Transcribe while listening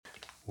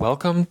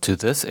Welcome to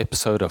this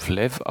episode of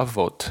Lev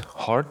Avot,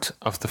 Heart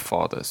of the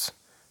Fathers.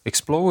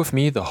 Explore with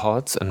me the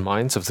hearts and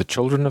minds of the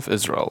children of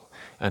Israel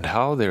and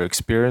how their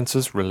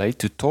experiences relate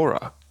to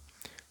Torah.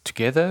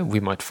 Together we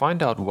might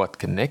find out what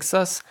connects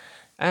us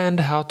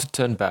and how to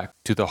turn back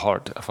to the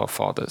heart of our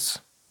fathers.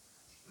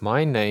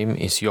 My name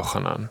is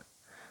Yochanan.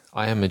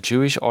 I am a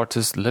Jewish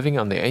artist living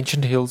on the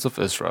ancient hills of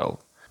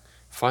Israel.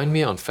 Find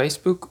me on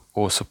Facebook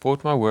or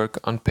support my work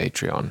on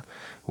Patreon,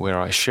 where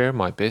I share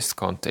my best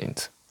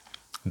content.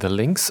 The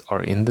links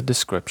are in the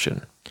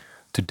description.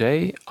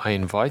 Today, I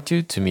invite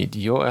you to meet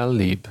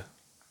Yoel-Leib.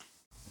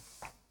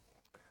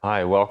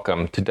 Hi,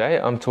 welcome. Today,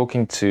 I'm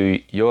talking to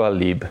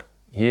Yoel-Leib.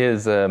 He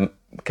is a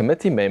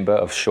committee member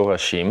of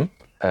Shorashim,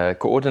 a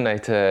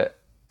coordinator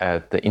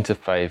at the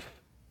Interfaith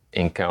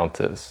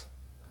Encounters.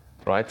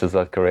 Right? Is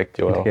that correct,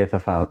 Yoel?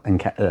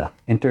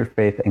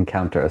 Interfaith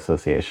Encounter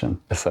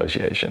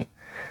Association.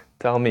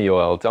 Tell me,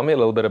 Yoel, tell me a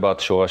little bit about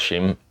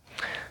Shorashim.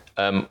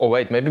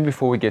 Maybe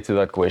before we get to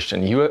that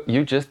question,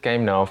 you just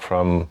came now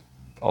from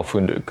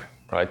Al-Funduk,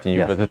 right? And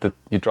you visited,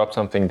 you dropped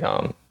something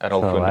down at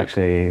Al-Funduk. So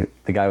actually,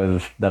 the guy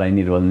that I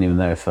needed wasn't even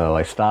there, so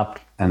I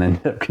stopped and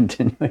ended up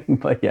continuing,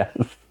 but yes.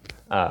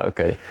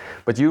 Okay.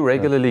 But you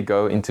regularly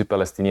go into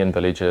Palestinian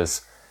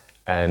villages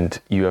and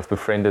you have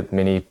befriended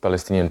many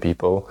Palestinian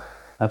people.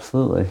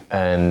 Absolutely.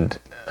 And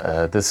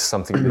this is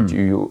something that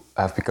you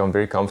have become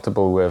very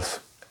comfortable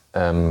with,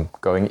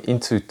 going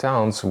into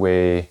towns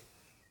where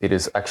it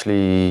is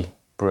actually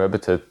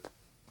prohibited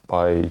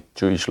by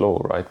Jewish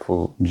law, right?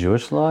 For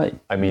Jewish law?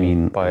 I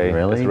mean by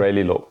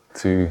Israeli law.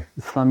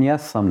 Some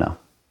yes, some no.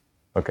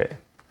 Okay.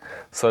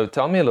 So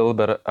tell me a little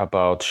bit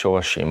about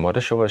Shorashim. What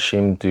does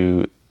Shorashim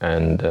do,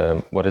 and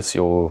what is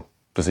your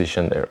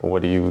position there?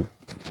 What do you...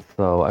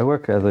 So I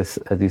work, as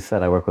you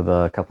said, I work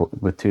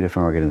with two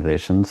different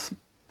organizations.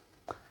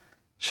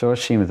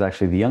 Shorashim is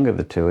actually the younger of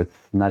the two. It's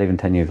not even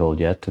 10 years old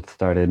yet. It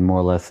started more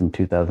or less in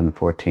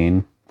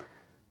 2014.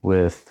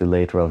 With the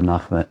late Rav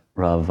Menachem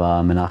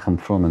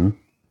Fruman,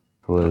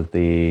 who was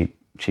the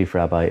chief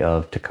rabbi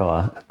of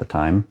Tekoa at the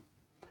time.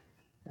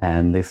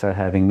 And they started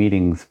having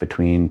meetings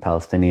between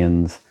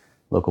Palestinians,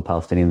 local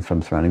Palestinians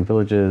from surrounding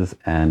villages,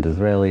 and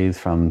Israelis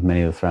from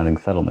many of the surrounding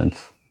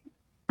settlements.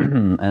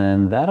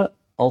 And that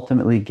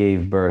ultimately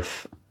gave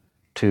birth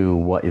to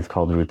what is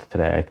called Roots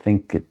today. I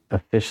think it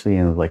officially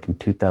in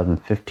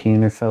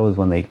 2015 or so is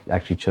when they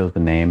actually chose the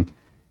name,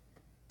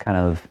 kind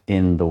of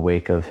in the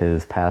wake of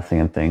his passing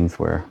and things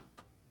where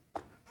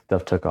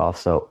stuff took off.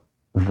 So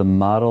the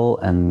model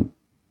and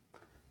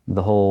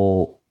the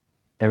whole,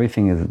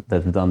 everything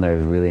that's done there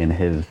is really in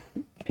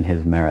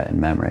his merit and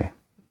memory.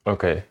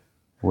 Okay.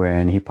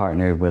 Wherein he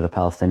partnered with a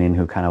Palestinian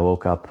who kind of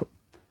woke up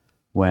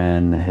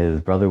when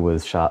his brother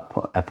was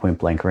shot at point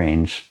blank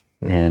range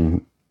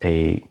in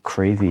a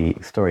crazy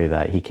story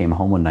that he came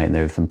home one night and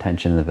there was some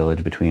tension in the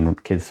village between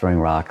kids throwing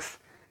rocks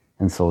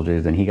and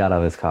soldiers, and he got out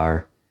of his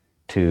car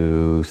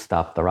to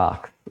stop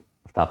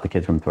the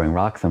kids from throwing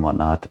rocks and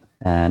whatnot.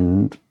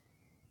 And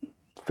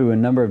through a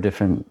number of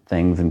different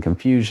things and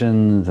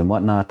confusions and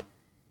whatnot,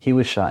 he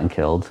was shot and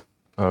killed.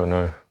 Oh,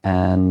 no.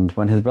 And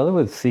when his brother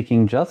was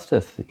seeking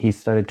justice, he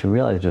started to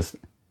realize just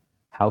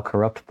how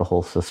corrupt the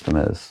whole system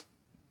is.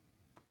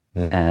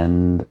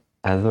 And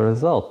as a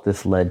result,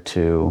 this led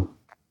to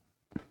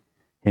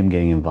him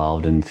getting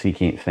involved and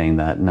saying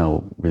that,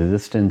 no,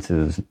 resistance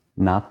is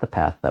not the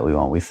path that we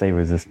want. We say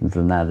resistance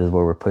and that is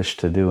what we're pushed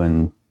to do,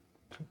 and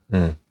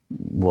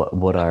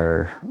what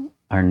our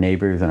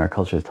neighbors and our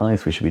culture is telling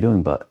us we should be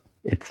doing, but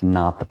it's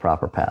not the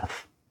proper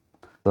path.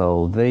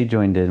 So they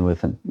joined in with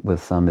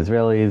some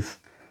Israelis.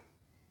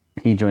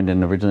 He joined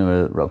in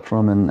originally with Rav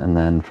Froman, and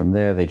then from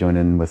there they joined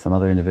in with some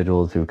other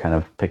individuals who kind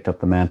of picked up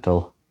the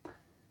mantle,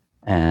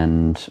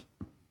 and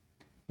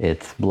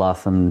it's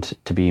blossomed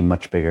to be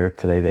much bigger.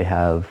 Today they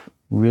have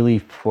really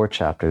 4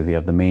 chapters. You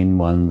have the main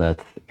one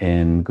that's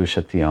in Gush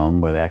Etzion,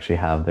 where they actually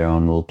have their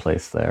own little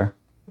place there.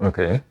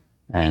 Okay.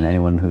 And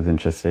anyone who's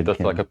interested That's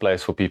like a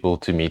place for people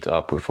to meet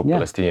up with, for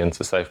Palestinians,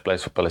 a safe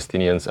place for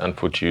Palestinians and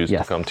for Jews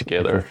to come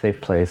together. It's a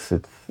safe place.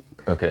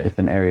 It's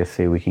an area,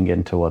 so we can get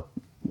into what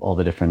all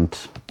the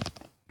different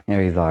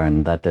areas are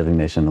and that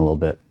designation a little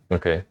bit.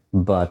 Okay.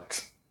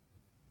 But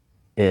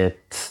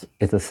it's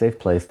a safe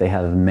place. They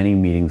have many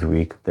meetings a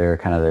week.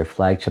 Their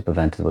flagship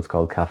event is what's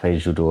called Cafe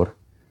Judur.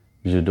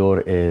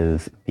 Judur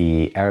is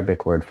the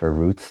Arabic word for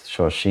roots,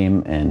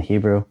 Shorashim in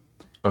Hebrew.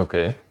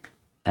 Okay.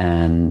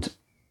 And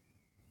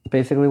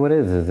basically what it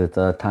is it's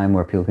a time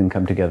where people can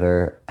come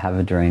together, have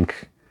a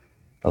drink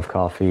of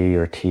coffee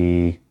or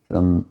tea,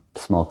 some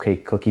small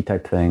cake, cookie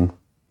type thing.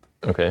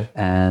 Okay.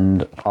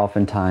 And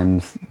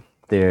oftentimes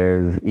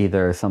there's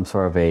either some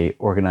sort of a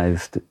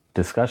organized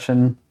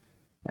discussion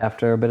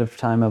after a bit of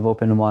time of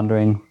open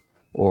wandering,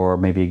 or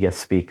maybe a guest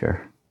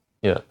speaker.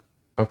 Yeah.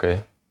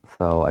 Okay.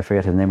 So I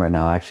forget his name right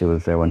now. I actually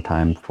was there one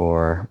time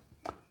for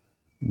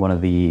one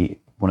of the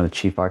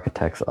chief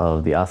architects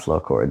of the Oslo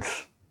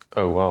Accords.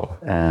 Oh, wow.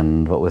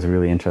 And what was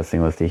really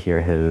interesting was to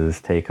hear his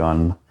take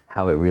on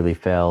how it really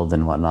failed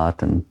and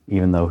whatnot. And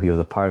even though he was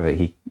a part of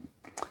it,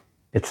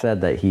 it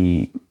said that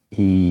he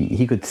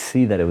he could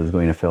see that it was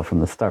going to fail from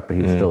the start, but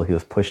he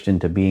was pushed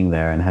into being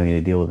there and having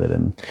to deal with it.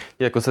 And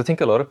Yeah, because I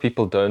think a lot of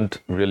people don't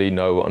really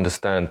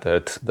understand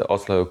that the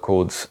Oslo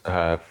Accords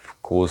have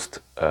caused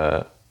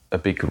a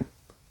big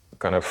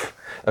kind of,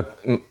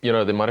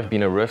 there might have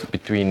been a rift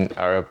between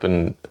Arab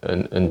and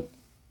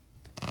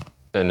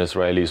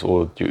Israelis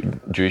or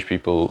Jewish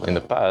people in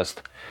the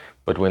past.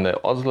 But when the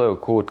Oslo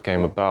Accord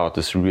came about,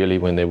 is really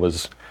when there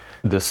was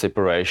the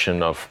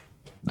separation of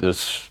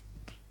this,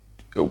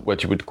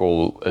 what you would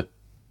call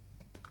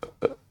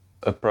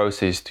a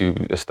process to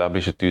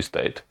establish a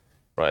two-state,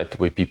 right?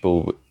 Where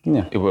people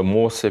were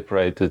more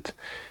separated.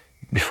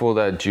 Before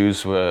that,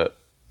 Jews were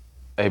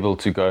able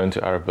to go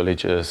into Arab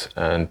villages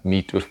and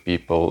meet with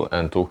people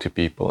and talk to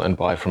people and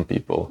buy from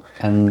people.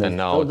 And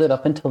now still did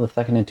up until the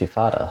Second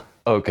Intifada.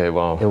 Okay,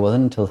 wow. It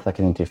wasn't until the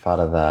Second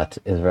Intifada that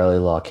Israeli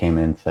law came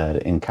in and said,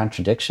 in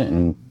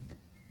contravention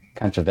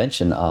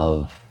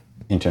of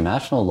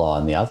international law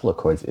and the Oslo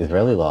Accords,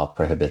 Israeli law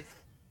prohibits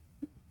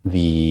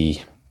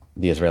the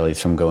Israelis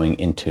from going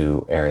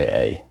into Area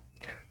A.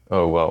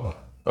 Oh, wow.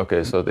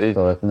 Okay, so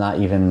it's not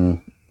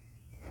even,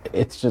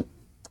 it's just...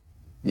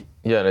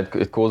 Yeah, and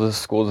it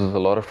causes a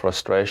lot of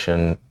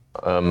frustration.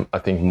 I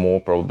think more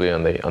probably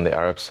on the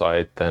Arab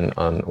side than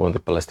on the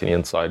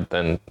Palestinian side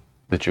than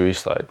the Jewish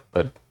side.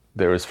 But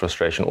there is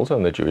frustration also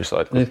on the Jewish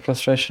side. There's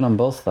frustration on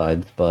both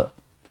sides, but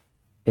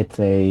it's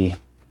a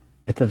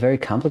very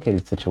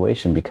complicated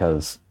situation,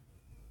 because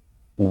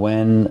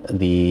when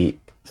the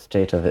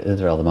state of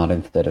Israel, the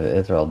modern state of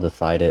Israel,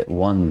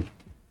 won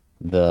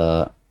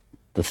the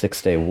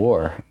Six-Day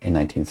War in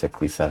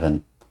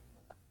 1967,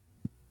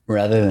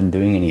 rather than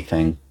doing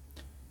anything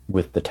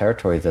with the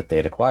territories that they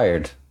had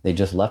acquired, they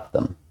just left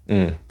them.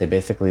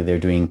 They're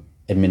doing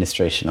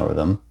administration over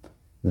them.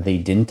 They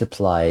didn't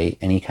apply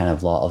any kind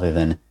of law other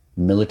than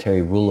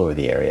military rule over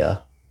the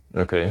area.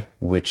 Okay.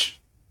 Which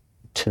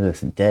to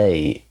this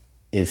day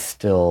is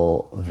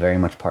still very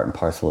much part and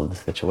parcel of the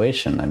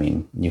situation. I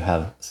mean, you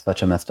have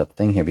such a messed up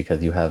thing here,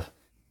 because you have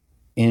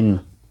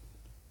in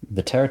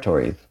the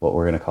territories, what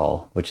we're going to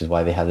call, which is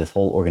why they have this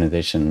whole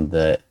organization,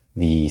 the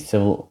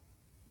civil,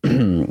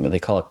 they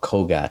call it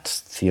COGAT,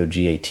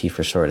 COGAT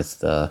for short. It's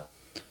the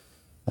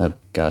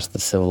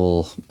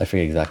civil, I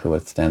forget exactly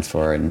what it stands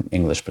for in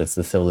English, but it's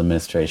the civil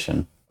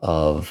administration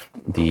of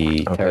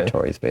the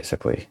territories,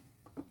 basically.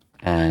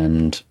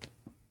 And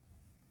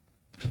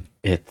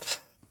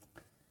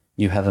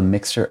you have a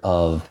mixture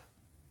of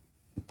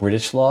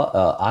British law,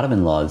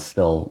 Ottoman laws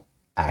still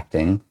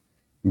acting,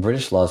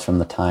 British laws from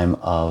the time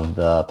of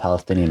the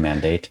Palestinian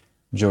Mandate,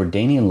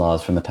 Jordanian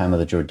laws from the time of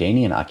the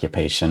Jordanian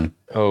occupation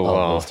of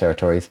those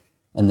territories,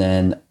 and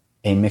then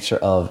a mixture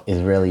of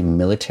Israeli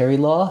military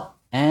law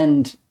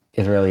and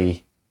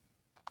Israeli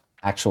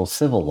actual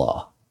civil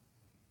law,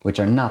 which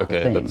are not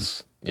the same.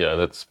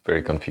 That's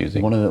very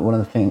confusing. One of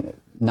the things,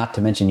 not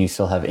to mention, you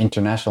still have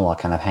international law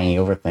kind of hanging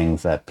over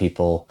things that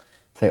people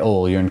say,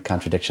 oh, well, you're in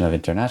contradiction of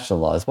international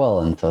law as well.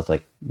 And so it's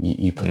like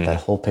you put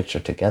that whole picture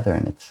together,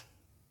 and it's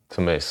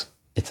a mess.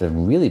 It's a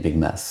really big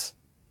mess,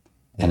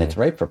 and it's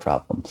ripe for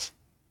problems.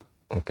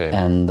 Okay.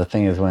 And the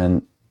thing is,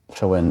 when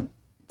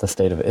the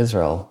state of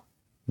Israel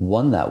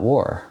won that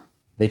war,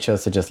 they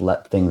chose to just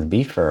let things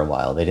be for a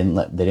while. They didn't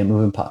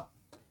move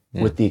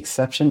in with the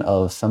exception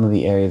of some of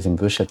the areas in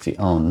Gush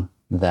Etzion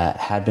that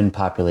had been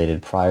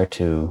populated prior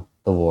to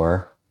the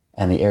war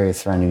and the areas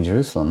surrounding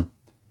Jerusalem.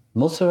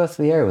 Most of the rest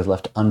of the area was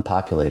left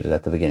unpopulated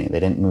at the beginning. They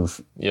didn't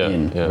move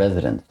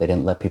residents. They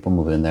didn't let people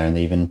move in there.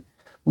 And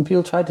when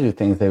people tried to do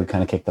things, they would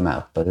kind of kick them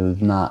out. But it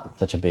was not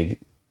such a big,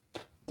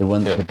 there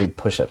wasn't a big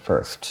push at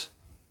first.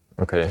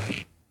 Okay.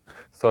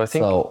 So I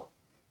think... So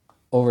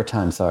over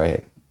time,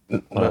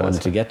 what I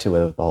wanted to get to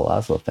with the whole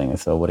Oslo thing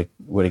is, so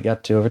what it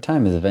got to over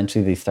time is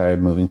eventually they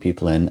started moving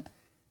people in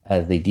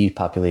as they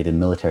depopulated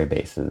military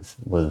bases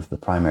was the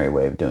primary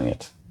way of doing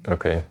it.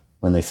 Okay.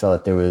 When they saw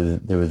that there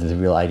was this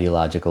real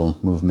ideological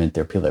movement,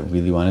 there were people that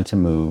really wanted to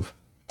move,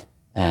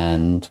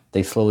 and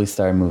they slowly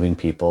started moving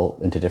people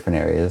into different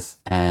areas.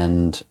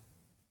 And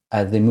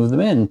as they moved them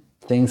in,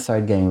 things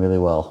started getting really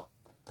well.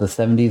 The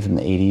 70s and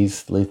the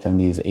 80s, late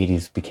 70s,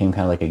 80s became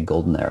kind of like a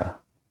golden era.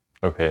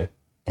 Okay.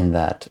 In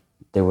that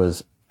there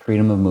was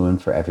freedom of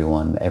movement for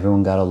everyone.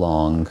 Everyone got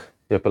along.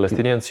 Yeah,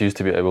 Palestinians used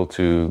to be able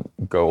to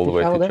go all the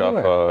way to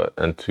Jaffa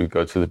and to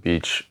go to the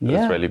beach,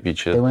 Israeli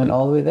beaches. They went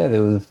all the way there.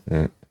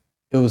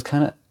 It was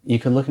kind of, you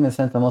could look in a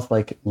sense almost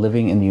like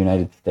living in the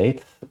United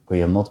States, where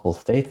you have multiple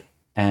states,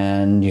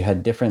 and you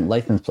had different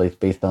license plates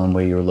based on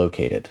where you were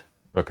located.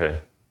 Okay.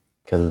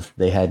 Because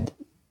they had,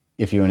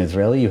 if you were an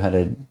Israeli, you had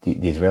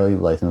the Israeli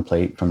license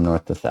plate from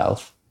north to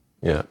south.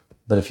 Yeah.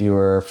 But if you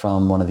were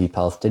from one of the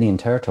Palestinian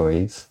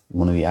territories,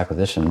 one of the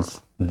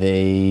acquisitions,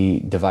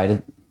 they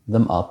divided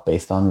them up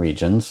based on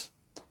regions,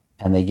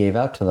 and they gave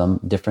out to them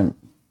different,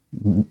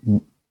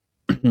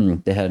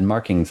 they had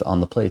markings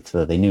on the plate so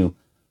that they knew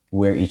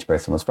where each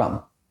person was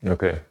from.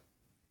 Okay.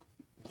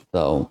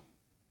 So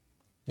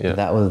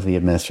that was the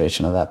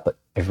administration of that, but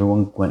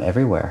everyone went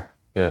everywhere.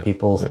 Yeah.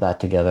 People sat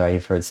together.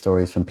 I've heard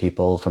stories from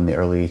people from the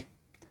early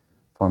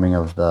forming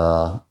of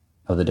the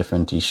of the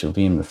different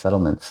yishuvim, the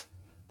settlements,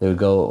 they would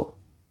go,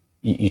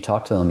 you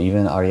talk to them,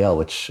 even Ariel,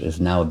 which is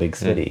now a big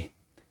city.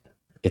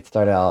 It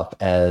started off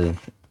as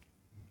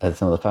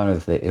some of the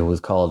founders, it was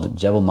called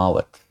Jebel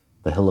Mawat,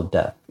 the Hill of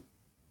Death,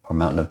 or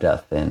Mountain of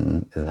Death,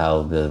 is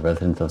how the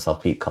residents of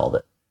Salfit called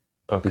it.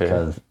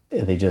 Okay.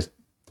 Because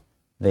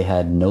they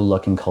had no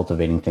luck in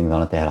cultivating things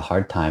on it. They had a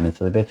hard time. And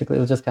so it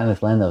was just kind of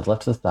this land that was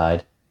left to the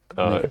side.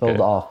 And they sold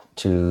off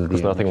to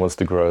because nothing wants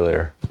to grow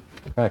there.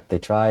 Correct. They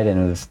tried, and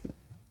it was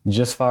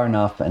just far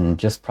enough and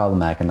just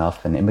problematic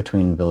enough, and in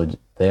between village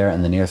there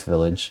and the nearest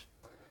village,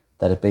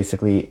 that they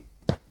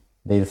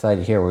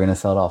decided, here, we're going to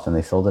sell it off. And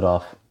they sold it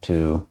off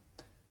to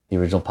the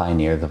original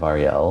pioneers of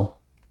Ariel.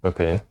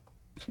 Okay.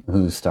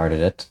 Who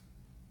started it.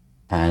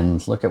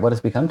 And look at what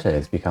it's become today.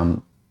 It's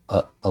become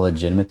a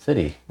legitimate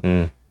city.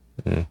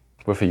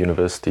 With a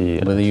university.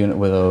 With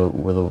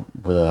a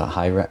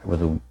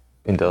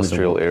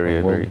industrial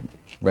area. Very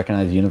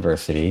recognized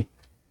university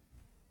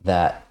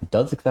that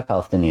does accept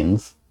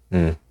Palestinians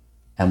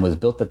and was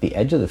built at the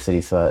edge of the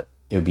city so that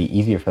it would be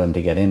easier for them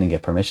to get in and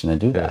get permission to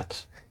do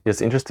that. Yeah,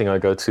 it's interesting. I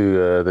go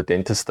to the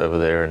dentist over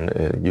there,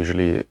 and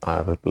usually I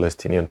have a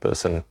Palestinian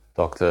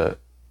doctor,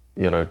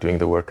 doing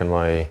the work in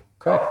my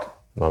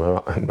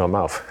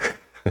mouth.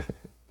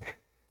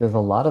 There's a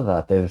lot of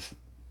that. There's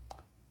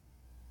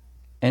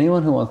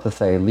anyone who wants to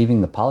say,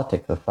 leaving the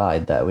politics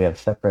aside, that we have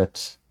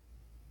separate,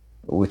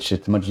 which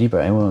is much deeper.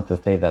 Anyone wants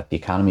to say that the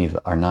economies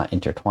are not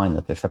intertwined,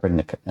 that they're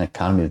separate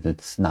economies,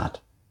 it's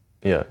not.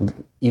 Yeah.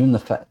 Even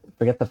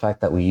forget the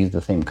fact that we use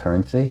the same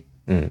currency.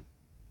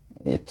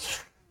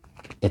 It's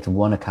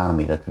one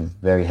economy that's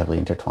very heavily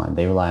intertwined.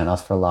 They rely on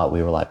us for a lot.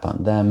 We rely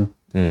upon them.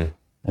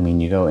 I mean,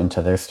 you go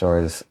into their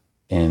stores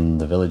in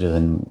the villages,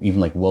 and even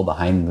like well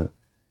behind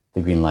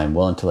the Green Line,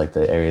 well into like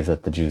the areas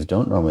that the Jews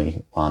don't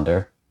normally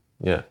wander.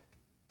 Yeah.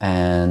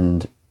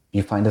 And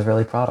you find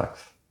Israeli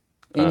products.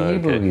 In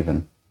Hebrew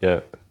even.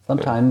 Yeah.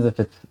 Sometimes if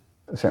it's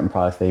certain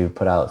products, they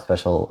put out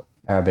special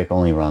Arabic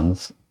only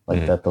runs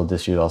like that they'll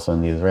distribute also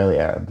in the Israeli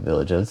Arab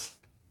villages.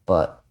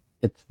 But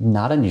it's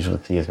not unusual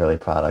to see Israeli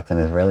products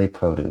and Israeli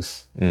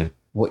produce.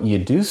 What you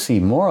do see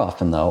more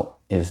often, though,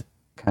 is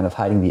kind of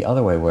hiding the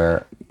other way,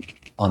 where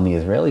on the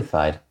Israeli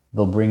side,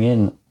 they'll bring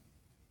in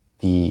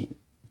the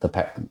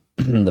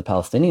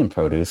Palestinian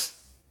produce,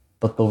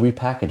 but they'll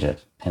repackage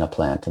it in a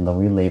plant and they'll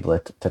relabel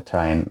it to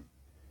try and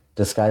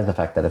disguise the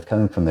fact that it's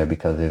coming from there,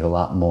 because there's a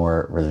lot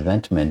more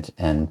resentment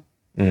and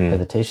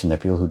hesitation. There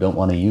are people who don't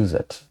want to use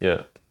it.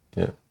 Yeah.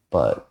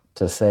 But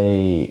to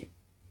say,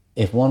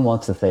 if one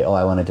wants to say, oh,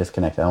 I want to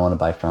disconnect, I don't want to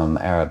buy from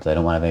Arabs, I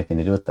don't want to have anything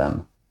to do with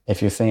them.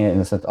 If you're saying it in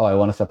the sense, oh, I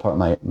want to support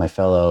my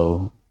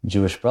fellow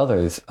Jewish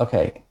brothers,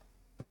 okay,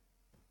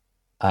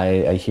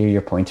 I hear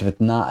your point. If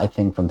it's not a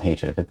thing from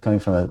hatred, if it's coming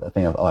from a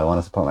thing of, oh, I want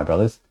to support my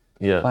brothers,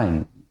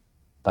 fine.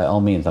 By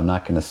all means, I'm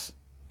not going to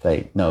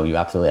say, no, you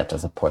absolutely have to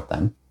support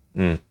them.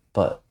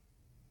 But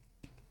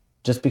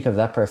just because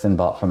that person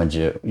bought from a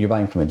Jew, you're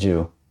buying from a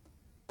Jew,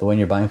 the one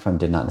you're buying from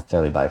did not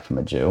necessarily buy from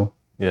a Jew.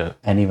 Yeah.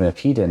 And even if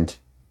he didn't,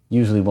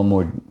 usually one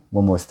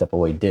more step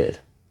away did.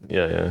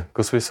 Yeah.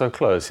 Because we're so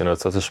close,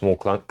 it's such a small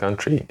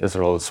country.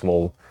 Israel is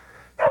small.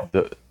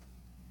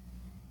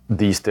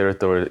 These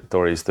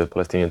territories, the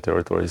Palestinian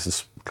territories,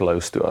 is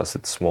close to us.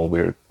 It's small.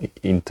 We're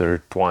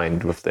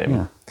intertwined with them.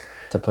 Yeah.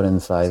 To put in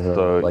the size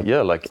of like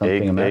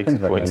eggs,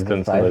 for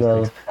instance. The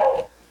size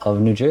of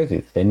New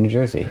Jersey, state of New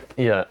Jersey.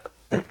 Yeah.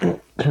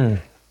 But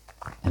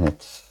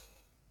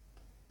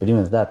even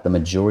with that, the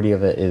majority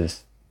of it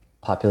is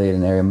populated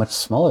in an area much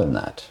smaller than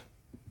that.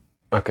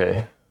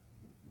 Okay.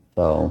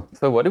 So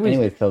what do we...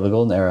 Anyway, so the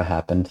golden era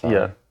happened.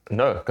 Yeah.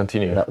 No,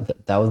 continue.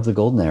 That was the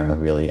golden era,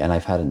 really. And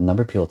I've had a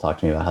number of people talk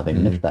to me about how they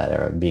missed that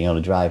era, being able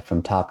to drive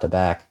from top to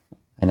back.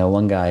 I know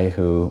one guy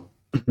who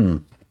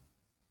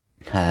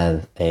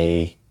has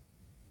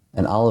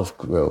an olive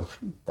grove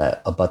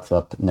that abuts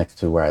up next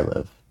to where I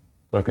live.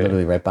 Okay.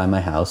 Literally right by my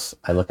house.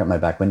 I look at my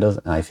back windows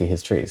and I see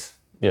his trees.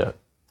 Yeah.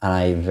 And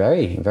I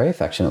very, very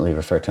affectionately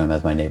refer to him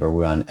as my neighbor.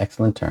 We're on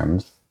excellent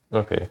terms.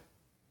 Okay.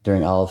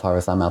 During olive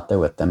harvest, I'm out there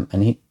with them.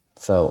 And he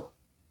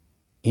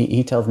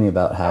tells me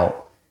about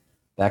how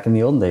back in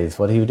the olden days,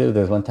 what he would do.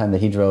 There's one time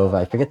that he drove,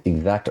 I forget the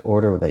exact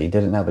order that he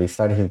did it now, but he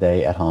started his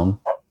day at home.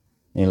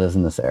 He lives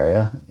in this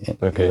area.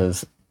 Okay. He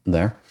lives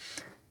there.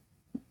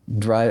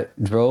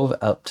 Drove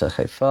out to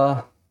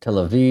Haifa, Tel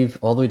Aviv,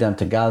 all the way down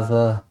to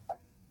Gaza,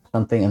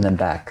 something, and then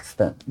back.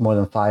 Spent more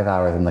than 5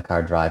 hours in the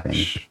car driving.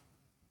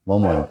 Well,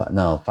 more than 5.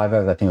 No, 5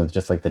 hours I think was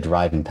just like the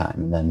driving time,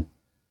 and then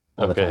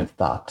all the time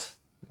stopped.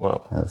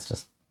 Wow. It was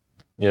just...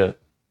 Yeah.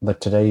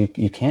 But today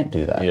you can't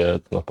do that. Yeah,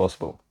 it's not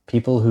possible.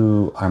 People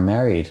who are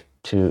married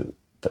to...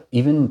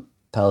 Even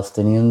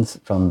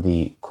Palestinians from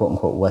the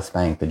quote-unquote West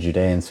Bank, the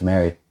Judea and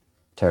Samaria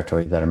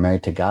territories that are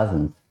married to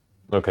Gazans,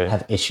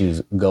 have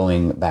issues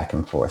going back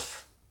and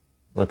forth.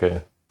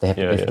 Okay. They have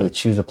to basically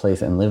choose a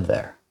place and live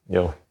there.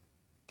 Yeah.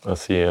 I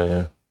see,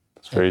 yeah.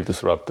 It's very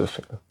disruptive.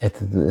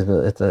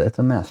 It's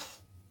a mess.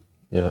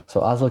 Yeah.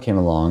 So Oslo came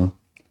along,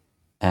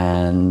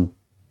 and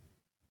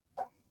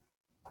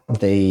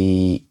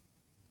they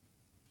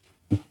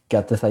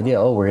got this idea,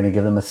 oh, we're going to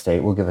give them a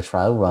state, we'll give a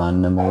trial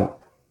run, and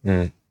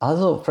we'll...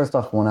 Oslo, first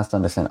off, one has to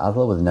understand,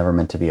 Oslo was never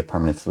meant to be a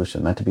permanent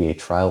solution, meant to be a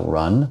trial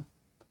run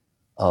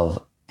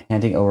of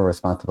handing over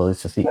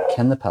responsibilities to see,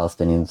 can the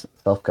Palestinians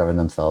self-govern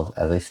themselves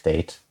as a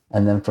state?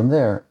 And then from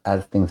there,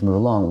 as things move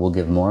along, we'll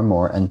give more and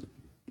more, and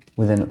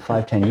within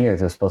 5-10 years,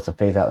 they're supposed to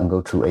phase out and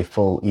go to a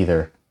full,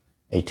 either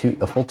a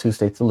full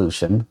two-state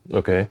solution,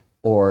 Okay.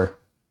 or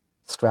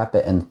scrap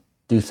it and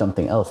do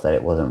something else that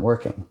it wasn't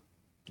working.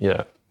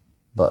 Yeah.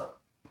 But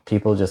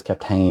people just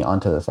kept hanging on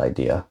to this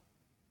idea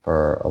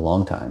for a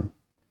long time.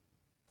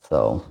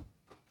 So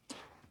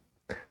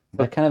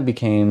that kind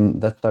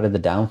of that started the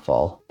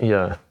downfall.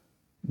 Yeah.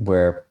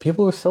 Where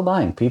people were still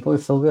buying. People are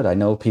still good. I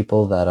know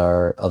people that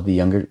are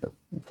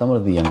somewhat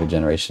of the younger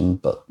generation,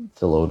 but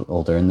still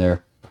older in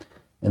their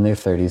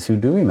 30s, who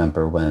do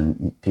remember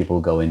when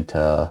people go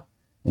into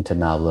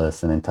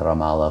Nablus and into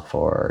Ramallah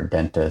for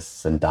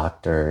dentists and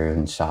doctors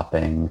and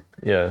shopping.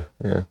 Yeah.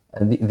 Yeah.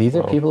 And these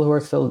are people who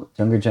are still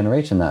younger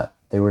generation, that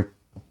they were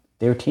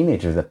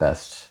teenagers at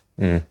best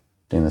during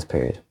this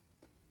period.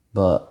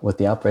 But with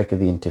the outbreak of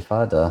the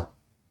Intifada,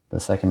 the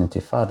second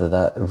Intifada,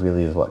 that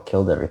really is what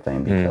killed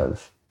everything,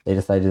 because they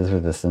decided this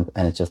resistance,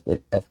 and it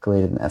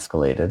escalated and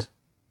escalated.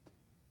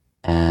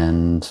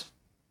 And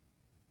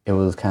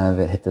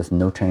it hit this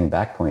no turning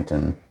back point,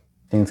 and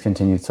things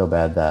continued so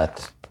bad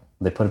that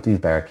they put up these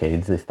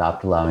barricades. They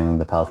stopped allowing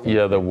the Palestinians.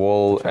 Yeah, the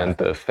wall and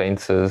the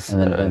fences.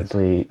 And then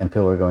eventually, and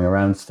people were going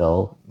around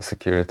still.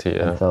 Security,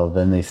 yeah. And so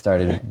then they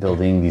started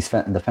building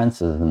the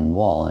fences and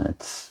wall, and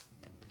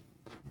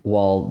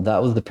while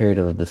that was the period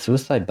of the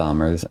suicide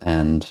bombers,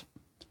 and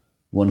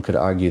one could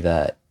argue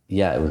that,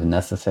 yeah, it was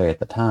necessary at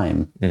the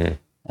time, and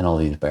all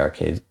these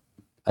barricades,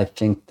 I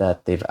think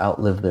that they've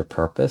outlived their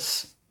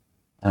purpose.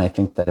 And I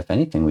think that, if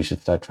anything, we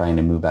should start trying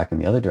to move back in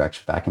the other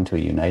direction, back into a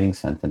uniting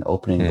sense, and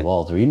opening the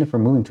walls, or even if we're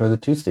moving toward the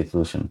two-state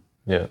solution,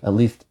 at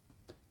least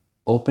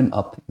open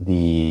up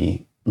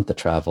the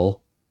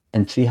travel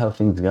and see how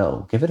things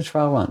go. Give it a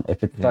trial run.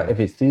 If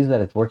it sees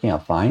that it's working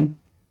out fine,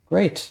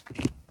 great.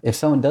 If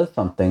someone does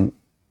something,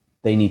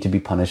 they need to be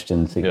punished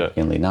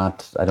significantly.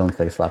 Not, I don't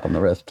say slap on the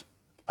wrist.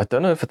 I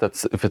don't know if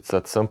it's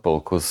that simple,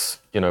 because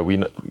at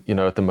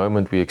the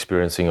moment we're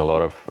experiencing a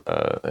lot of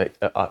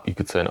you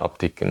could say an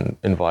uptick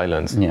in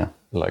violence. Yeah.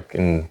 Like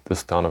in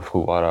this town of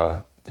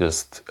Huwara,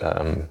 just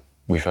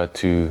we've had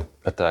 2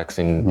 attacks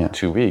in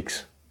 2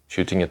 weeks,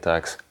 shooting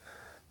attacks,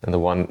 and the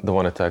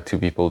one attack, 2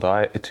 people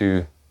died,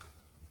 2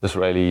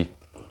 Israeli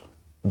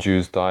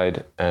Jews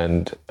died,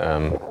 and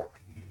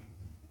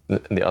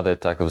the other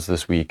attack was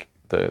this week.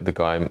 The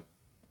guy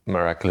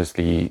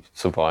miraculously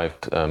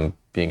survived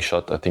being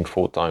shot, I think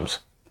 4 times,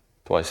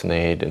 twice in the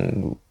head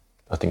and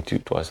I think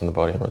twice in the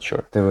body. I'm not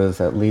sure. There was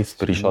at least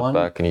but he shot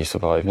back and he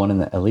survived.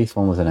 At least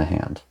one was in a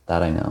hand.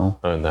 That I know.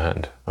 Oh, in the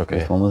hand. Okay. At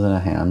least one was in a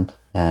hand,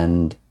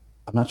 and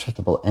I'm not sure if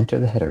the bullet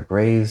entered the head or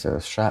grazed or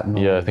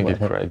shrapnel. Yeah, I think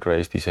it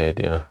grazed his head.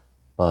 Yeah.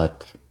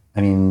 But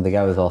I mean, the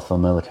guy was also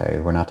military.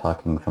 We're not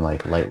talking from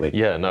like lightweight.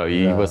 Yeah, no,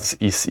 he was.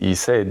 He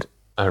said,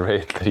 I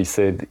read that he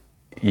said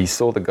he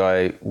saw the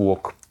guy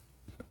walk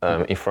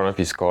in front of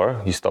his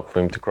car. He stopped for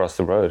him to cross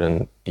the road,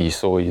 and he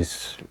saw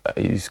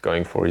he's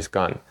going for his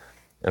gun,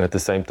 and at the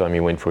same time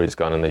he went for his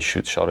gun, and they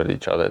shot at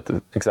each other at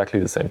exactly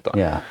the same time.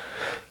 Yeah.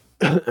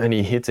 And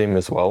he hit him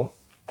as well,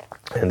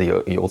 and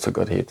he also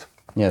got hit.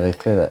 Yeah, they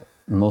say that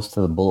most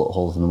of the bullet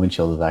holes in the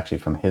windshield is actually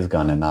from his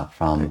gun and not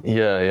from.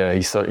 Yeah.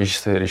 He said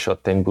he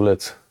shot 10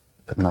 bullets.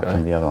 Not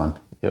from the other one.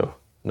 Yeah.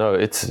 No,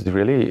 it's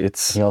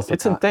intense. He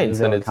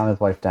and calmed his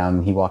wife down,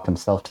 and he walked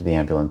himself to the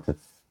ambulance.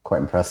 It's quite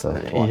impressive.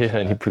 Yeah,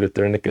 and he put a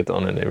tourniquet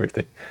on and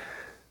everything.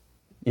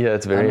 Yeah,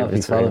 it's very. I don't know if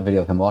you saw the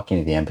video of him walking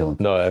to the ambulance.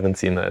 No, I haven't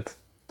seen that.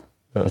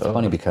 It's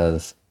funny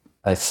because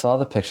I saw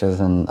the pictures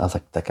and I was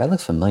like, that guy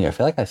looks familiar. I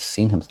feel like I've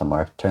seen him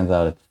somewhere. Turns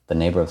out it's the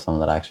neighbor of someone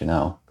that I actually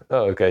know.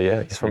 Oh, okay,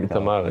 yeah, he's from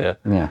Tamar, yeah.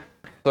 Yeah.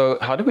 So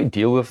how do we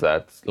deal with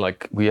that?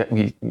 Like we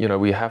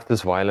have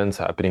this violence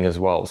happening as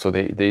well. So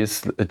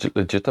there's a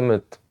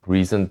legitimate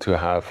reason to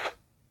have,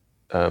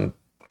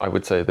 I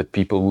would say, that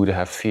people would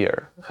have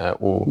fear,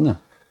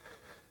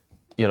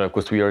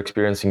 because we are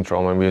experiencing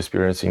trauma and we're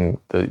experiencing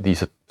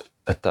these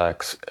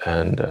attacks,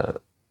 and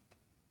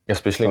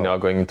especially now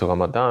going into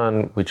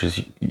Ramadan, which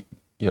is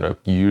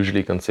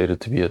usually considered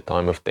to be a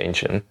time of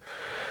tension.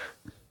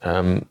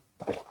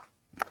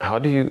 How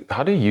do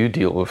you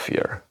deal with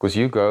fear? Because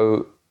you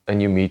go and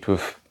you meet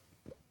with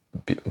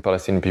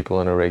Palestinian people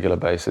on a regular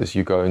basis.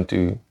 You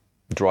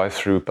drive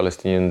through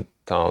Palestinian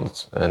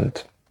towns,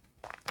 and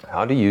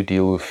how do you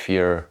deal with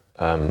fear?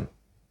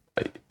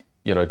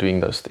 Doing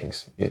those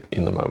things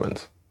in the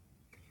moment.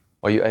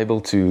 Are you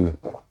able to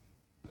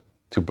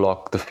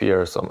block the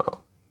fear somehow?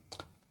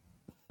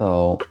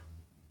 So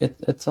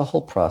it's a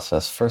whole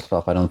process. First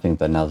off, I don't think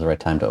that now's the right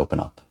time to open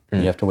up.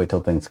 You have to wait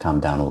till things calm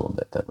down a little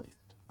bit, at least.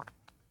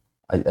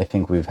 I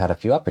think we've had a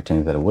few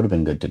opportunities that it would have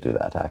been good to do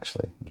that,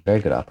 actually. Very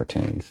good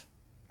opportunities.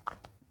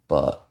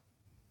 But,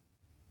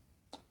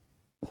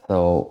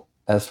 so,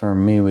 as for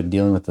me with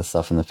dealing with the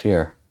stuff and the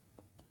fear,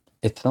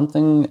 it's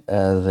something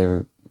as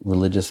a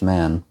religious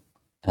man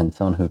and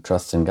someone who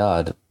trusts in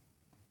God,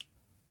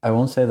 I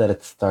won't say that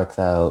it starts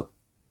out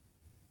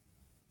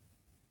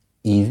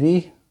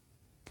easy,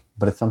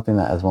 but it's something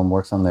that as one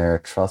works on their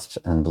trust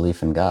and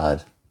belief in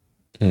God,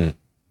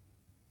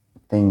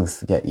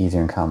 things get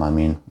easier and calm. I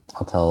mean,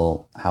 I'll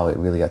tell how it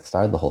really got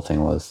started. The whole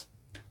thing was,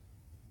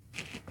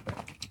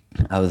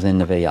 I was in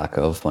Neve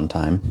Yaakov one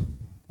time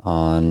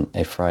on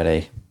a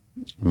Friday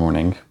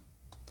morning,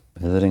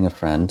 visiting a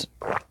friend,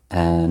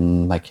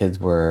 and my kids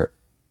were,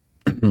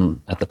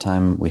 at the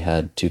time we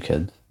had two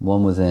kids.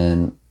 One was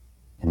in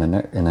a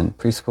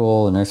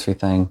preschool, a nursery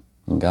thing,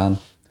 and gone,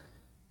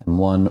 and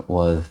one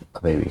was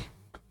a baby.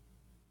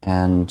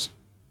 And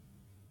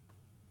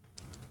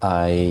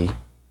I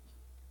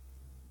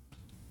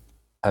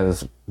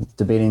was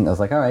debating, I was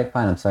like, all right,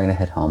 fine, I'm starting to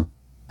head home.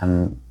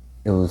 And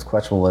it was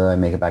questionable whether I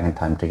make it back in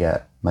time to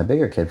get my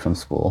bigger kid from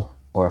school,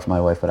 or if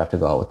my wife would have to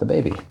go out with the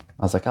baby.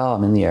 I was like, oh,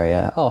 I'm in the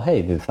area. Oh,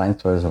 hey, the science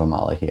stores of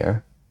Ramallah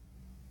here.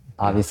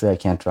 Obviously, I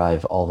can't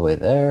drive all the way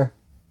there.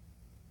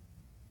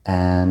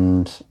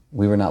 And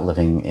we were not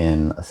living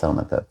in a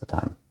settlement at the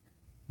time.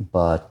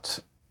 But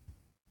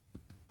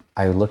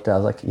I looked at it, I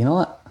was like, you know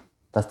what?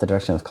 That's the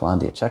direction of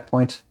Kalandia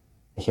checkpoint.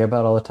 I hear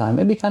about it all the time.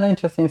 It'd be kind of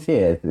interesting to see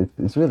it.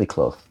 It's really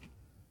close.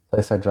 So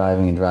I start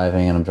driving, and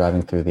I'm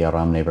driving through the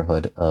Aram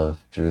neighborhood of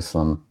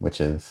Jerusalem, which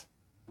is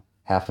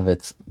half of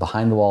it's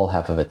behind the wall,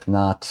 half of it's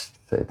not.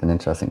 So it's an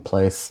interesting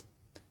place.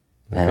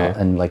 Okay.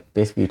 And like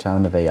basically you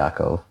turn to Neve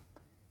Yaakov,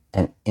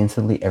 and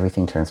instantly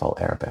everything turns all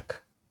Arabic.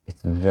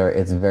 It's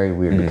very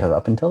weird because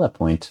up until that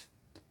point,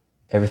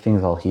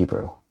 everything's all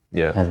Hebrew.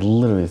 Yeah. And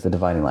literally it's the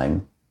dividing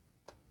line.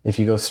 If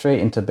you go straight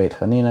into Beit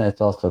Hanina, it's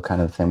also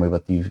kind of the same way,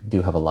 but you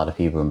do have a lot of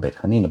Hebrew in Beit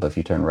Hanina. But if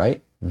you turn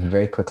right,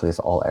 very quickly it's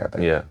all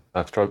Arabic. Yeah.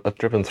 I've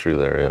driven through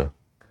there, yeah.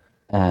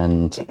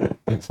 And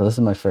so this is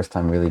my first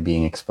time really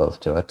being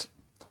exposed to it.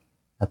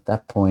 At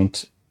that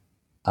point,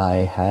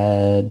 I'd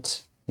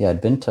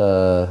been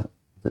to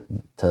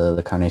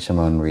the Karnei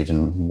Shimon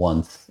region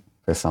once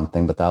for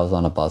something, but that was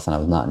on a bus and I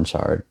was not in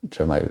charge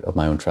of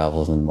my own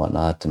travels and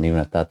whatnot. And even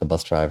at that, the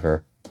bus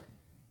driver,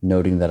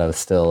 noting that I was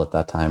still at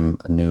that time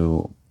a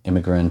new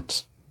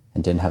immigrant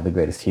and didn't have the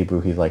greatest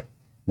Hebrew, he's like,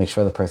 make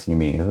sure the person you're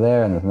meeting is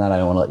there, and if not, I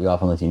don't want to let you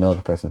off unless you know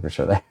the person for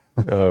sure there.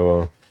 Oh,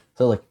 well.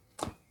 So like,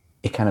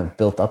 it kind of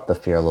built up the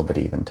fear a little bit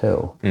even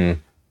too.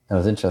 And it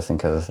was interesting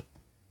because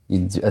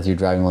as you're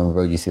driving along the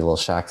road, you see little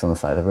shacks on the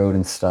side of the road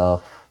and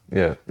stuff.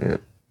 Yeah, yeah.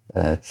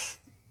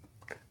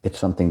 It's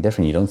something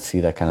different. You don't see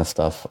that kind of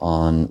stuff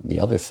on the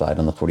other side,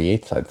 on the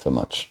 48th side so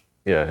much.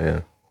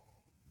 Yeah,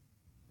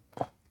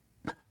 yeah.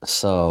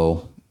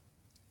 So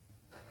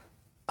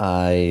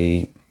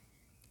I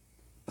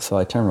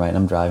turn right and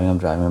I'm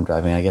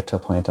driving. I get to a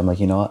point, I'm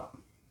like, you know what?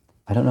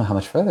 I don't know how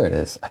much further it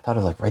is. I thought it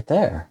was like right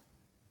there.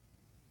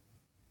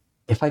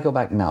 If I go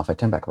back now, if I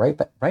turn back right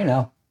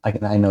now,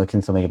 I know I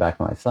can still make it back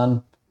for my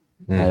son.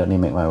 I don't need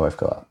to make my wife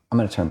go up. I'm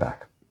going to turn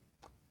back.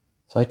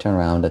 So I turn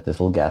around at this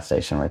little gas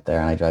station right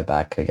there and I drive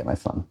back to get my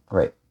son.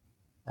 Great.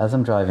 As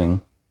I'm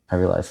driving, I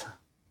realize,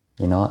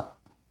 you know what?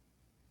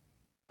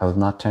 I was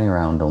not turning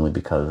around only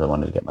because I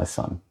wanted to get my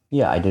son.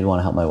 Yeah, I did want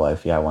to help my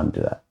wife. Yeah, I want to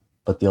do that.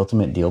 But the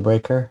ultimate deal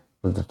breaker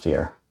was the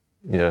fear.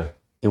 Yeah.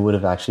 It would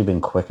have actually been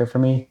quicker for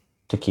me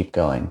to keep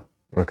going.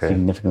 Okay.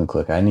 Significantly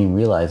quicker. I didn't even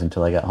realize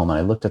until I got home and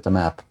I looked at the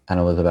map and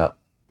it was about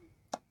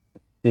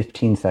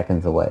 15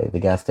 seconds away. The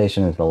gas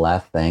station is the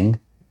last thing.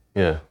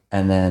 Yeah.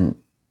 And then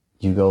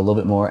you go a little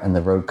bit more and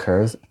the road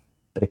curves,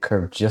 but it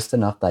curved just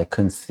enough that I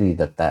couldn't see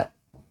that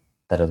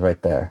it was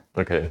right there.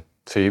 Okay.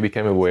 So you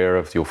became aware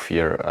of your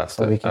fear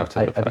after the fact.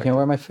 I became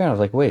aware of my fear. I was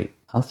like, wait,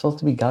 I'm supposed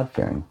to be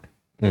God-fearing.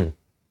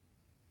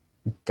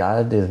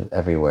 God is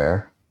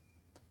everywhere.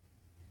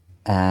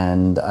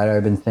 And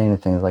I've been saying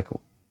things like,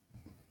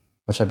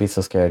 what should I be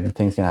so scared?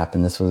 Things can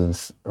happen. This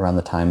was around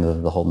the time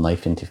of the whole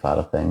knife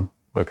intifada thing.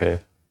 Okay.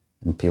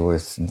 And there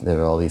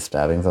were all these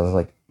stabbings. I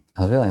was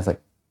realizing,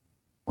 like,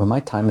 when my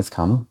time has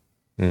come,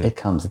 it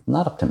comes. It's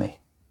not up to me.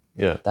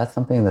 Yeah. That's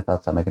something that's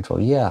outside my control.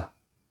 Yeah.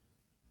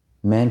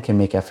 Man can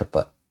make effort,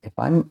 but if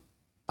I'm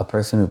a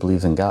person who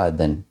believes in God,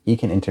 then he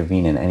can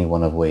intervene in any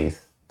one of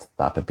ways to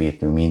stop it, be it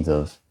through means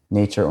of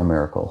nature or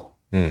miracle.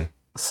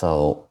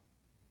 So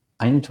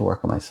I need to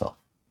work on myself.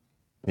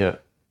 Yeah.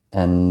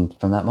 And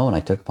from that moment,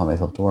 I took upon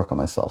myself to work on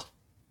myself.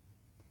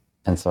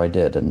 And so I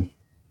did. And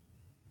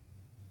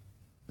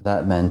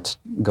that meant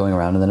going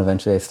around. And then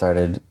eventually I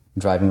started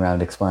driving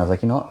around, exploring. I was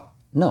like, you know what?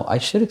 No, I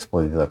should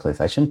explore these other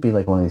places. I shouldn't be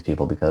like one of these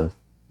people because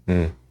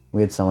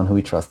we had someone who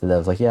we trusted that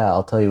was like, yeah,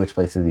 I'll tell you which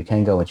places you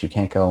can go, which you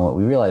can't go. And what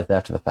we realized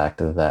after the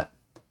fact is that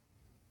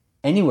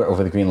anywhere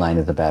over the green line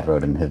is a bad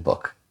road in his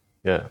book.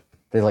 Yeah.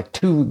 There's like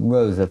two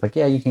roads that's like,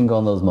 yeah, you can go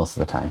on those most of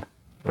the time.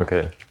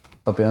 Okay.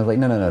 But I was like,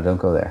 no, don't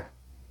go there.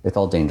 It's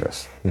all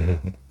dangerous.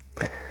 And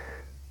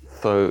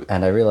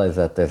I realized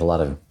that there's a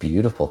lot of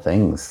beautiful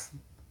things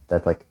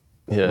that like,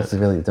 most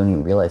really don't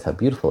even realize how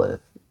beautiful it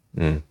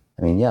is.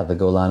 I mean, yeah, the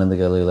Golan and the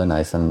Galil are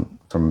nice. And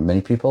for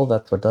many people,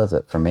 that's what does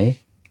it. For me,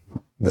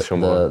 the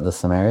Samaria,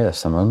 the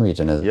Shomron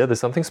region is... Yeah, there's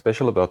something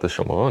special about the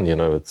Shomron, you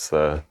know, it's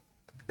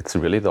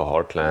really the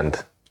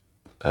heartland.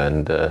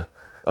 And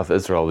of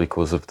Israel,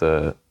 because of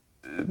the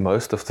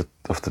most of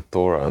the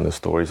Torah and the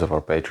stories of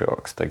our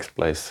patriarchs takes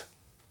place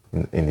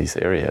in these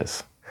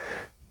areas,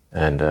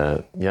 and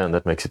and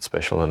that makes it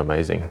special and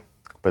amazing.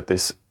 But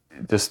this,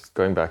 just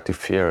going back to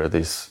fear,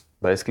 this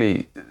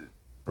basically,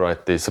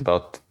 right? There's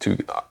about two,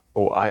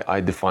 or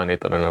I define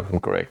it. I don't know if I'm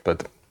correct,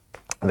 but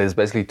there's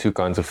basically two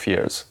kinds of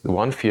fears. The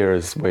one fear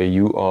is where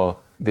you are.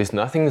 There's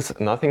nothing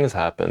has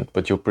happened,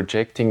 but you're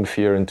projecting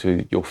fear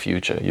into your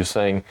future. You're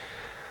saying,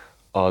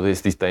 oh,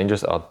 there's these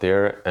dangers out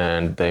there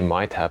and they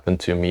might happen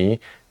to me,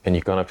 and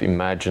you kind of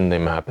imagine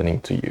them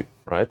happening to you,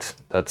 right?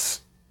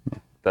 That's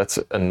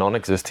a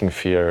non-existing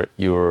fear.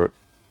 You're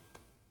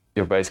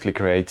basically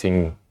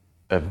creating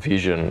a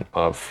vision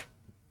of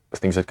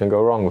things that can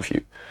go wrong with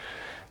you.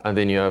 And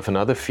then you have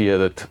another fear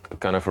that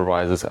kind of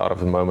arises out of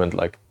the moment,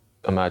 like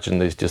imagine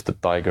there's just a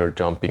tiger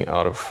jumping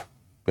out of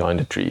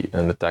behind a tree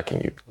and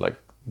attacking you. Like,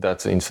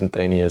 that's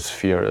instantaneous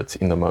fear that's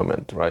in the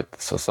moment, right?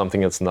 So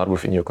something that's not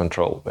within your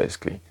control,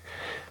 basically.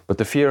 But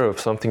the fear of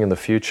something in the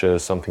future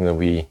is something that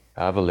we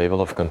have a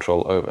level of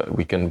control over.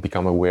 We can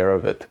become aware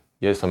of it.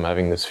 Yes, I'm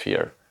having this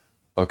fear.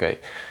 Okay,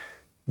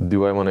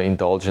 do I want to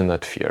indulge in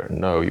that fear?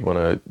 No, you want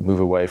to move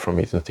away from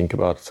it and think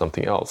about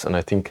something else. And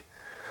I think,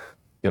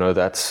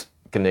 that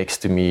connects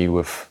to me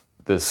with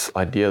this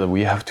idea that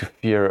we have to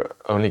fear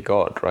only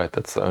God, right?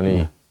 That's the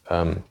only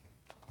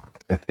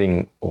a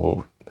thing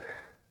or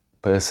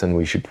person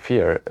we should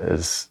fear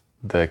is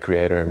the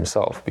Creator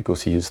himself,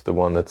 because he is the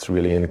one that's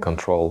really in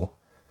control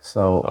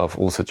of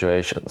all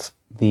situations.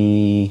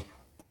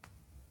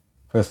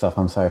 First off,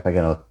 I'm sorry if I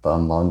get up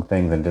on long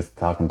things and just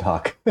talk and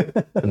talk.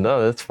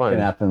 No, that's fine. It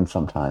happens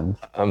sometimes.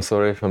 I'm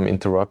sorry if I'm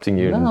interrupting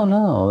you.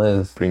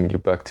 No. Bring you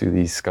back to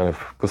these kind of,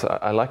 because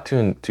I like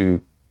to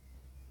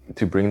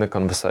bring the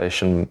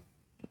conversation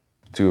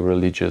to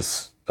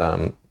religious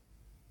concepts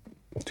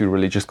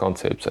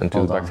and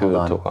to back to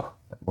the Torah.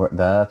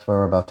 That's where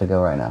we're about to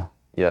go right now.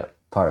 Yeah.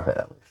 Part of it,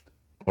 at least.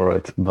 All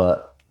right.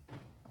 But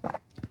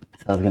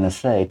I was going to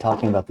say,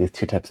 talking about these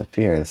two types of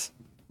fears,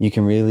 you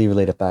can really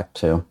relate it back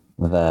to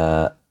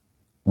that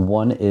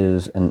one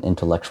is an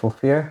intellectual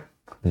fear,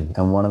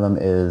 and one of them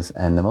is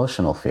an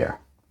emotional fear.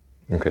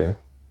 Okay.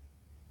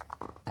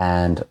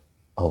 And,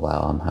 oh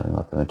wow, I'm having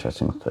lots of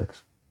interesting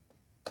mistakes.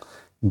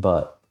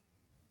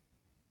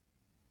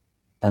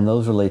 And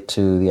those relate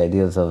to the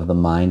ideas of the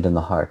mind and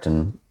the heart,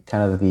 and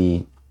kind of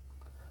the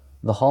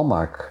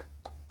hallmark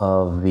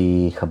of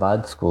the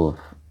Chabad school of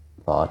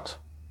thought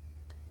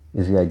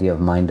is the idea of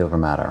mind over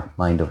matter,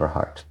 mind over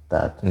heart,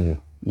 that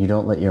you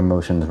don't let your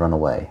emotions run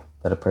away,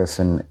 that a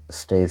person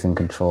stays in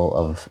control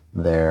of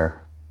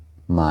their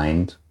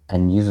mind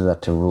and uses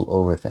that to rule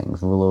over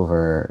things, rule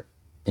over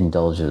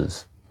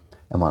indulges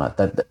and whatnot.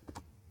 That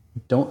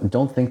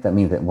don't think that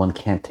means that one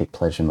can't take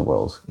pleasure in the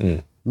world.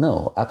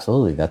 No,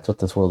 absolutely. That's what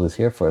this world is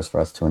here for, is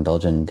for us to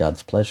indulge in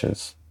God's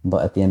pleasures.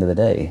 But at the end of the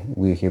day,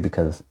 we're here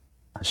because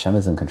Hashem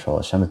is in control.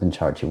 Hashem is in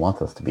charge. He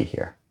wants us to be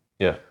here.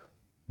 Yeah.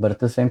 But at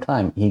the same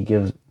time, he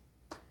gives,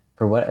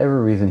 for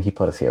whatever reason he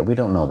put us here, we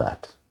don't know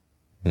that.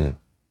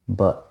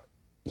 But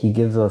he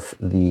gives us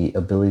the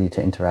ability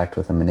to interact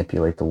with and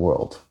manipulate the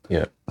world.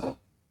 Yeah.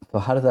 So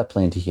how does that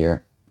play into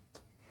here?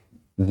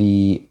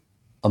 The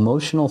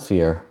emotional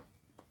fear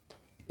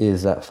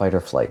is that fight or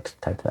flight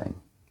type thing.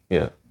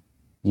 Yeah.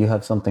 You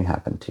have something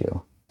happen to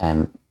you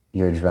and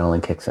your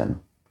adrenaline kicks in.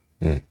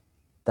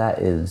 That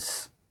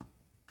is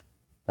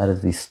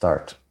the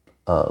start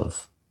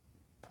of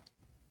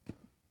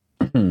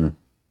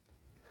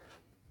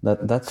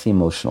that's the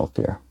emotional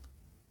fear.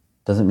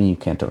 Doesn't mean you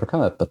can't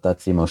overcome it, but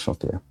that's the emotional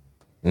fear.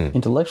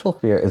 Intellectual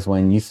fear is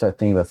when you start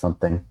thinking about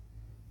something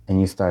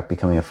and you start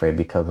becoming afraid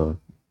because of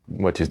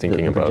what you're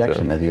thinking the about.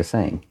 Projection, as you're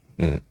saying,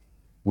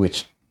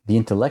 which the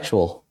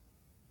intellectual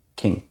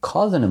can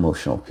cause an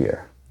emotional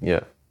fear.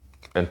 Yeah.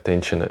 And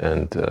tension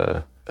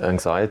and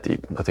anxiety.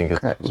 I think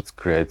it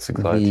creates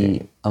anxiety.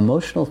 The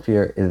emotional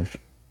fear is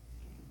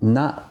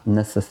not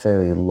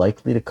necessarily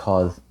likely to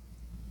cause,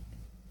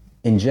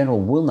 in general,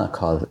 will not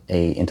cause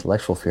a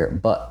intellectual fear,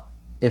 but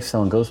if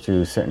someone goes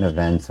through certain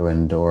events or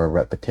endure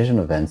repetition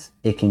events,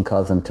 it can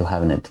cause them to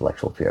have an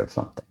intellectual fear of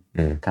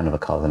something, kind of a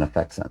cause and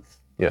effect sense.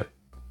 Yeah.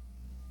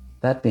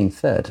 That being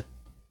said,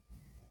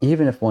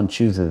 even if one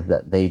chooses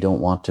that they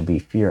don't want to be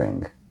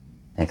fearing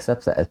and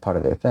accepts that as part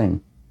of their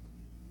thing,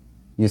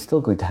 you're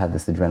still going to have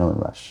this adrenaline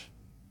rush.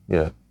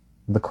 Yeah.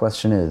 The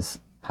question is,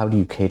 how do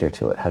you cater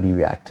to it? How do you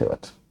react to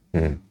it?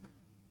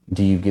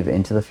 Do you give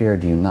in to the fear or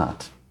do you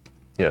not?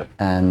 Yeah.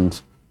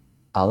 And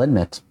I'll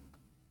admit,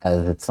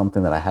 as it's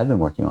something that I have been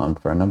working on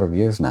for a number of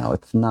years now,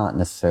 it's not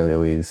necessarily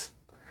always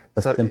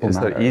a simple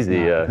matter. It's not easy,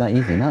 It's not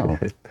easy, no.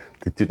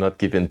 Do not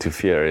give in to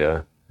fear,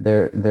 yeah.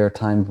 There are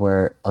times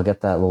where I'll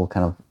get that little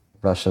kind of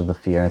rush of the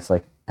fear. It's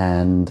like,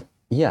 and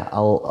yeah,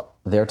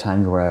 there are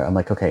times where I'm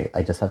like, okay,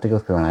 I just have to go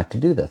through and I have to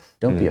do this.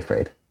 Don't be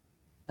afraid.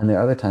 And there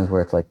are other times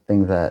where it's like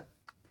things that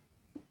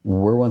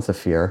were once a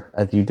fear,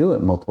 as you do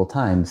it multiple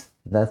times,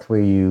 that's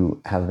where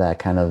you have that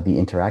kind of the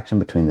interaction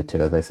between the two,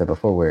 as I said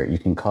before, where you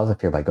can cause a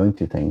fear by going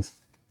through things.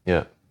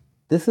 Yeah.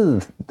 this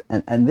is,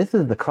 and this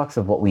is the crux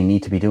of what we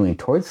need to be doing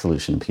towards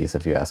solution piece,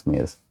 if you ask me,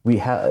 is we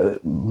have,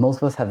 most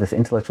of us have this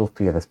intellectual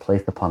fear that's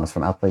placed upon us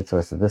from outside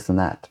sources, this and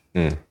that.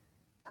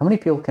 How many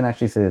people can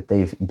actually say that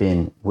they've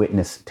been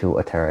witness to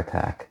a terror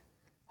attack,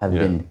 have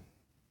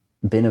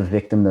been a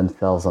victim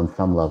themselves on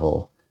some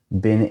level,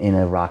 been in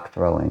a rock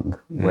throwing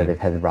where they've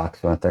had rocks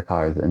thrown at their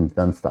cars and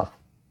done stuff?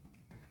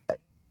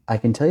 I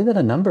can tell you that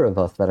a number of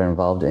us that are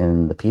involved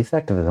in the peace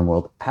activism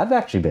world have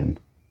actually been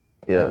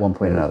at one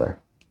point or another.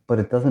 But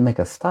it doesn't make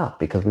us stop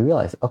because we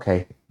realize,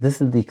 okay, this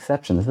is the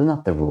exception. This is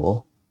not the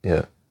rule.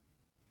 Yeah.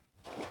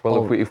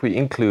 Well, if we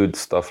include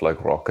stuff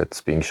like rockets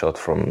being shot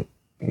from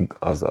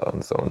Gaza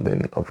and so on,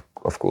 then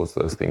of course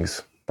those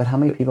things. But how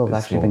many people have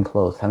actually been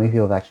close? How many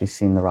people have actually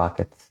seen the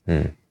rockets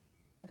and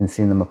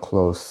seen them up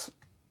close?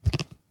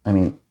 I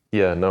mean...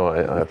 Yeah, no,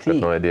 I've got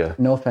no idea.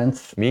 No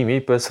offense. Me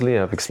personally,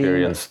 I've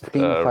experienced...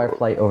 Seeing the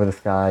fireflight over the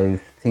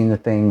skies, seeing the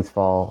things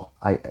fall,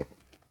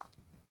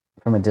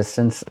 from a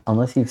distance,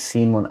 unless you've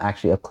seen one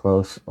actually up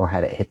close or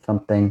had it hit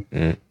something,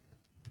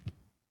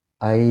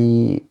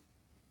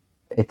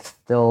 it's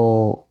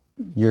still,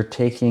 you're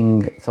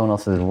taking someone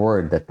else's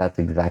word that that's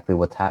exactly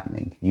what's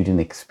happening. You didn't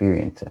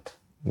experience it.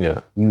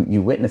 Yeah.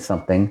 You witnessed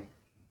something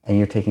and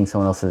you're taking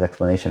someone else's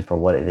explanation for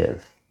what it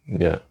is.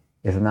 Yeah.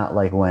 It's not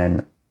like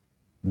when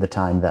the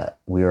time that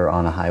we were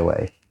on a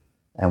highway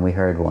and we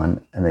heard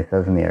one and they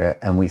flew in the area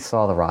and we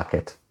saw the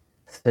rocket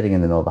sitting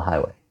in the middle of the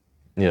highway.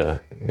 Yeah,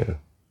 yeah.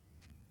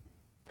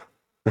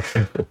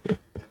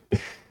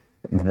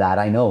 That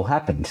I know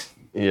happened.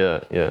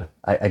 Yeah, yeah.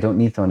 I don't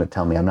need someone to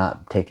tell me. I'm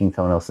not taking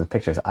someone else's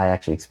pictures. I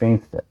actually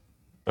experienced it.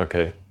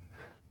 Okay.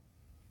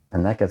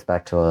 And that gets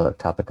back to a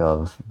topic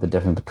of the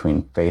difference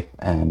between faith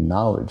and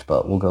knowledge,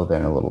 but we'll go there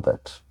in a little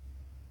bit.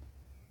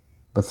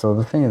 But so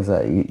the thing is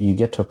that you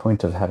get to a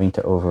point of having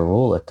to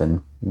overrule it,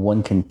 and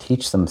one can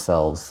teach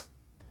themselves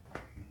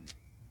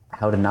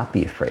how to not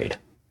be afraid.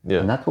 Yeah.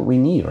 And that's what we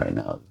need right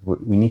now.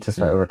 We need to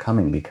start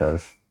overcoming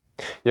because...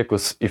 Yeah,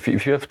 because if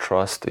you have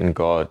trust in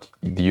God,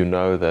 you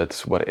know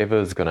that whatever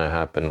is going to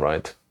happen,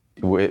 right,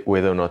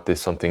 whether or not there's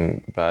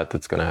something bad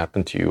that's going to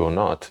happen to you or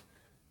not,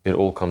 it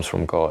all comes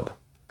from God.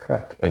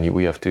 Correct. And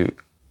we have to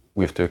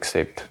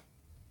accept.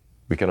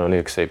 We can only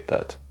accept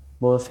that.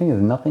 Well, the thing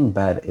is, nothing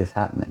bad is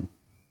happening.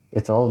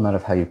 It's all a matter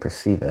of how you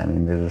perceive it. I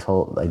mean, there's this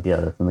whole idea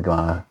that's in the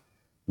Gemara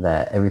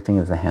that everything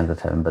is in the hands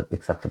of heaven, but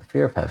except for the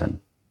fear of heaven.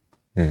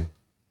 And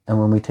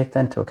when we take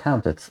that into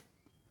account,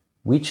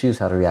 we choose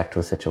how to react to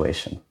a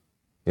situation.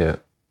 Yeah.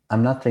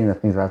 I'm not saying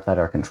that things are outside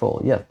our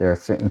control. Yes, there are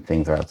certain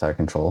things that are outside our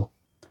control,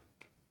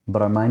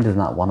 but our mind is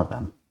not one of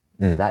them.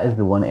 That is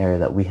the one area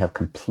that we have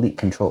complete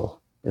control,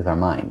 is our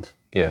mind.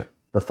 Yeah.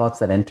 The thoughts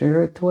that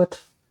enter into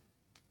it,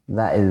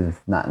 that is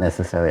not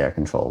necessarily our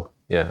control.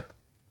 Yeah.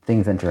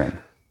 Things enter in.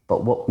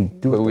 But what we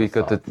do But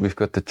with we've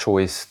got the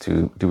choice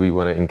to, do we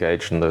want to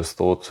engage in those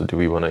thoughts or do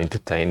we want to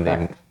entertain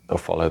them or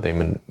follow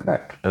them? And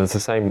it's the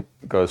same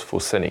goes for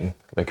sinning.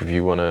 Like if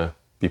you want to,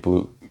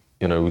 people,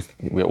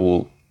 we're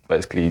all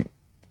basically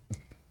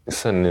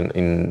sin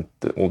in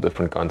all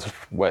different kinds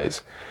of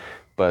ways.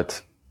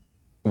 But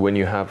when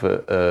you have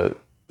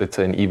let's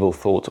say an evil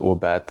thought or a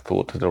bad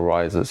thought that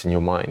arises in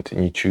your mind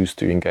and you choose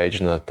to engage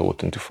in that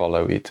thought and to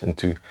follow it and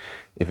to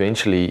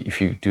eventually, if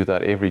you do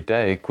that every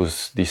day,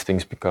 because these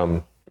things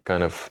become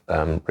kind of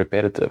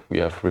repetitive. We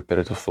have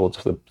repetitive thoughts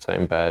of the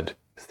same bad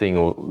thing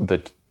or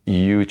that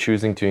you're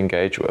choosing to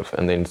engage with,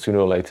 and then sooner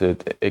or later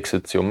it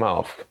exits your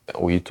mouth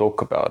or you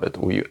talk about it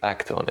or you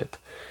act on it.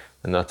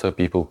 And that's how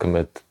people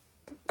commit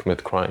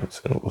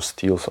crimes or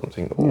steal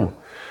something or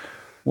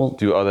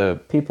do other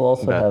people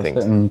also bad have things.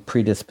 certain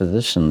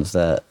predispositions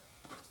that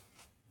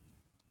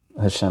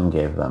Hashem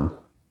gave them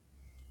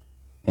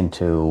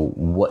into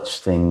which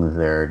things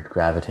they're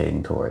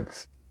gravitating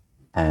towards.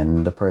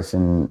 And the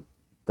person,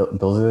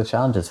 those are the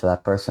challenges for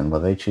that person.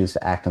 Whether they choose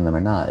to act on them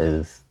or not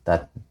is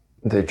that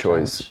their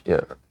choice.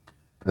 Yeah.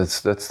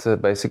 That's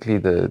basically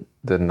the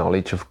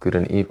knowledge of good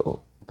and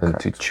evil. And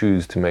to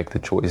choose to make the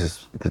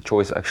choices. The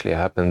choice actually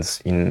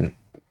happens when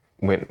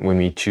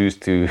we choose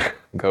to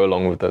go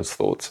along with those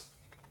thoughts.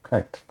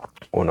 Correct.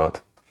 Or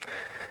not.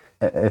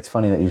 It's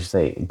funny that you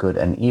say good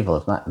and evil.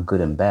 It's not good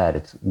and bad.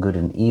 It's good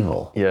and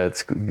evil. Yeah,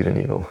 it's good and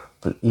evil.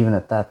 But even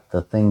at that,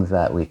 the things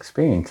that we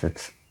experience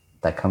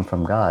that come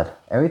from God,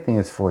 everything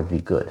is for the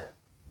good.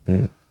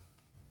 And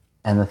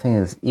the thing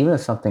is, even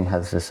if something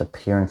has this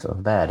appearance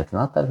of bad, it's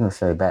not that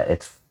necessarily bad.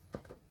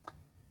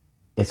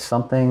 It's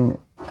something,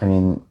 I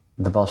mean,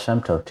 the Baal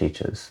Shem Tov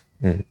teaches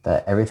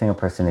that everything a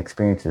person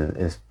experiences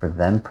is for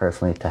them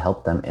personally to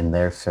help them in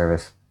their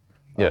service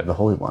of the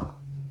Holy One.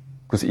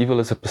 Because evil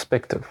is a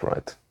perspective,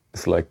 right?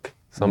 It's like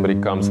somebody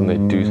comes and they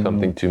do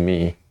something to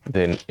me,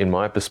 then in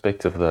my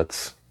perspective,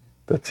 that's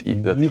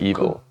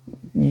evil.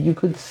 You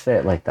could say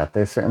it like that.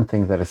 There's certain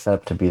things that are set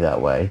up to be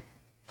that way.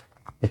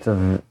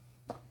 To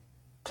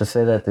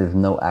say that there's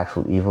no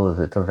actual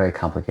evil it's a very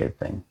complicated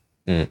thing.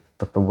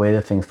 But the way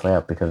that things play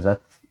out, because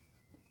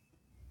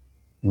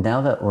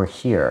now that we're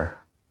here,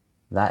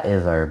 that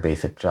is our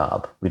basic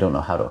job. We don't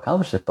know how to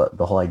accomplish it, but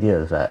the whole idea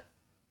is that,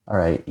 all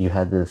right, you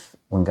had this,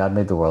 when God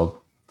made the world,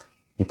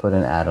 he put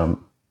in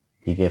Adam,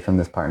 he gave him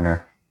this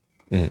partner,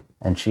 Mm.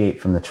 and she ate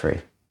from the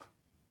tree.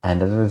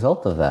 And as a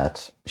result of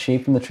that, she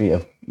ate from the tree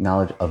of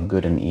knowledge of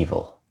good and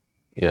evil.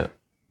 Yeah.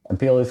 And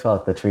people always call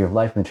it the tree of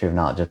life and the tree of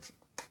knowledge. It's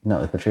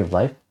the tree of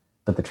life,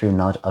 but the tree of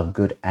knowledge of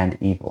good and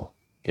evil.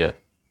 Yeah.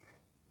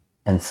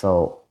 And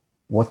so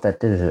what that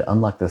did is it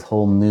unlocked this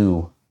whole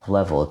new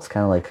level. It's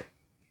kind of like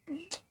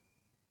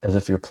as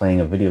if you're playing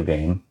a video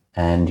game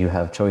and you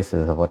have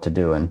choices of what to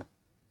do. And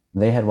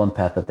they had one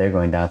path that they're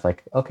going down. It's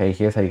like, okay,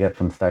 here's how you get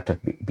from start to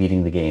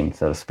beating the game,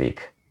 so to speak.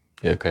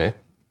 Okay.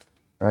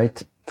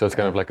 Right? So it's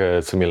kind of like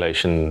a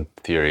simulation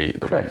theory.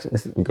 Correct.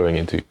 It's going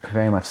into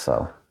very much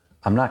so.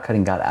 I'm not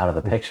cutting God out of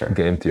the picture.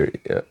 game theory.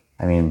 Yeah.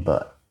 I mean,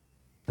 but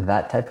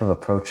that type of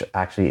approach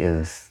actually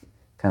is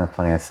kind of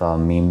funny. I saw a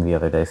meme the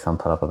other day,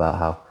 someone put up about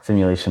how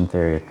simulation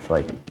theory, it's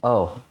like,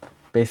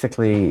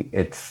 basically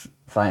it's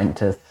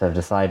scientists have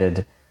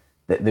decided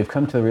that they've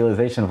come to the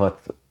realization of what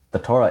the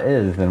Torah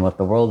is and what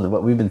the world is,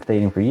 what we've been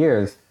stating for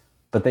years,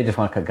 but they just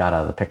want to cut God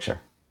out of the picture.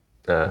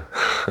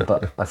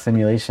 But a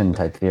simulation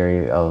type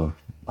theory of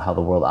how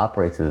the world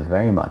operates is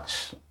very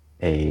much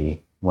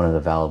one of the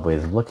valid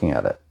ways of looking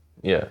at it.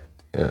 Yeah.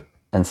 Yeah.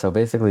 And so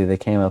basically they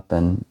came up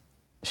and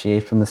she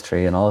ate from this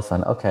tree, and all of a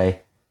sudden,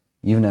 okay,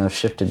 you've now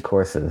shifted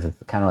courses. It's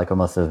kind of like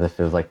almost as if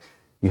it was like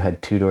you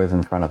had two doors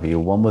in front of you.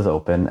 One was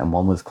open and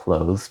one was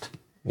closed.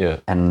 Yeah.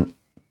 And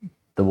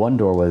the one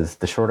door was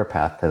the shorter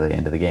path to the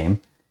end of the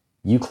game.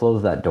 You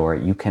closed that door.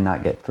 You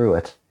cannot get through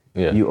it.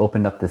 Yeah. You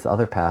opened up this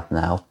other path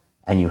now,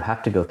 and you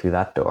have to go through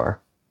that door.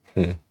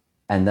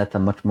 And that's a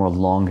much more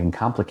long and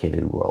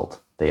complicated world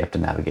that you have to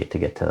navigate to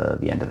get to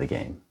the end of the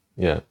game.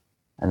 Yeah.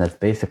 And that's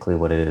basically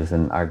what it is.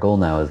 And our goal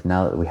now is,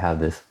 now that we have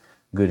this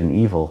good and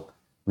evil,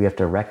 we have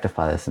to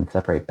rectify this and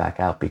separate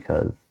back out,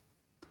 because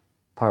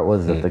part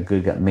was that the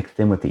good got mixed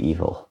in with the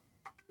evil.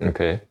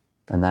 Okay.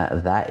 And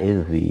that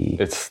is the...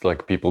 It's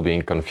like people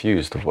being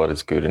confused of what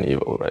is good and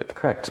evil, right?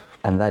 Correct.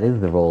 And that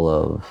is the role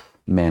of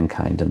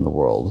mankind in the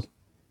world,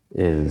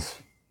 is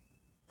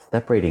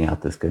separating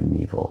out this good and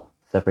evil,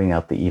 separating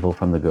out the evil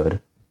from the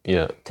good.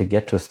 Yeah. To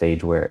get to a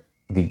stage where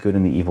the good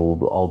and the evil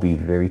will all be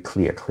very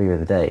clear as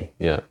the day.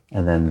 Yeah.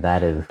 And then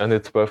that is... And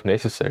it's both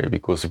necessary,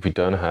 because if we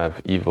don't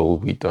have evil,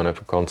 we don't have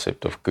a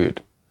concept of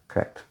good.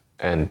 Correct.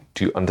 And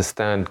to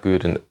understand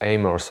good and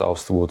aim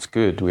ourselves towards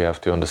good, we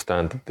have to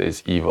understand that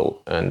there's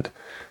evil and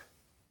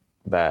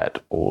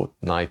bad, or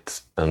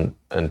night and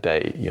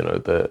day,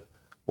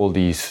 all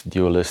these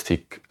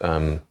dualistic,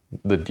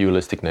 the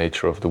dualistic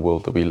nature of the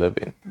world that we live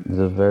in.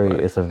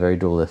 It's a very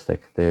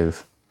dualistic.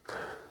 There's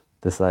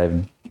this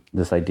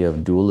idea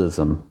of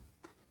dualism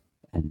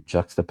and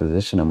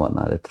juxtaposition and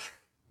whatnot.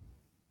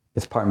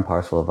 It's part and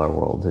parcel of our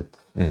world.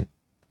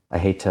 I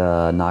hate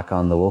to knock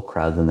on the woke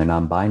crowds and their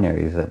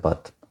non-binaries,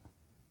 but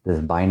this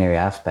binary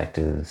aspect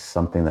is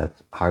something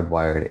that's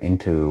hardwired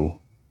into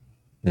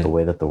the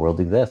way that the world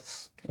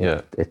exists.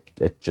 Yeah.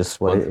 It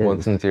just what it is.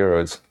 Ones and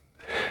zeros.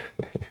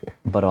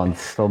 But on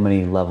so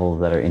many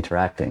levels that are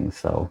interacting.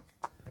 So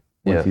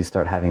once you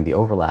start having the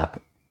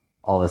overlap,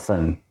 all of a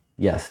sudden,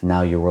 yes,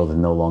 now your world is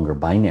no longer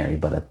binary,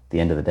 but at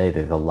the end of the day,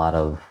 there's a lot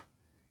of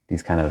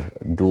these kind of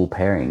dual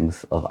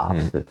pairings of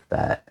opposites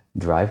that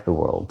drive the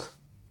world.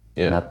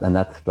 Yeah. And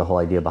that's the whole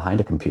idea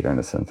behind a computer, in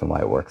a sense, and why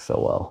it works so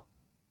well.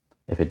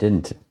 If it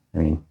didn't,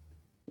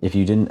 if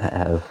you didn't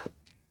have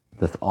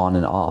this on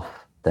and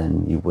off,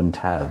 then you wouldn't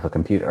have a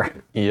computer.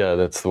 Yeah,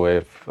 that's the way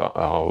of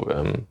how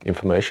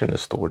information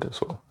is stored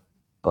as well.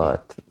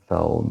 But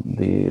so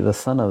the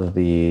son of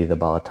the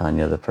Baal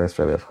Tanya, the first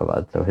Rebbe of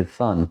Chabad, so his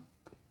son,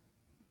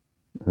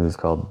 who's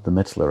called the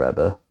Mitzler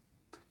Rebbe,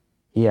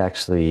 he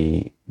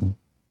actually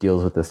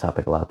deals with this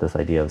topic a lot, this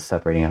idea of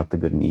separating out the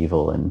good and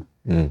evil, and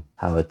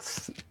how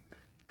it's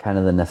kind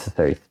of the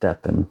necessary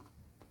step. And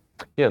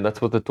yeah, that's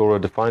what the Torah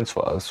defines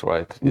for us,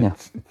 right? It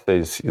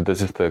says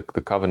this is the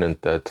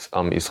covenant that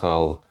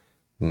Israel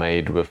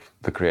made with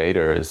the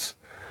Creator,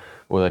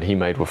 or that He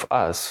made with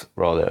us,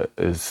 rather,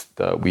 is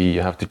that we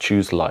have to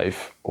choose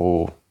life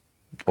or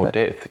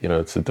death.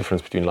 It's the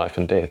difference between life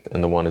and death,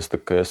 and the one is the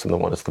curse and the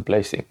one is the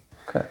blessing.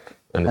 correct.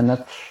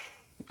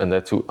 And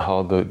that's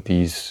how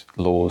these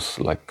laws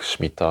like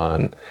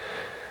Shemitah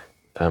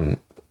and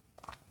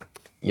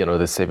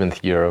the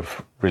 7th year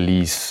of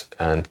release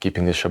and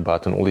keeping the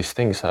Shabbat and all these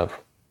things have,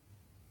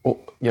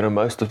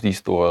 most of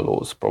these Torah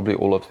laws, probably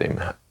all of them,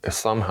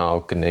 somehow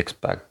connects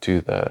back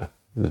to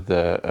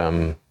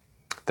the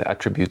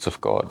attributes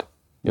of God,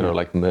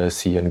 like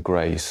mercy and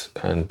grace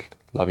and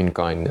loving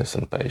kindness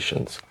and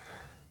patience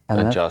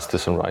and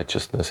justice and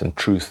righteousness and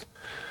truth.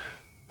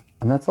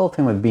 And that's the whole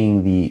thing with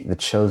being the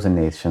chosen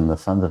nation, the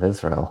sons of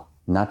Israel,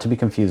 not to be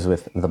confused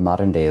with the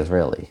modern day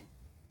Israeli.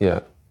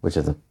 Yeah. Which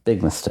is a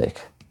big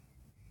mistake.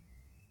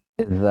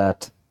 Is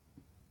that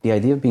the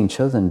idea of being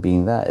chosen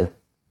being that is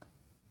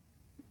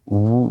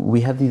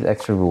we have these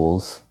extra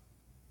rules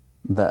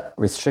that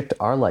restrict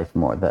our life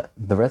more, that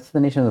the rest of the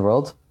nation of the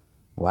world,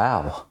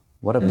 wow,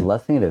 what a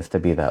blessing it is to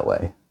be that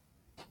way.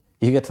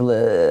 You get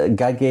to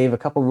God gave a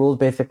couple rules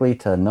basically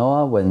to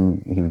Noah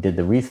when he did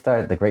the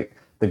restart,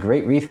 the The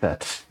Great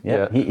Reset.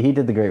 Yep, Yeah. he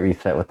did the Great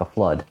Reset with the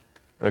flood.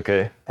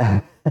 Okay.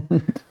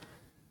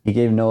 He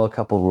gave Noah a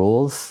couple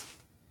rules.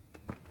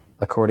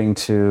 According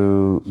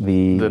to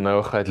The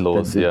Noahide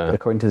laws, yeah.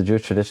 According to the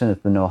Jewish tradition,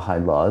 it's the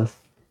Noahide laws.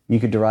 You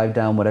could derive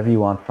down whatever you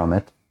want from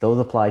it. Those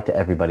apply to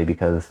everybody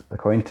because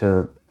according to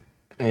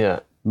Yeah.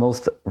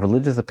 most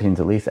religious opinions,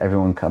 at least,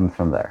 everyone comes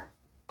from there.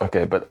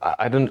 Okay, but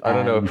I don't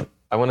know if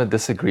I want to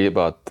disagree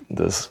about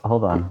this.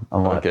 Hold on.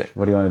 On what? Okay.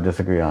 What do you want to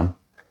disagree on?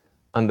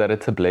 And that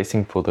it's a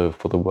blessing for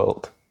the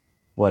world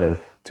What is?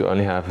 to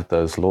only have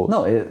those laws. No,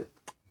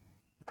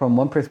 from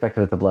one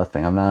perspective, it's a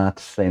blessing. I'm not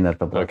saying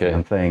that's a blessing. Okay.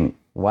 I'm saying,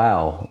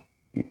 wow,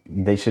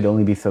 they should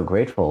only be so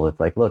grateful. It's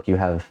like, look, you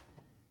have,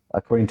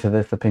 according to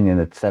this opinion,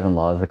 it's 7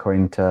 laws.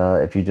 According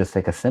to, if you just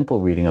take a simple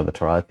reading of the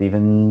Torah, it's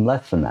even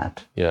less than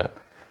that. Yeah.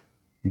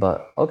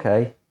 But,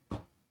 okay,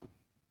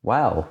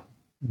 wow,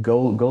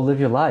 go live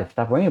your life.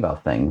 Stop worrying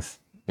about things.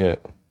 Yeah.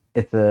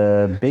 It's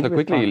a big So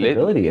quickly,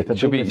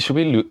 responsibility. should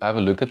we have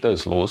a look at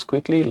those laws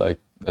quickly? Like,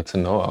 that's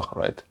in Noah,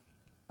 right?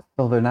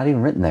 Well, they're not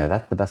even written there.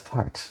 That's the best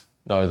part.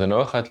 No, the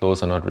Noahide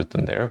laws are not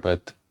written there,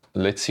 but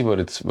let's see what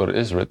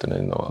is written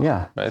in Noah.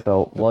 Yeah. Right?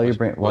 So while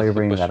you're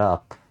bringing that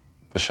up,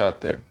 The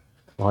shot there.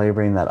 while you're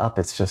bringing that up,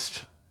 it's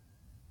just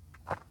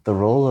the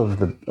role of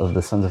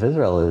the sons of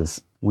Israel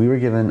is we were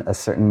given a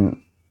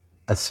certain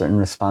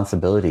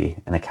responsibility,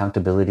 an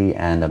accountability,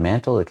 and a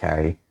mantle to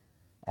carry.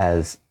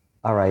 As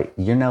all right,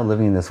 you're now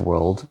living in this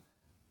world.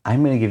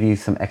 I'm going to give you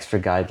some extra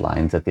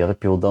guidelines that the other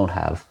people don't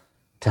have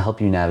to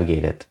help you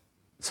navigate it,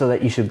 so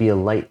that you should be a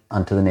light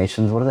unto the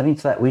nations. What does that mean?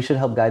 So that we should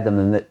help guide them,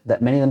 and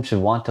that many of them should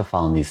want to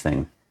follow these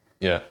things.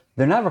 Yeah.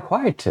 They're not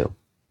required to.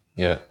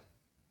 Yeah.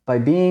 By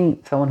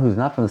being someone who's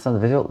not from the sons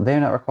of Israel, they're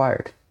not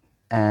required.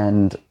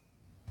 And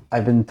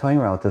I've been toying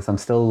around with this. I'm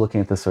still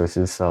looking at the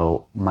sources,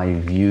 so my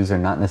views are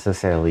not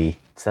necessarily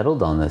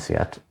settled on this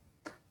yet.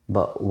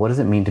 But what does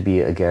it mean to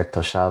be a ger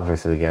toshav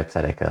versus a ger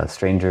tzedek, a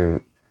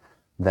stranger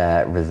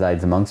that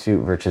resides amongst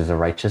you versus a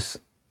righteous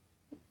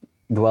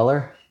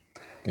dweller?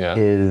 Yeah.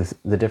 Is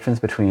the difference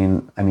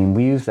between, I mean,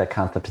 we use that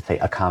concept to say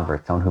a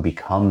convert, someone who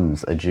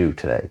becomes a Jew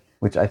today,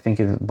 which I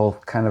think is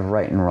both kind of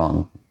right and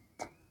wrong.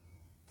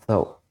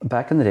 So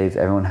back in the days,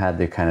 everyone had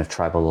their kind of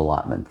tribal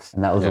allotments,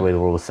 and that was the way the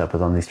world was set,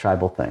 was on these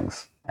tribal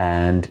things.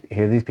 And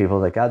here are these people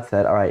that God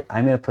said, all right,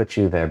 I'm going to put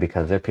you there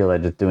because they're people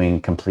that are just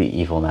doing complete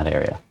evil in that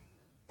area.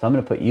 So I'm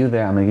going to put you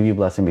there. I'm going to give you a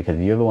blessing because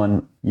you're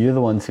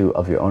the ones who,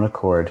 of your own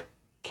accord,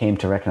 came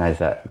to recognize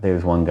that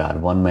there's one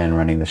God, one man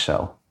running the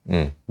show.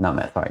 Not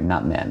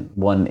man.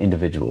 One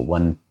individual,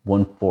 one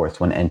force,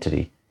 one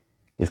entity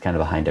is kind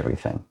of behind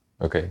everything.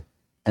 Okay.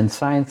 And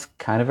science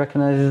kind of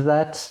recognizes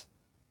that,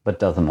 but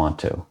doesn't want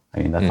to.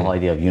 I mean, that's the whole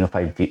idea of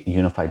unified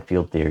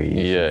field theory.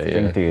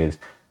 String theory is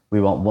we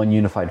want one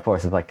unified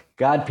force. It's like,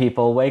 God,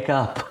 people, wake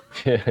up.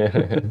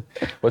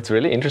 What's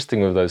really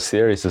interesting with those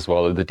theories as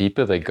well, the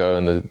deeper they go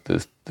and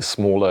the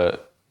smaller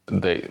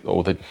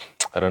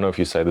I don't know if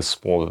you say the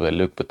smaller they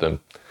look, but the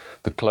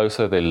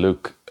closer they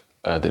look,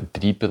 the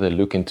deeper they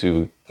look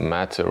into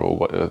matter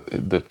or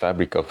the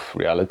fabric of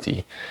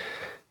reality,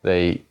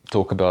 they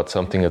talk about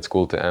something that's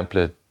called the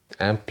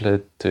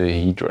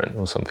amplituhedron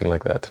or something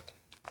like that,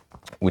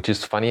 which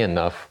is funny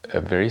enough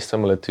very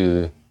similar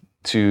to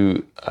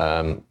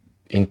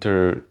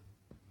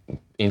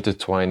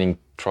intertwining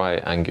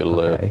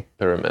triangular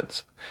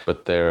pyramids,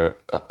 but they're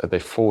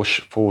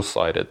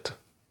four-sided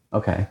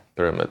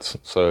pyramids.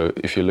 So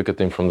if you look at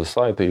them from the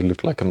side, they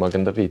look like a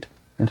Magen David.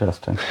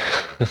 Interesting.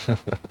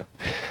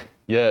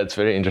 Yeah, it's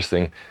very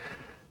interesting.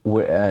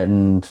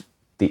 And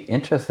the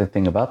interesting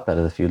thing about that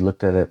is if you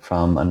looked at it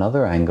from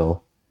another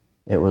angle,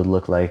 it would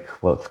look like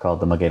what's called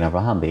the Magen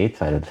Avraham, the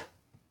 8-sided,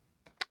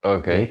 the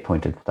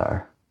 8-pointed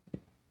star.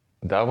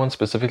 That one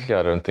specifically,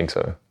 I don't think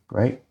so.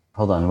 Right?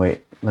 Hold on,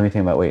 wait. Let me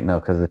think about, no,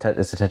 because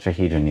it's a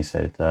tetrahedron, you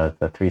said. It's a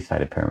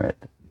 3-sided pyramid,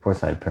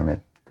 4-sided pyramid.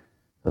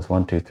 So it's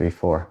 1, 2, 3,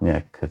 4. Yeah,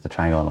 because it's a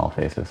triangle on all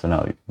faces. So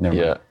no, never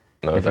mind.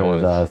 No, if that it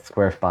was one a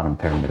square bottom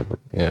pyramid, it would.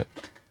 Yeah.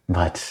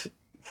 But,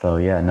 so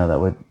yeah, no, that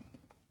would.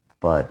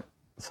 But,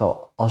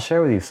 so I'll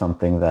share with you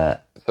something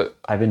that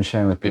I've been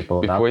sharing with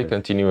people. Before we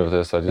continue with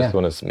this, I just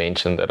want to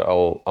mention that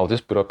I'll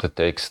just put up the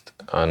text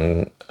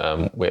on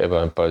wherever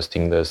I'm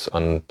posting this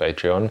on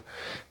Patreon,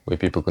 where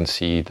people can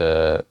see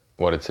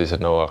what it says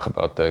in Noah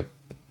about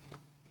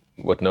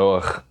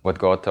what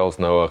God tells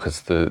Noah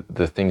is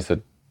the things that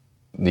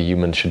the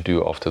humans should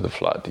do after the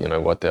flood. You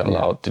know, what they're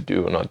allowed to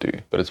do or not do.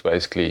 But it's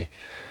basically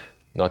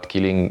not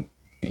killing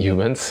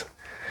humans,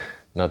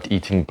 not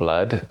eating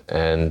blood,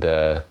 and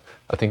I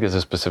think there's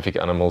a specific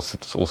animals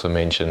that's also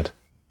mentioned.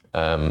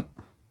 So.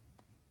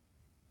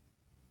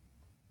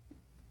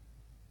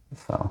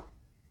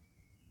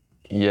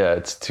 Yeah,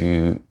 it's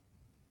so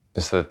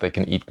that they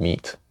can eat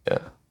meat. Yeah,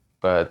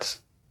 but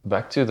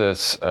back to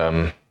this.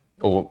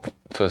 Or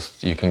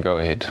first, you can go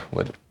ahead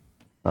with.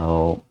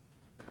 So,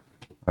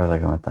 where was I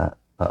going with that?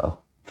 Uh-oh.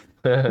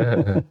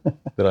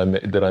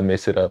 Did I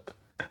mess it up?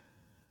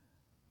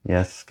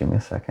 Yes, give me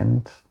a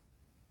second.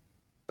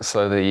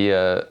 So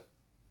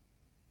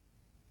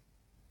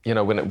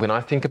when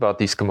I think about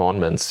these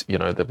commandments,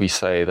 that we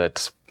say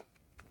that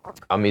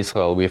I'm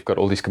Israel, we've got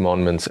all these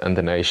commandments, and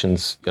the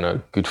nations,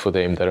 good for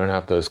them. They don't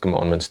have those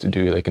commandments to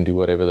do. They can do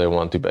whatever they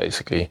want to,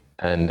 basically.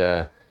 And,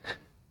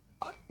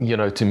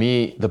 to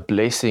me, the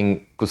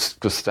blessing,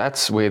 because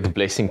that's where the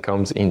blessing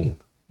comes in,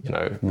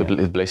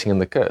 the blessing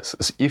and the curse,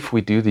 is if we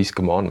do these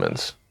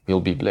commandments,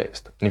 we'll be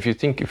blessed. And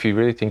if you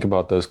really think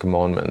about those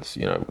commandments,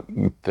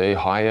 they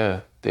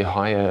higher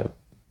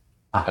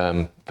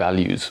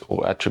values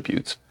or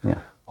attributes. Yeah.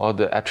 Are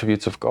the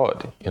attributes of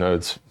God.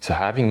 It's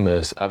having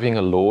mercy, having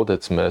a law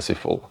that's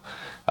merciful,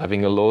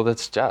 having a law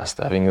that's just,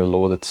 having a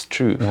law that's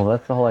true. Well,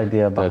 that's the whole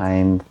idea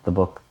behind the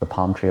book, The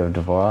Palm Tree of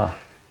Devorah,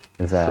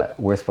 is that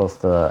we're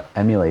supposed to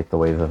emulate the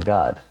ways of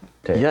God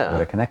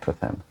to connect with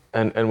Him.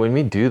 And when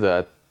we do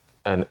that,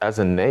 and as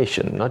a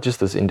nation, not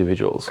just as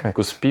individuals,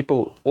 because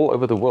people all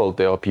over the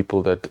world, I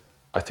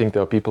think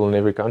there are people in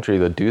every country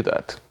that do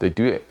that. They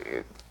do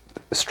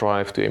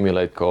strive to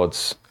emulate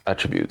God's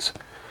attributes.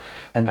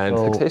 And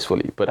so,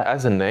 successfully, but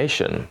as a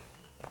nation,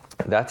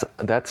 that's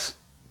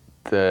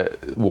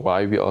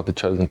why we are the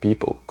chosen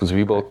people, because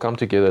we will come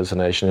together as a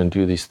nation and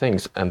do these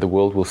things, and the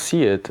world will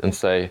see it and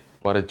say,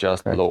 "What a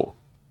just law."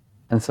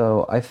 And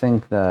so, I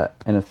think that,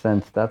 in a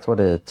sense, that's what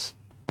it's.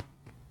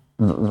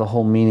 The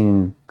whole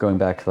meaning, going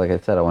back, like I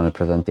said, I want to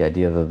present the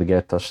ideas of the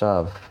Ger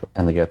Toshav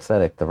and the Ger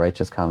Tzedek, the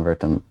righteous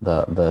convert, and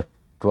the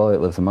dweller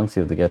that lives amongst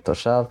you, the Ger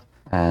Toshav,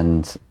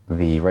 and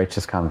the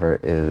righteous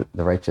convert is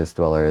the righteous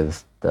dweller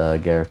is the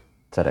Ger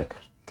Tzedek.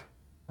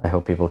 I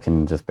hope people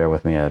can just bear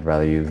with me. I'd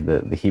rather use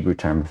the Hebrew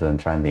terms than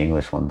trying the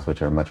English ones,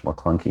 which are much more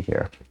clunky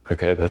here.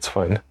 Okay, that's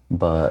fine.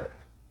 But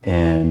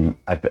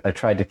I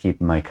tried to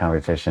keep my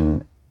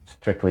conversation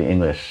strictly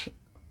English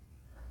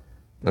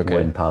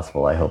when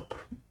possible, I hope.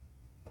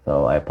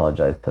 So I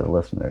apologize to the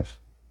listeners.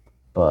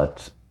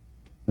 But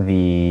so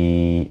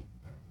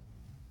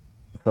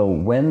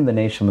when the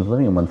nation was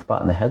living in one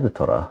spot in the head of the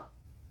Torah,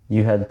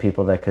 you had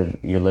people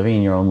you're living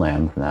in your own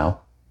land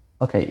now.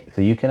 Okay,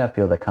 so you can have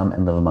people that come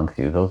and live amongst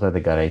you. Those are the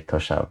Garei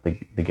Toshav,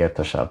 the Ger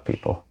Toshav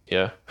people.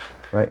 Yeah.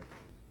 Right?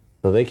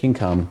 So they can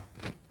come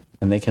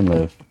and they can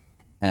live.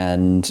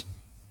 And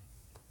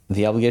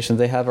the obligations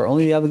they have are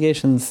only the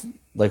obligations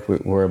like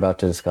we're about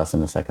to discuss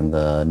in a second,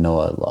 the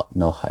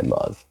Noahide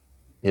laws.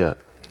 Yeah.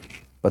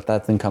 But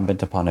that's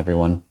incumbent upon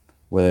everyone,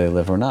 whether they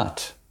live or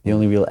not. The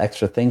only real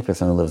extra thing for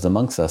someone who lives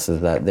amongst us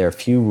is that there are a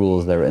few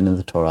rules that are in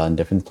the Torah in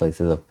different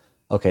places of,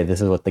 okay, this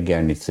is what the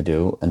ger needs to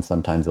do, and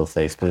sometimes they'll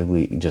say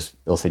just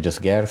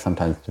ger,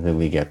 sometimes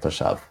specifically ger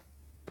toshav.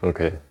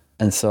 Okay.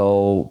 And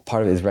so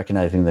part of it is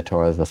recognizing the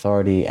Torah's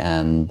authority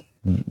and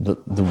the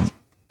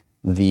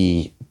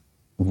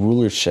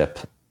rulership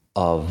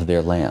of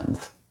their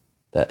lands.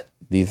 That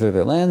these are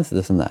their lands,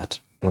 this and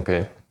that.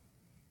 Okay.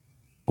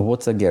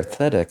 What's a ger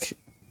tzedek?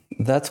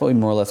 That's what we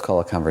more or less call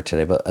a convert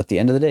today. But at the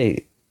end of the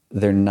day,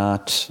 they're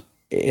not.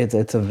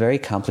 It's a very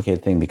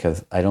complicated thing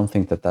because I don't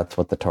think that that's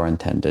what the Torah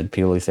intended.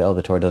 People say, oh,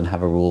 the Torah doesn't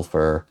have a rule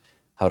for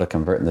how to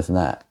convert and this and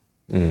that.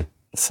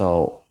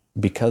 So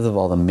because of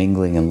all the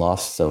mingling and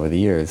loss over the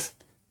years,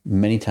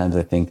 many times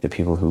I think the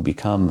people who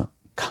become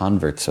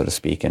converts, so to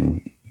speak,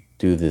 and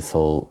do this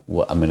whole,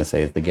 what I'm going to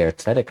say is the Ger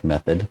Tzedek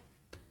method,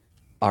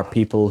 are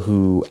people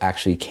who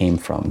actually came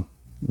from.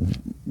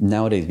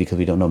 Nowadays, because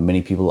we don't know,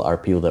 many people are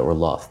people that were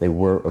lost. They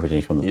were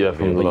originally from the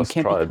from the lost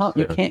tribes.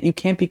 You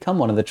can't become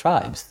one of the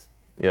tribes.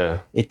 Yeah.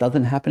 It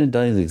doesn't happen. It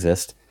doesn't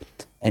exist.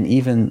 And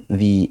even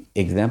the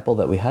example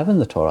that we have in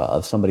the Torah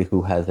of somebody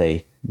who has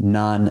a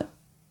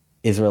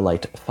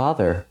non-Israelite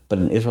father, but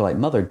an Israelite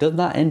mother, does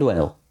not end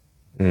well.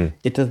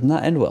 It does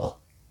not end well.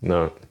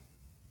 No.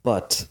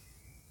 But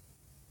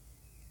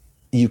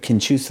you can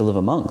choose to live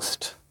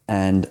amongst,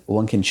 and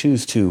one can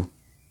choose to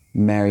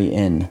marry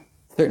in.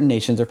 Certain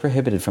nations are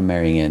prohibited from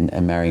marrying in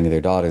and marrying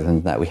their daughters,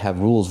 and that we have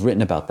rules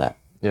written about that.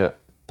 Yeah.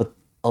 But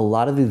a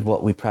lot of these,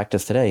 what we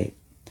practice today,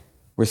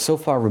 we're so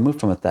far removed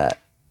from it that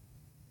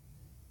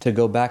to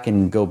go back to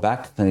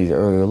some of these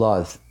earlier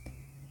laws,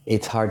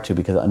 it's hard to,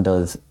 because it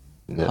undoes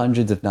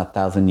hundreds, if not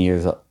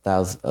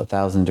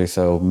thousands or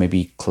so,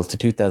 maybe close to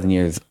 2,000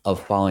 years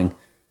of following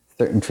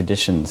certain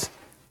traditions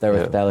that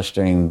were established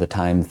during the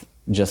times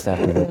just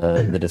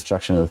after the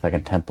destruction of the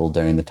Second Temple,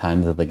 during the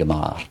times of the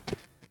Gemara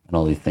and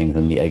all these things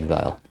in the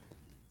exile.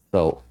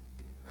 So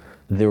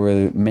there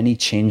were many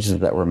changes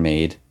that were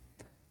made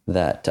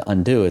that to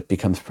undo it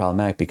becomes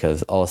problematic,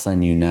 because all of a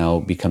sudden you now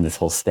become this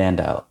whole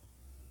standout.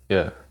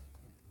 Yeah.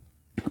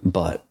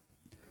 But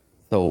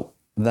so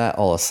that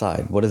all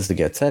aside, what is the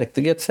Ger Tzedek?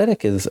 The Ger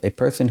Tzedek is a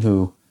person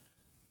who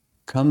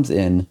comes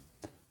in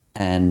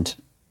and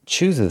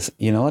chooses,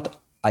 you know what?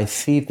 I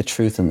see the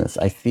truth in this.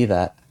 I see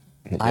that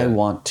I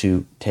want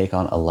to take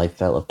on a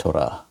lifestyle of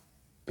Torah.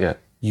 Yeah.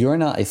 You're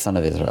not a son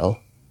of Israel.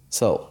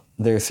 So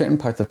there are certain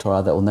parts of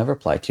Torah that will never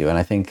apply to you. And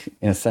I think,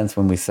 in a sense,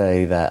 when we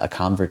say that a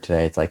convert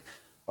today, it's like,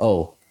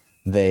 oh,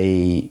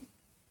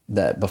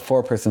 that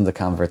before a person's a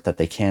convert, that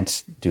they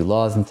can't do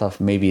laws and stuff,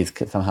 maybe it's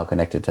somehow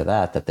connected to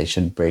that they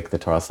should break the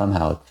Torah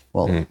somehow.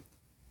 Well,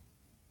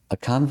 a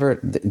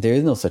convert, there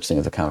is no such thing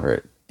as a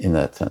convert. in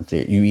that sense.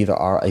 You either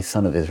are a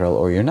son of Israel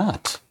or you're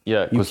not.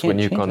 Yeah, because when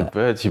you change that.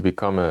 convert, you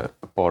become a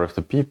part of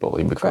the people.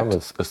 You become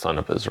Correct. a son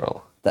of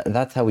Israel.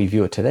 That's how we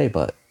view it today,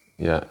 but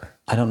Yeah.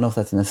 I don't know if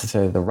that's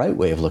necessarily the right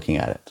way of looking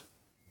at it.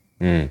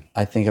 Mm.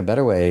 I think a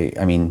better way,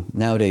 I mean,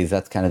 nowadays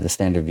that's kind of the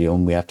standard view,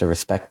 and we have to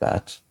respect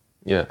that.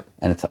 Yeah.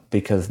 And it's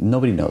because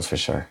nobody knows for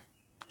sure.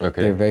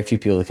 Okay. There are very few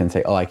people that can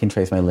say, oh, I can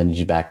trace my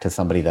lineage back to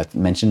somebody that's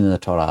mentioned in the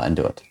Torah and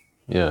do it.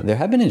 Yeah. There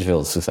have been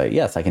individuals who say,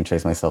 yes, I can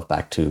trace myself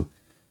back to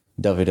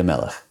David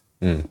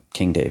HaMelech,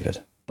 King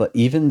David. But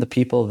even the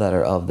people that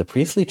are of the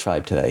priestly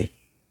tribe today,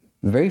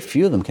 very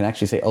few of them can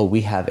actually say, oh,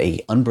 we have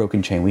a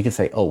unbroken chain. We can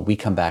say, oh, we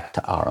come back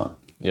to Aaron.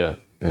 Yeah.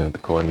 Yeah. The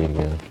Kohanim,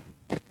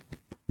 yeah.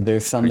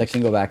 There's some that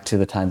can go back to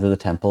the times of the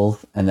temple,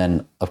 and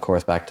then, of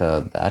course, back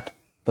to that.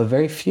 But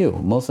very few.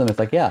 Most of them, it's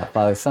like, yeah,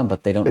 father, son,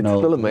 but they don't know.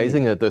 It's still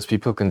amazing that those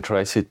people can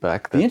trace it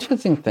back The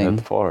interesting thing,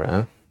 that far,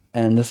 huh?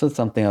 and this is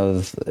something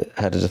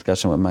had a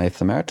discussion with my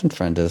Samaritan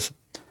friend, is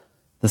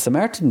the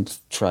Samaritan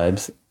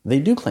tribes, they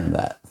do claim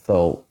that.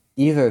 So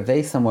either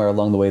they, somewhere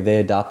along the way, they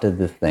adopted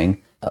this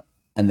thing,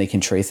 and they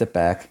can trace it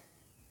back,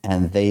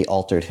 and they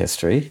altered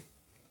history,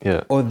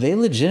 Yeah. or they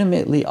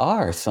legitimately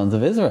are sons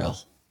of Israel.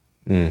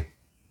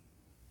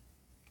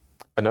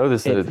 I know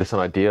there's an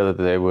idea that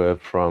they were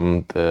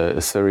from the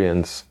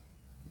Assyrians,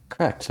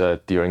 Correct.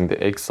 that during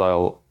the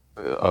exile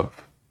of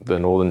the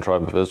northern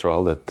tribe of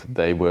Israel, that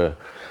they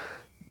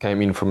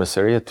came in from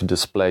Assyria to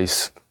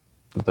displace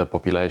the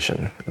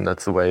population, and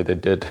that's the way they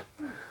did.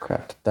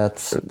 Correct. That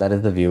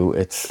is the view.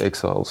 It's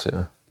Exiles,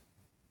 yeah.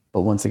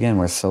 But once again,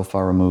 we're so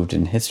far removed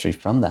in history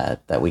from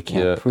that we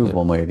can't prove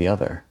one way or the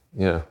other.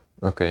 Yeah,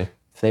 okay.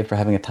 Save for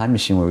having a time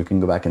machine where we can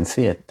go back and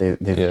see it.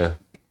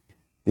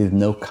 There's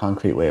no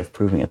concrete way of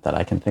proving it that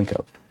I can think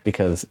of,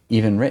 because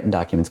even written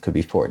documents could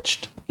be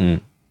forged.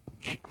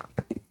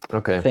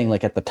 Okay. Saying,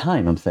 like, at the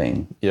time, I'm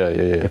saying, Yeah.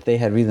 if they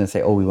had reason to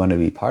say, oh, we want to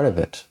be part of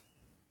it,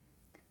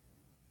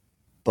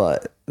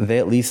 but they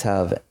at least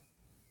have,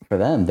 for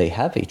them, they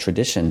have a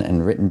tradition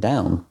and written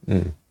down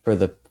for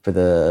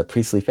the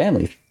priestly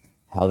families,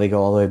 how they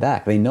go all the way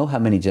back. They know how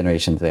many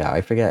generations they are.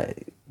 I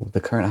forget, the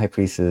current high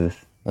priest is,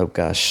 oh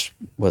gosh,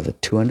 was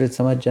it 200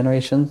 some odd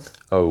generations?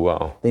 Oh,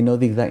 wow. They know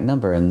the exact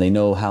number, and they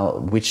know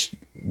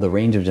the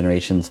range of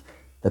generations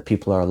that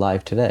people are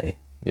alive today.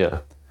 Yeah.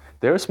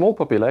 They're a small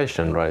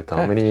population, right?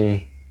 How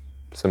many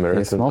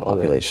Samaritans They're a small are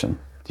there? population.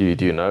 Do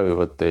you know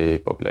what the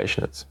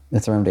population is?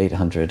 It's around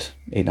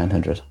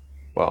 900.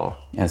 Wow.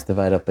 And it's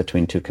divided up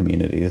between two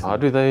communities. How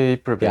do they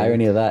The prevent...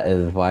 irony of that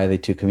is, why are they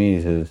two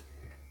communities, is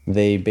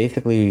they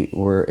basically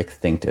were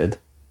extincted.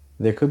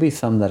 There could be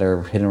some that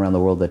are hidden around the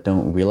world that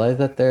don't realize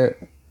that there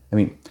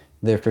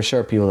are for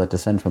sure people that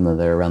descend from them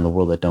that are around the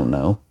world that don't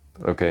know.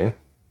 Okay.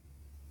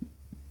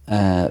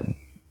 And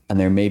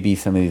there may be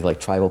some of these like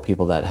tribal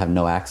people that have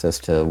no access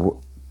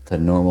to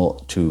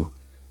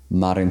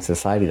modern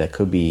society that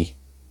could be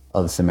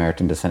of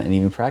Samaritan descent and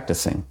even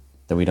practicing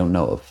that we don't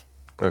know of.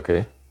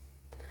 Okay.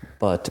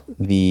 But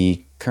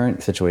the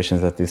current situation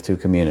is that there's two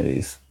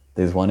communities.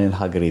 There's one in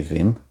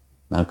Hagarizim,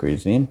 Mount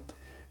Gerizim,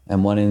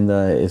 and one in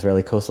the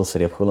Israeli coastal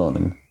city of Hulon.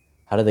 And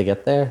how did they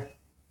get there?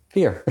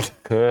 Fear.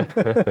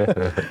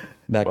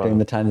 Back during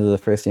the times of the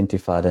first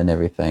Intifada and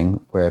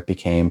everything, where it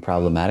became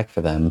problematic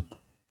for them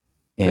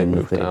in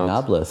the city of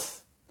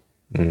Nablus,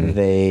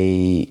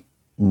 they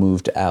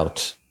moved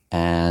out,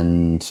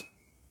 and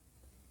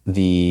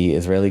the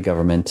Israeli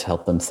government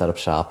helped them set up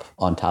shop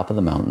on top of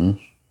the mountain.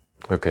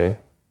 Okay.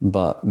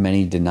 But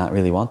many did not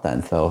really want that,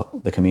 and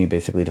so the community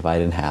basically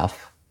divided in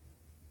half,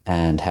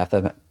 and half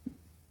the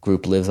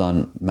group lives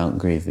on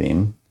Mount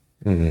Gerizim,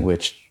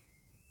 which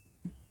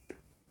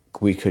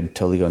we could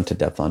totally go into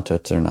depth onto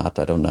it or not.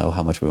 I don't know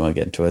how much we want to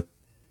get into it.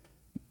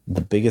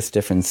 The biggest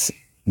differences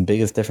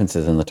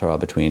in the Torah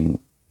between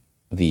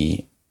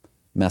the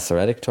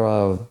Masoretic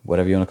Torah,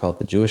 whatever you want to call it,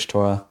 the Jewish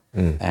Torah,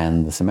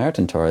 and the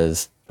Samaritan Torah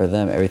is, for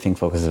them, everything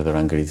focuses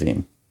around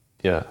Gerizim.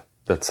 Yeah,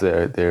 that's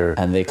their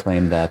And they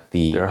claim that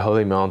their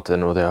holy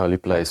mountain or their holy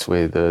place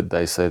where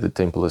they say the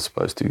temple is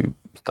supposed to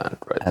stand,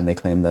 right? And they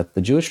claim that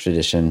the Jewish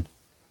tradition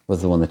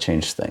was the one that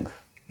changed things.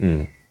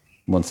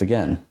 Once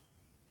again,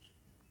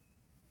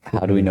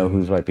 how do we know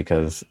who's right?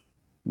 Because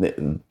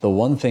the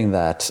one thing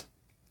that,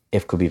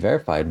 if could be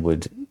verified,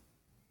 would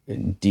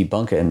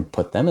debunk it and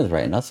put them as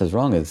right and us as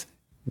wrong is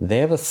they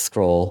have a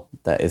scroll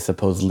that is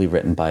supposedly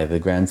written by the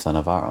grandson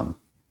of Aaron.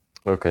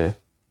 Okay.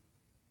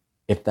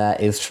 If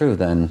that is true,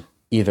 then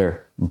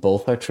either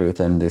both are truth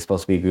and there's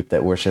supposed to be a group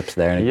that worships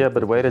there. And Yeah,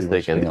 but wait a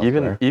second.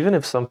 Even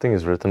if something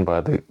is written by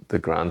the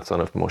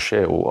grandson of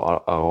Moshe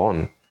or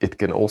Aaron, it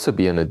can also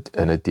be an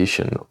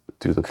addition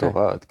to the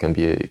Torah. It can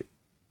be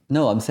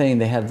No, I'm saying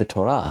they have the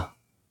Torah.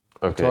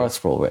 Okay. Torah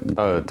scroll written.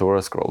 Oh, a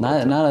Torah scroll.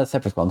 Not a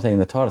separate scroll. I'm saying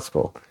the Torah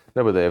scroll.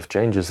 No, but they have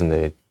changes in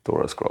the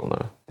Torah scroll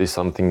now. There's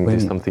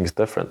something's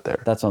different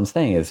there. That's what I'm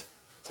saying is,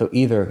 so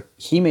either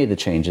he made the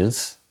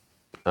changes,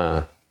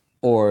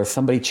 or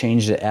somebody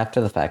changed it after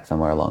the fact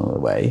somewhere along the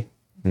way.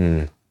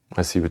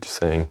 I see what you're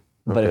saying.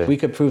 But if we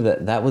could prove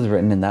that that was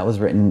written and that was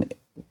written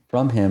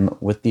from him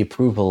with the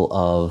approval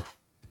of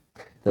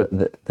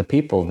the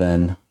people,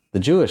 then the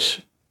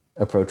Jewish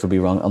approach would be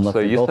wrong unless So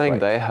they're you're both saying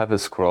right. they have a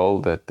scroll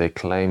that they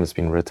claim has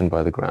been written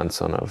by the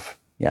grandson of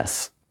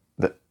Yes.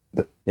 the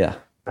Yeah.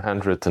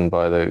 handwritten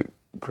by the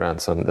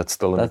grandson that's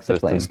still in That's the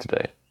existence claim.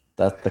 today.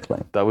 That's the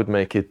claim. That would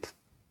make it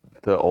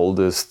the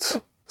oldest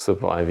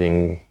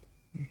surviving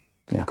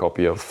Yeah.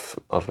 copy of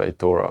a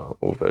Torah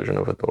or version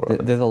of a Torah.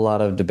 There's a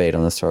lot of debate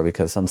on this story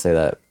because some say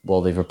that,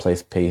 well, they've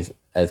replaced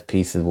as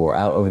pieces wore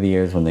out over the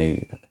years when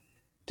they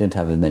didn't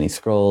have as many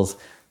scrolls.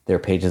 There are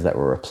pages that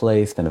were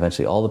replaced, and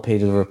eventually all the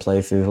pages were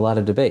replaced. There's a lot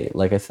of debate,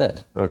 like I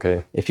said.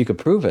 Okay. If you could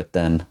prove it,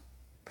 then...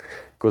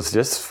 Because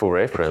just for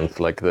reference,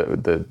 like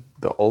the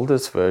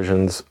oldest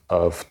versions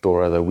of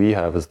Torah that we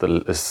have is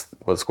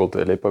what's called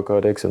the Aleppo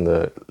Codex and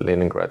the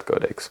Leningrad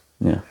Codex.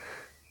 Yeah.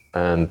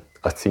 And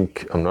I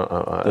think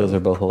Those are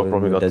both older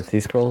probably than the not. Dead Sea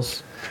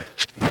Scrolls?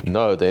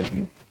 No,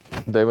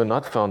 they were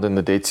not found in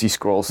the Dead Sea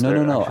Scrolls.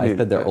 No. I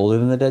said they're older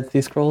than the Dead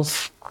Sea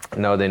Scrolls?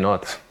 No, they're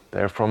not.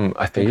 They're from,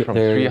 I think, from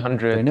They're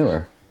 300. They're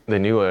newer. They're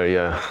newer,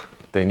 yeah.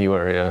 They're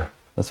newer, yeah.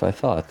 That's what I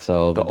thought.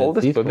 So The Dead Sea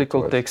oldest Scrolls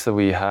biblical were- text that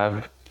we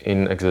have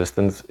in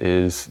existence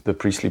is the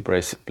priestly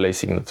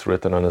blessing that's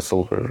written on a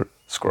silver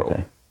scroll.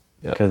 Okay.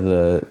 Yeah. Because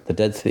the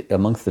Dead Sea,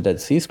 amongst the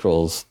Dead Sea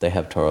Scrolls, they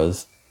have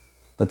Torahs.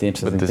 But the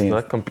interesting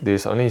But thing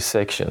there's only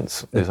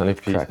sections. There's only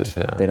pieces. correct.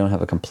 Yeah. They don't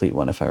have a complete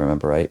one, if I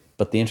remember right.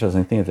 But the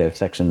interesting thing is they have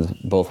sections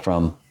both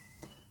from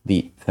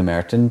the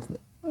Samaritan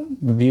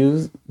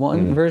views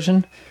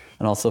version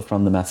and also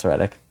from the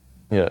Masoretic.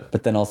 Yeah.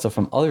 But then also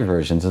from other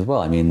versions as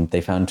well. I mean,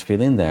 they found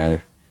tefillin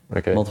there,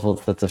 Okay. multiple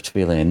sets of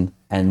tefillin,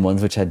 and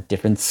ones which had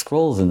different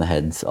scrolls in the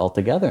heads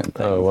altogether and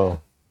things. Oh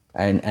wow.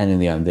 And in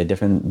the arm, they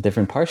different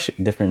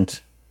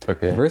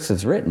Okay.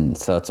 verses written.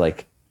 So it's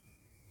like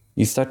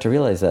you start to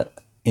realize that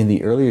in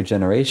the earlier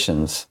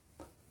generations,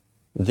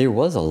 there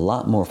was a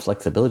lot more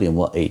flexibility in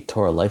what a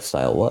Torah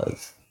lifestyle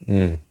was.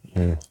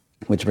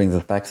 Which brings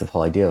us back to the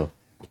whole idea of,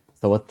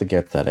 so what's the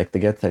Ger Tzedek? The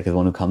Ger Tzedek is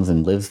one who comes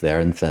and lives there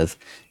and says,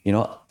 you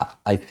know,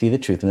 I see the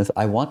truth in this.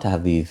 I want to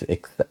have these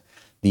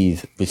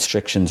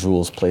restrictions,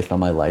 rules placed on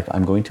my life.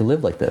 I'm going to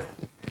live like this.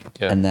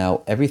 Yeah. And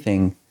now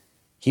everything,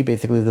 he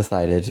basically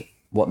decided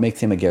what makes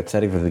him a Ger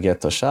Tzedek versus a Ger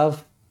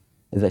Toshav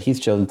is that he's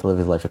chosen to live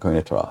his life according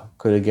to Torah.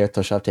 Could a Ger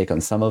Toshav take on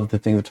some of the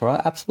things of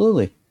Torah?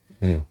 Absolutely.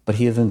 But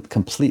he isn't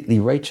completely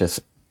righteous.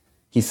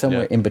 He's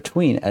somewhere in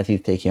between as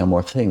he's taking on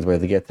more things, where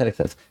the Ger Tzedek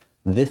says,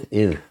 this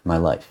is my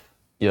life.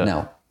 Yeah.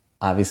 Now,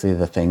 obviously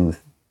the things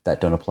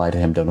that don't apply to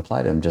him don't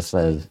apply to him, just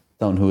as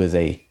someone who is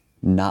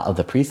not of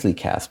the priestly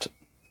caste,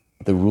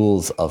 the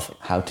rules of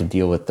how to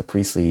deal with the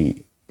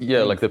priestly...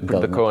 Yeah, like the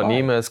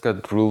Kohanim has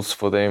got rules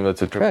for them that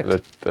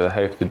they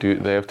have to do.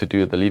 They have to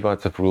do. The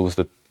Levites have rules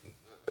that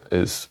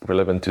is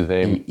relevant to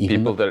them.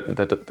 People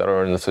that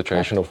are in a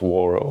situation of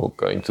war or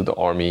going to the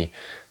army,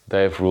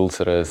 they have rules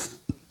that are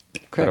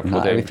Correct. for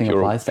Not them. everything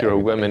applies to If you're a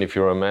everybody. woman, if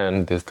you're a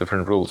man, there's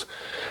different rules.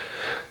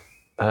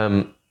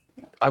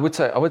 I would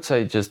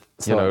say just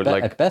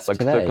at best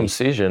today,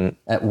 circumcision.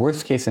 At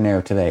worst case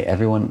scenario today,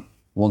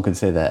 one could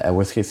say that at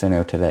worst case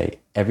scenario today,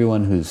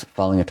 everyone who's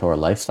following a Torah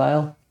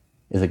lifestyle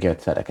is a Ger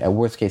Tzedek. At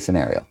worst case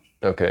scenario.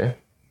 Okay.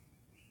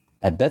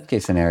 At best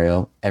case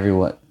scenario,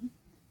 everyone...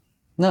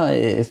 No,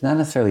 it's not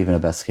necessarily even a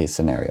best case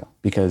scenario,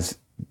 because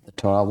the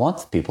Torah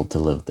wants people to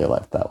live their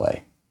life that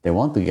way. They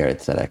want the Ger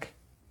Tzedek.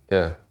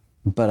 Yeah.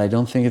 But I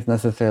don't think it's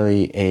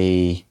necessarily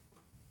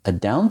a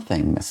down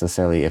thing,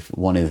 necessarily, if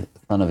one is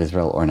son of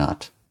Israel or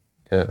not.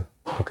 Yeah.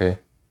 Okay.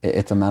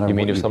 It's a matter of... You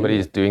mean if somebody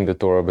is doing the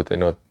Torah but they're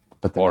not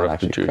part of the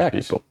actually Jewish correct.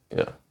 people?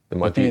 Yeah. They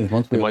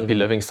might be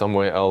living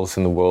somewhere else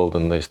in the world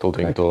and they're still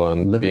doing Torah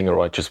and being a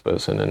righteous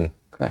person. And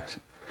Correct.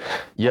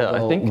 yeah,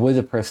 Although, I think with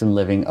a person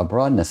living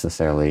abroad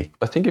necessarily,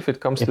 if it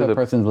comes if to a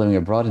person's living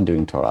abroad and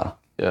doing Torah,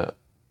 yeah,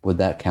 would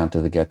that count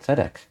as a Ger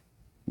Tzedek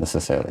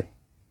necessarily?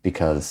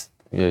 Because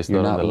it's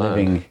you're not not in the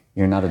living, land.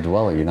 you're not a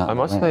dweller, you're not I in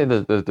the must land.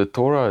 say that the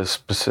Torah is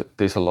specific.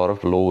 There's a lot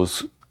of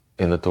laws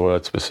in the Torah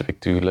that's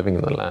specific to living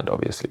in the land.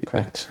 Obviously,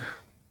 Correct.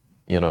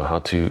 You know how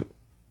to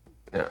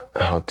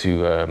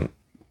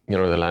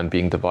the land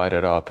being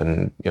divided up,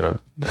 and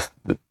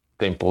the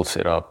temple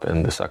set up,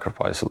 and the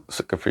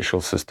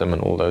sacrificial system,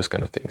 and all those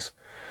kind of things.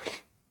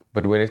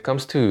 But when it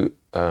comes to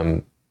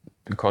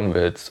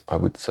converts, I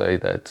would say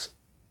that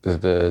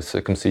the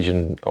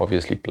circumcision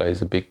obviously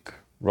plays a big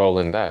role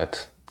in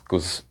that,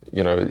 because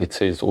it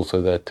says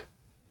also that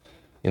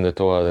in the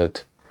Torah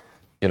that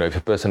if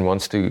a person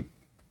wants to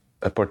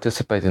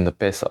participate in the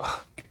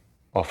Pesach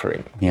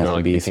offering, He has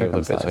to be eating of the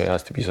Pesach, circumcised. he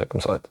has to be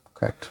circumcised.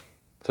 Correct.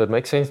 So it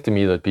makes sense to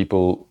me that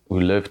people who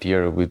lived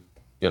here with,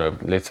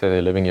 let's say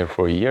they're living here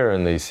for a year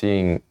and they're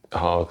seeing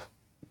how,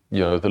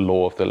 the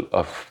law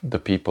of the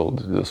people,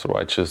 this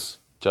righteous,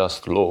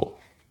 just law,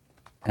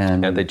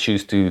 and they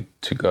choose to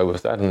go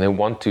with that, and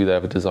they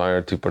have a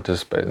desire to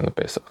participate in the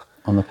Pesach.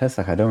 On the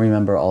Pesach, I don't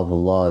remember all the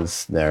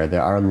laws there.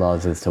 There are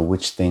laws as to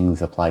which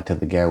things apply to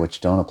the Ger, which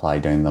don't apply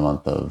during the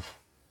month of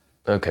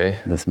Okay.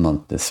 this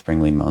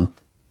springly month.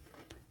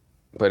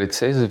 But it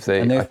says if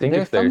they're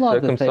some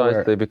laws that say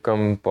circumcised, they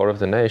become part of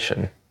the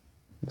nation.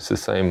 It's the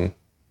same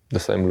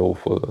law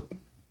for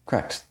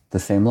Correct. The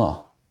same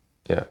law.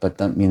 Yeah. but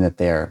doesn't mean that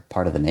they're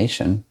part of the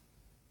nation.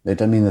 It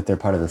doesn't mean that they're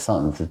part of the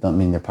sons. It doesn't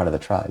mean they're part of the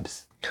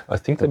tribes. I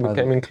think they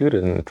became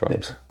included in the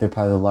tribes. They're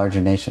part of the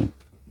larger nation,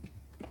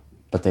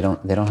 but they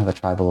don't have a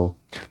tribal.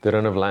 They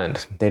don't have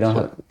land. They don't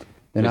have.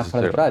 They're not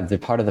part of the tribes. They're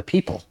part of the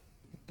people.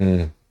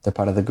 They're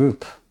part of the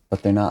group,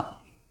 but they're not.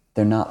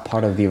 They're not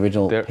part of the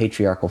original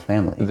patriarchal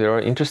family. There are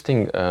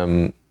interesting.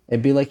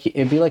 It'd be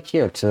like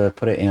here, to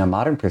put it in a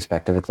modern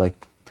perspective. It's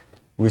like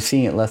we're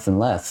seeing it less and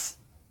less,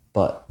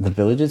 but the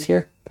villages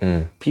here,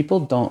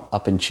 people don't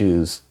up and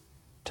choose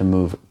to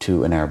move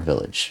to an Arab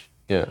village.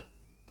 Yeah.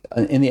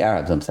 In the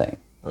Arabs, I'm saying.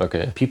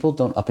 Okay. People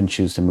don't up and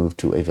choose to move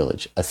to a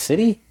village. A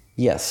city,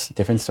 yes,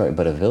 different story.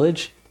 But a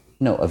village,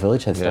 no. A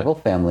village has several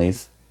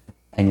families,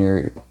 and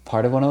you're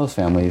part of one of those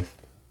families.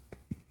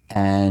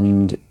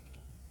 And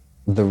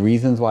the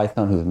reasons why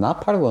someone who's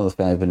not part of one of those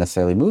families would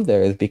necessarily move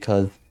there is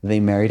because they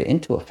married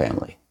into a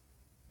family.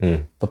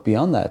 But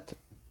beyond that,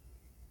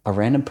 a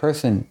random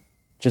person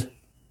just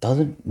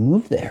doesn't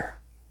move there.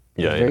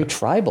 Yeah. It's very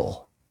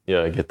tribal.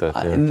 Yeah, I get that.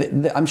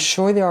 Yeah. I'm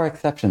sure there are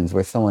exceptions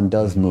where someone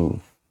does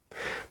move.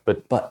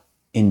 But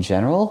in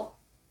general,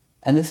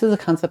 and this is a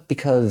concept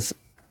because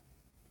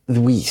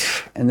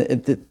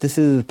this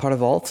is part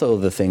of also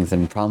the things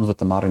and problems with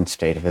the modern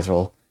state of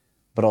Israel,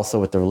 but also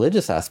with the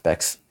religious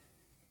aspects,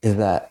 is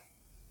that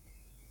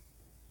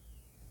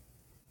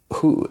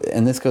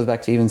and this goes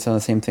back to even some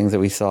of the same things that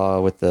we saw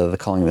with the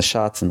calling of the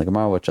shots in the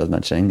Gemara, which I was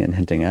mentioning and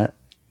hinting at,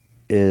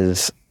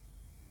 is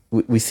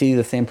we see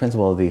the same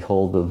principle of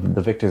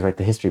the victors write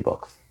the history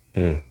books.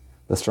 The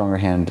stronger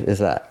hand is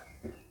that.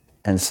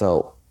 And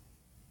so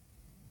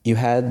you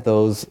had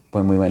those,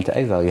 when we went to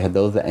exile, you had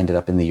those that ended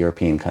up in the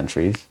European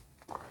countries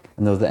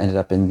and those that ended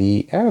up in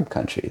the Arab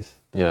countries.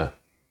 Yeah.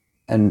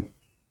 And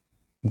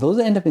those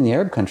that end up in the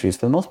Arab countries,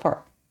 for the most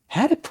part,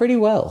 had it pretty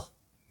well.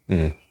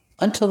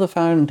 Until the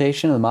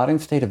foundation of the modern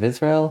state of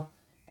Israel,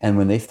 and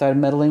when they started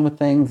meddling with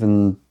things,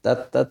 and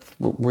that's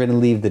we're going to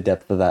leave the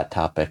depth of that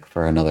topic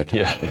for another time.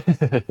 Yeah.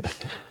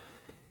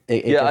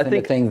 I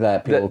think things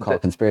that people call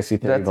conspiracy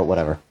theory, but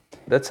whatever.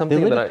 That's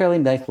something they live a fairly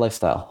nice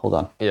lifestyle. Hold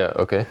on. Yeah.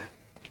 Okay.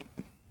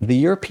 The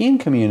European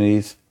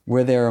communities,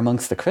 where they're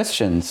amongst the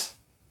Christians,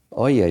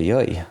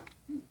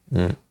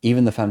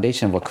 even the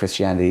foundation of what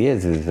Christianity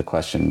is a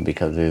question,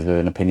 because there's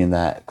an opinion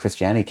that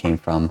Christianity came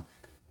from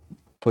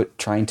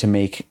trying to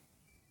make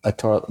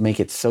Torah,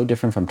 make it so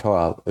different from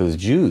Torah. It was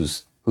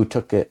Jews who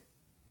took it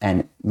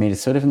and made it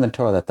so different than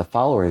Torah that the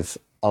followers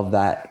of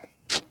that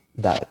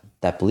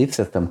belief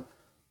system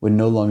would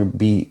no longer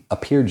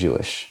appear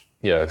Jewish.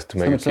 Yeah, to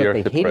make a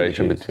clear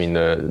separation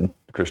between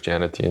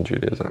Christianity and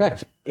Judaism.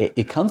 Correct.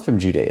 It comes from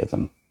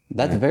Judaism.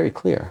 That's very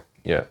clear.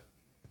 Yeah.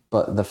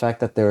 But the fact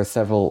that there are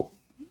several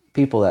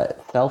people that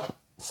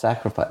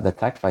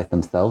sacrifice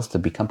themselves to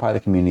become part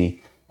of the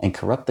community and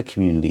corrupt the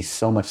community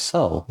so much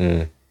so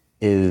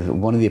is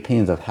one of the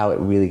opinions of how it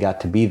really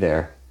got to be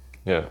there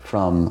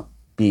from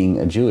being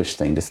a Jewish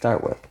thing to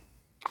start with.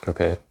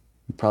 Okay.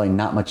 Probably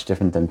not much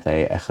different than,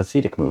 say, a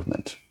Hasidic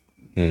movement.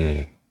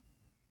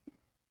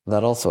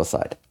 That also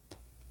aside.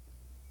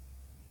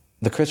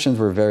 The Christians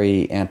were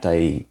very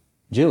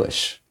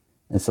anti-Jewish,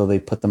 and so they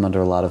put them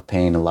under a lot of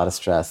pain, a lot of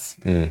stress.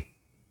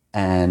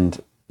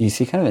 And you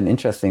see kind of an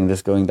interesting,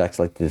 this going back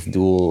to like this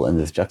dual and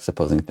this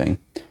juxtaposing thing.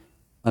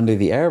 Under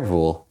the Arab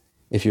rule,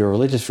 if you're a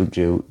religious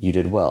Jew, you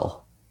did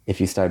well. If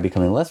you started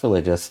becoming less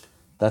religious,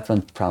 that's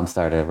when problems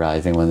started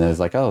arising, when there was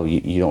like, oh,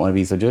 you don't want to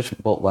be so Jewish?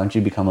 Well, why don't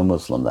you become a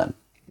Muslim then?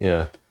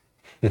 Yeah.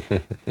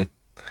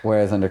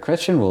 Whereas under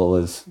Christian rule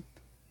is,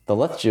 the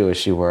less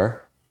Jewish you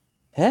were,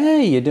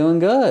 hey, you're doing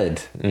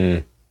good.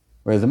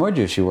 Whereas the more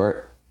Jewish you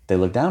were, they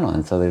looked down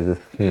on. So there's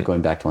this,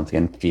 going back to, once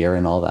again, fear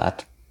and all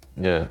that.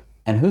 Yeah.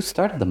 And who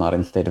started the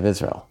modern state of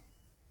Israel?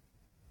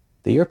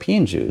 The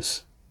European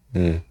Jews.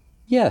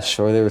 Yeah,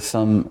 sure, there were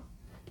some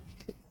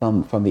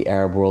from the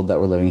Arab world that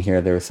were living here.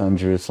 There were some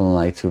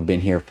Jerusalemites who've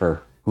been here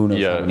for who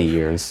knows how many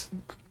years.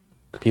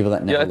 People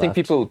that never left. I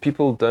think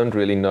people don't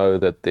really know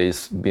that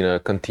there's been a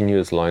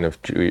continuous line of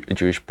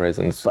Jewish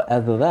presence. But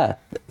as of that,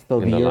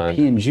 so the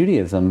European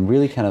Judaism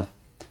really kind of,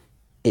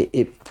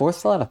 it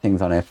forced a lot of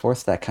things on it. It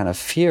forced that kind of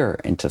fear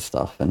into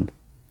stuff. And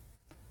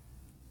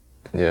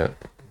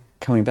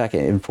coming back,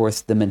 it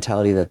enforced the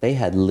mentality that they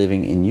had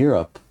living in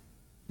Europe,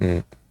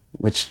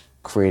 which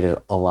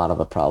created a lot of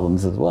the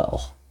problems as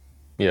well.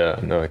 Yeah,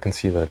 no, I can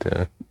see that,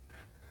 yeah.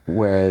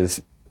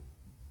 Whereas,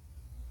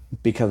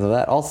 because of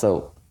that,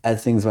 also,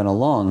 as things went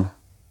along,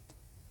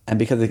 and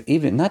because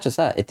even, not just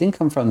that, it didn't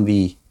come from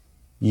the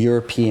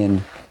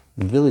European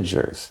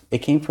villagers. It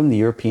came from the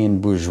European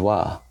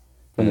bourgeois,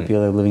 from the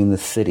people that were living in the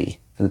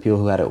city, from the people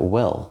who had it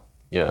well.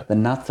 Yeah. The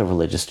not so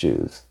religious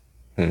Jews.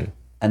 And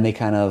they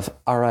kind of,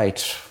 all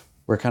right,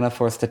 we're kind of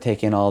forced to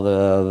take in all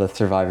the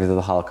survivors of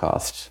the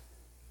Holocaust.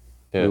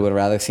 Yeah. We would have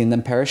rather seen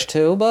them perish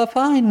too, but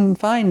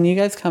fine. You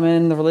guys come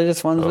in, the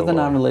religious ones with the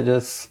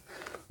non-religious.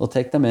 We'll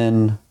take them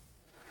in.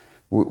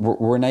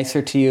 We're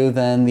nicer to you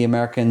than the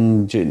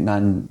American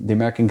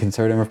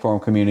conservative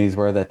reform communities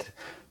were that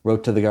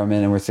wrote to the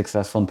government and were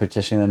successful in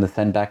petitioning them to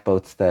send back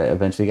boats that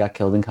eventually got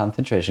killed in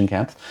concentration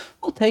camps.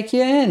 We'll take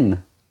you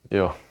in.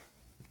 Yeah.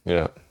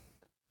 Yeah.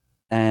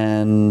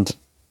 And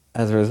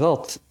as a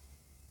result,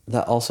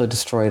 that also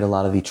destroyed a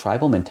lot of the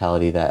tribal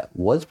mentality that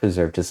was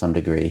preserved to some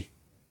degree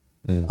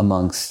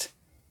amongst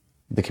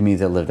the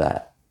communities that lived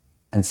at.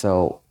 And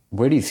so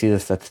where do you see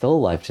this that's still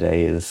alive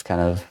today is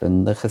kind of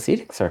in the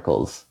Hasidic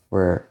circles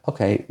where,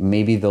 okay,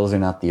 maybe those are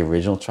not the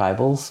original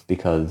tribals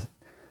because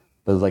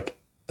there's like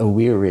a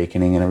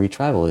reawakening and a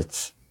retribal.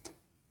 It's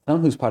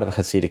someone who's part of a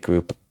Hasidic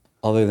group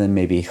other than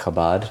maybe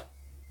Chabad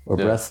or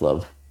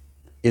Breslov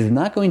is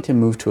not going to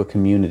move to a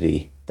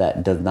community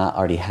that does not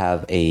already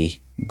have a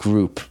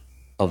group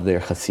of their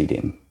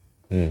Hasidim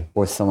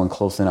or someone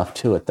close enough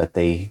to it that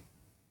they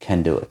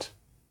can do it.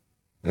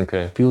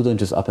 Okay. People don't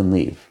just up and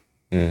leave.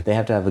 They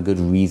have to have a good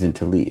reason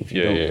to leave.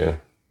 Yeah.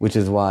 Which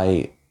is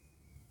why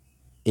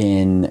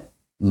in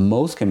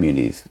most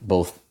communities,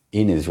 both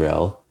in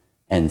Israel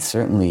and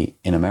certainly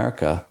in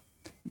America,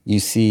 you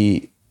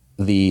see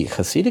the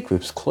Hasidic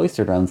groups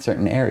cloistered around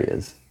certain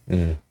areas.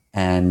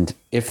 And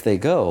if they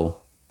go,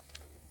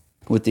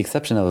 with the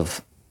exception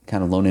of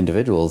kind of lone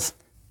individuals,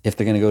 if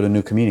they're going to go to a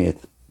new community,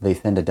 they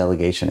send a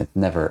delegation. It's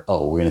never,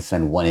 oh, we're going to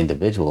send one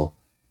individual.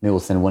 Maybe we'll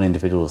send one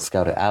individual to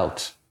scout it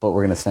out, but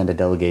we're going to send a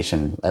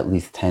delegation, at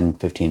least 10,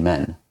 15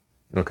 men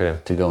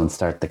to go and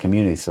start the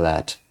community so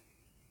that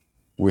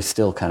we're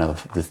still kind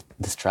of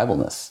this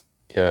tribalness.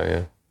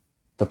 Yeah.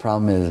 The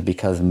problem is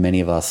because many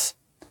of us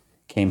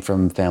came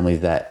from families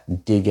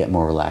that did get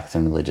more relaxed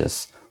and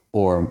religious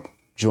or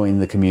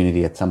joined the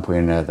community at some point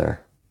or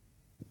another.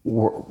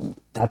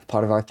 That's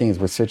part of our thing is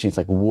we're searching. It's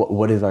like,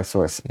 what is our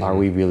source? Are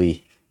we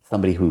really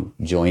somebody who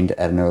joined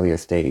at an earlier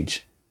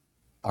stage?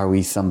 Are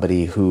we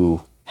somebody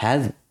who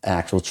has an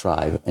actual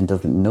tribe and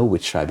doesn't know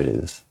which tribe it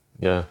is?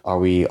 Yeah. Are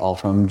we all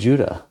from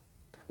Judah?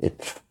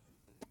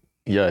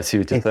 Yeah, I see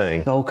what you're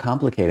saying. It's so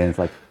complicated. It's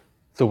like,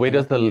 so where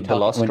does the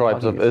lost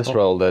tribes of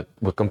Israel that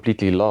were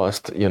completely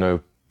lost,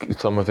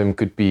 some of them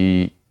could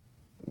be,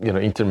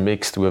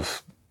 intermixed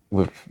with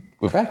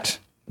correct.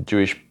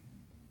 Jewish,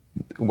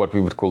 what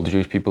we would call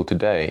Jewish people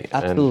today.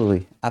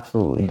 Absolutely.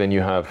 And then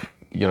you have,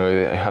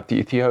 the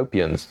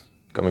Ethiopians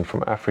coming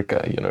from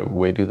Africa,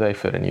 where do they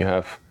fit? And you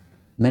have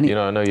many,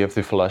 I know you have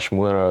the Falash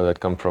Mura that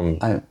come from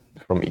I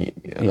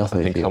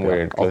think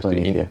somewhere close to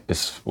India.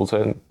 It's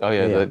also,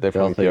 they're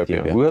from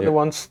Ethiopia. Who are the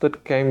ones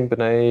that came,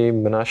 B'nai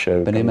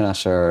Menashe? B'nai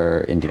Menashe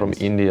are Indians.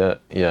 From India,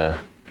 yeah.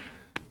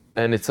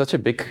 And it's such a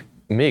big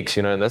mix,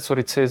 and that's what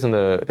it says in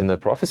the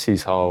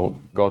prophecies, how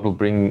God will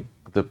bring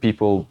the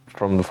people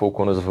from the four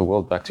corners of the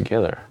world back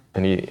together.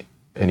 And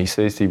he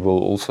says they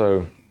will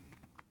also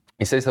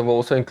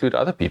include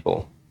other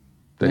people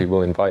that he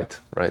will invite,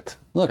 right?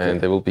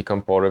 And they will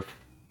become part of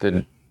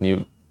the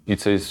new. It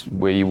says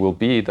where you will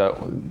be,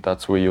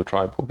 that's where your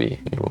tribe will be.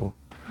 You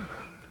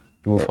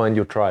will find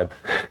your tribe.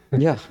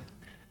 Yeah,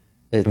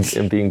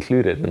 and be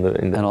included in the.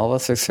 And all of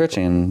us are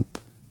searching.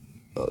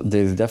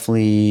 There's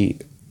definitely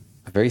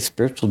a very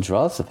spiritual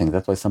draws to things.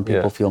 That's why some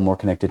people feel more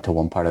connected to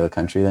one part of the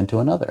country than to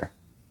another.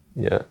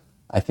 Yeah,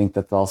 I think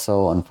that's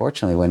also,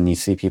 unfortunately, when you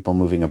see people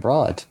moving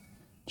abroad,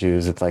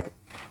 Jews, it's like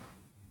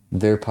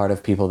they're part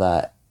of people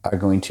that are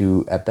going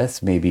to, at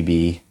best, maybe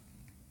be.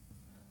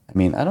 I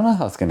mean, I don't know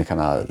how it's going to come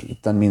out.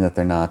 It doesn't mean that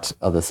they're not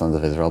of the sons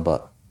of Israel,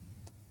 but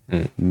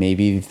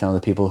maybe some of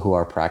the people who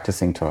are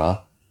practicing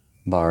Torah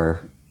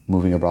are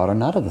moving abroad are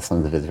not of the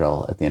sons of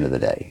Israel at the end of the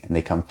day. And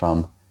they come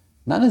from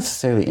not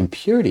necessarily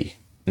impurity.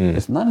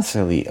 It's not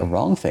necessarily a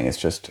wrong thing. It's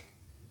just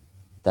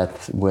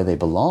that's where they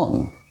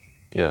belong.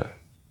 Yeah.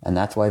 And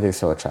that's why they're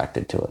so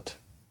attracted to it.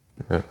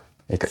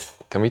 Yeah.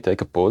 Can we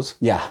take a pause?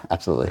 Yeah,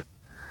 absolutely.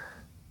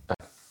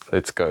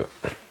 Let's go.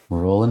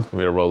 We're rolling?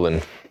 We're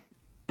rolling.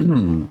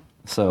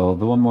 So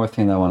the one more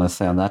thing that I want to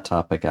say on that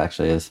topic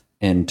actually is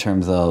in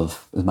terms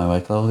of, is my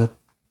mic level good?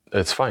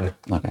 It's fine.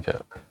 Okay. Yeah.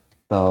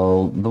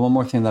 So the one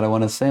more thing that I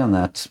want to say on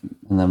that,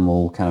 and then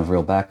we'll kind of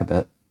reel back a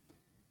bit,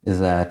 is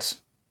that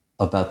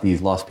about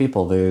these lost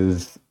people,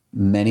 there's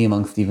many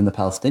amongst even the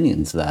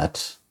Palestinians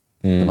that,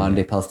 the modern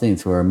day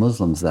Palestinians who are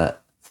Muslims,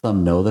 that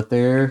some know that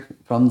they're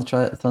from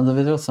the sons of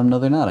Israel, some know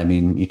they're not. I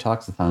mean, you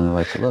talk to them and they're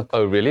like, look.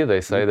 Oh, really?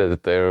 They say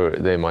that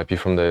they might be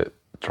from the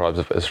tribes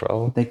of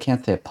Israel? They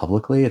can't say it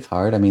publicly. It's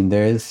hard. I mean,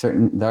 there's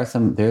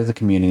a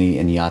community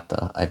in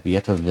Yatta. I've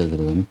yet to visit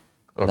them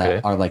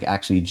that are like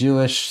actually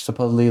Jewish,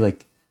 supposedly.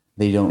 Like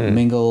they don't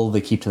mingle.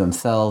 They keep to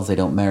themselves. They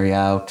don't marry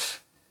out.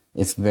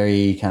 It's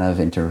very kind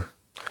of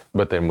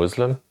But they're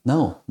Muslim?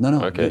 No.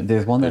 Okay.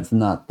 There's one that's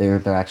not.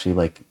 They're actually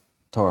like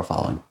Torah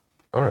following.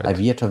 All right. I've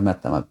yet to have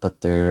met them,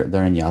 but they're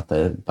in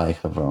Yatta by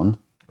Hebron.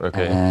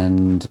 Okay.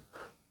 And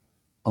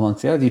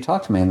amongst the others, you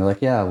talk to me, and they're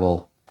like, yeah,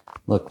 well,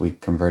 look, we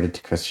converted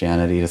to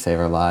Christianity to save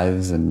our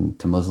lives and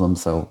to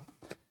Muslims, so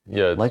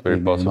yeah, it's very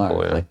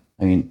possible. Yeah. Like,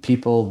 I mean,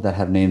 people that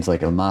have names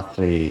like El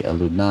Masri, El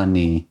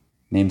Ludnani,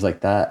 names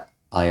like that,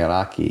 Al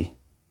Iraqi,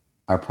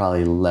 are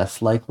probably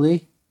less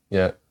likely.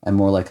 Yeah. And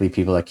more likely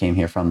people that came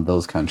here from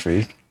those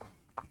countries.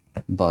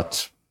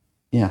 But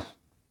yeah.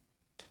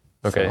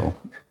 Okay. So,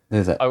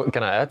 There's a,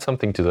 Can I add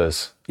something to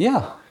this?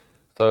 yeah.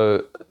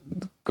 So,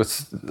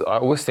 because I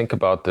always think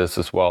about this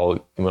as well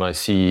when I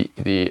see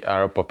the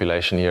Arab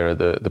population here,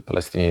 the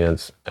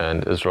Palestinians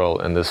and Israel,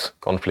 and this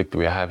conflict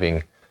we're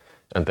having,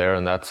 and they're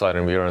on that side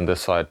and we're on this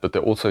side, but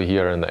they're also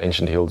here in the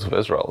ancient hills of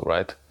Israel,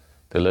 right?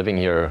 They're living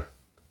here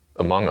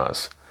among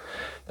us.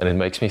 And it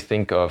makes me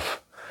think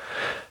of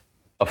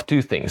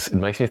two things. It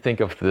makes me think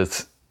of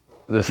this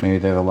Maybe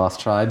they're the lost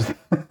tribes.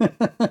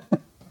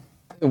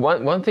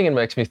 one thing it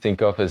makes me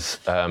think of is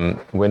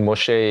when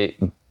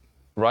Moshe,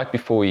 right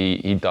before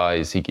he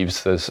dies, he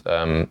gives this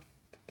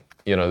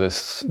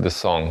this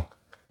song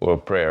or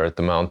prayer at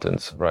the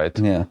mountains, right?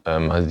 Yeah.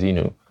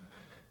 Hazinu.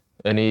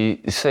 And he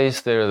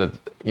says there that,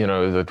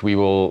 that he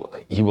will,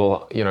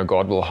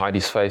 God will hide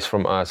his face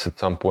from us at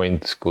some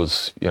point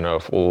because,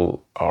 of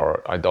all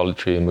our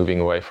idolatry and moving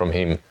away from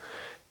him.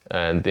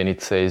 And then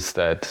it says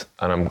that,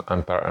 and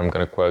I'm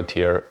going to quote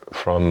here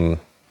from,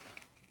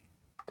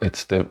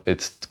 it's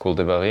called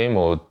Devarim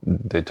or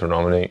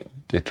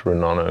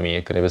Deuteronomy,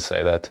 I can never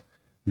say that.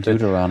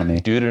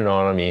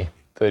 Deuteronomy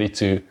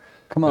 32,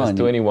 Come on, verse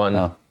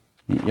 21.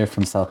 You're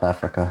from South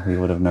Africa. You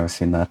would have never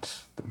seen that.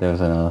 There's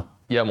a...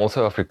 Yeah, I'm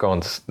also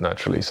Afrikaans,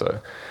 naturally, so.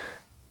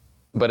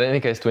 But in any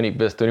case,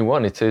 verse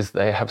 21, it says,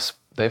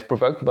 they've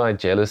provoked my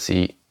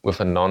jealousy with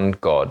a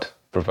non-God,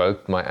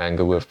 provoked my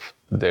anger with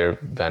their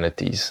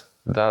vanities.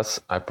 Thus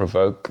I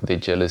provoke their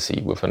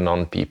jealousy with a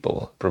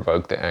non-people,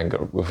 provoke their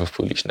anger with a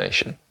foolish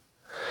nation.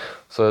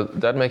 So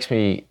that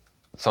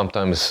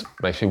sometimes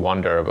makes me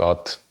wonder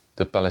about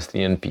the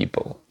Palestinian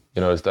people.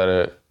 Is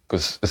that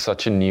because it's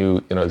such a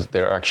new,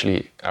 they're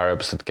actually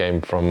Arabs that came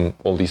from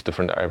all these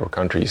different Arab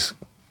countries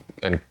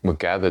and were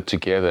gathered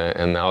together,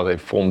 and now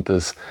they've formed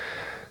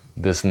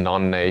this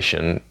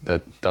non-nation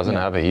that doesn't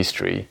have a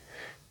history,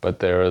 but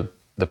they're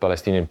the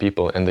Palestinian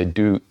people, and they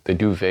do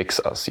vex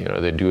us.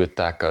 They do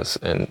attack us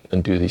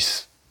and do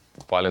these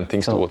violent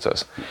things towards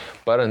us.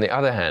 But on the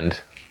other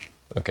hand,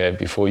 okay,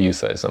 before you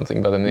say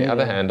something, but on the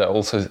other hand, I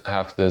also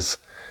have this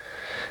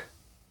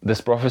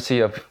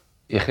prophecy of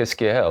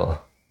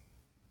Ezekiel,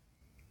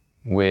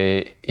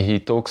 where he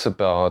talks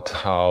about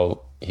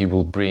how he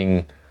will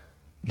bring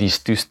these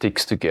two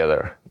sticks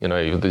together.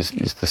 This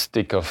is the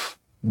stick of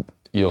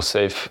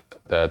Yosef,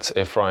 that's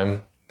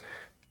Ephraim,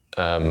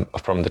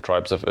 from the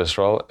tribes of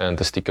Israel, and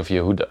the stick of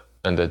Yehuda,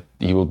 and that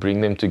he will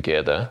bring them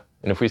together.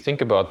 And if we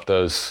think about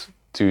those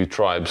two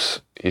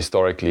tribes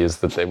historically, is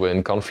that they were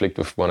in conflict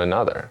with one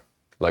another,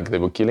 like they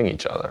were killing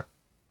each other,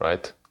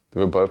 right? They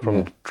were both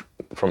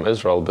from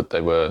Israel, but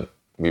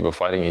we were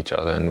fighting each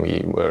other, and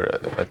we were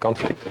at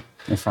conflict.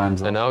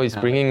 Ephraim's and now he's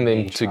bringing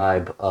them to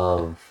tribe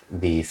of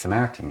the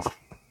Samaritans.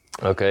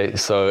 Okay,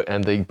 so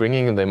and they're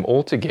bringing them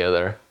all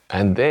together,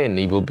 and then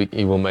he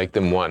will make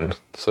them one.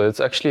 So it's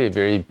actually a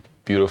very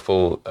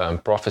beautiful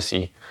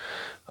prophecy.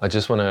 I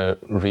just want to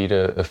read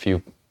a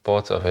few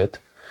parts of it.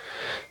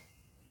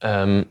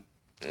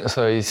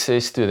 So he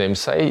says to them,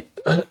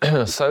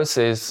 so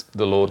says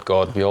the Lord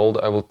God, behold,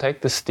 I will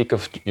take the stick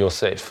of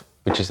Yosef,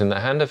 which is in the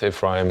hand of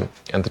Ephraim,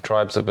 and the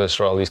tribes of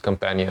Israel, his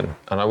companion,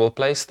 and I will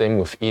place them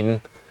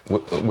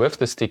with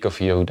the stick of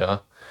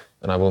Yehuda,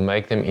 and I will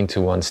make them into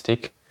one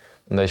stick,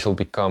 and they shall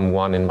become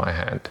one in my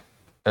hand.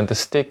 And the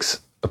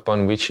sticks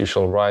upon which you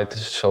shall write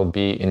shall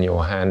be in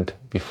your hand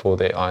before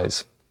their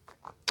eyes.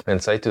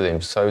 And say to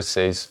them, so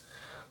says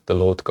the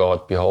Lord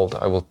God, behold,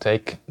 I will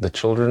take the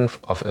children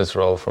of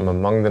Israel from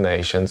among the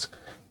nations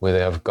where they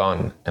have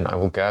gone, and I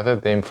will gather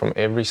them from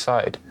every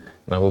side,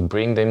 and I will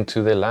bring them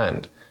to their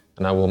land,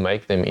 and I will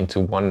make them into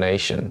one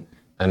nation,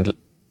 and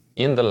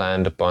in the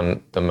land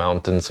upon the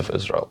mountains of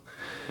Israel.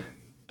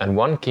 And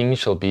one king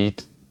shall be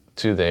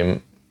to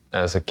them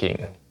as a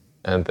king,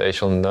 and they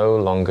shall no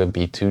longer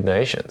be two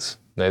nations,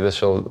 neither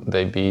shall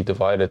they be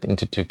divided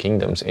into two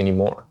kingdoms any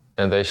more.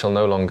 And they shall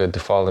no longer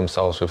defile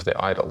themselves with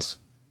their idols,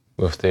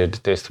 with their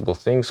detestable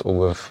things, or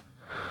with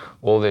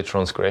all their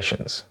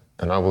transgressions.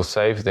 And I will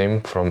save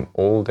them from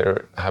all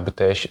their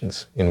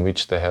habitations in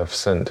which they have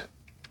sinned.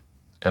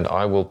 And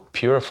I will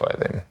purify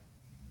them,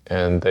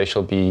 and they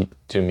shall be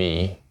to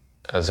me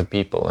as a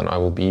people, and I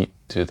will be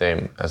to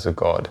them as a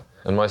God.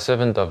 And my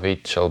servant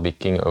David shall be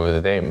king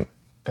over them,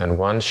 and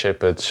one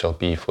shepherd shall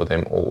be for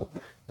them all.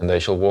 And they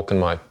shall walk in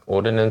my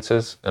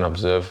ordinances, and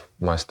observe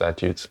my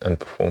statutes, and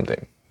perform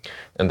them.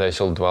 And they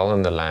shall dwell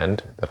in the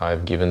land that I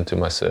have given to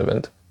my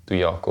servant, to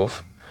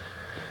Yaakov,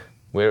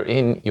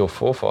 wherein your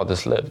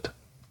forefathers lived.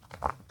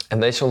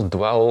 And they shall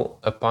dwell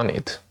upon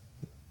it,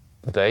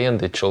 they and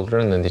their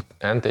children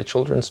and their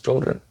children's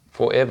children,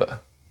 forever.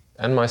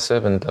 And my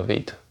servant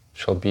David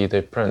shall be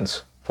their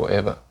prince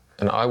forever.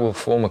 And I will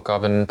form a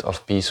covenant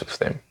of peace with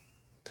them.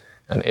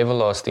 An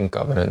everlasting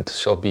covenant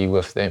shall be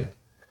with them.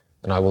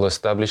 And I will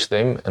establish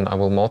them, and I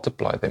will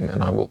multiply them,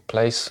 and I will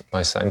place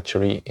my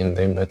sanctuary in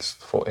their midst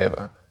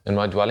forever. And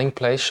my dwelling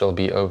place shall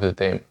be over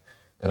them,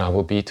 and I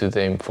will be to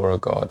them for a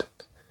God.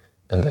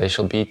 And they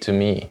shall be to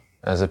me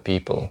as a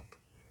people.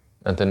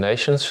 And the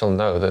nations shall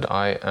know that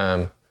I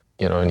am,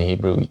 in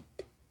Hebrew,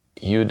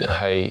 Yud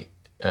Hey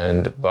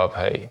and Vav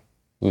Hey,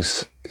 who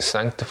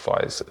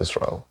sanctifies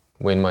Israel.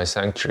 when my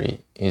sanctuary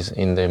is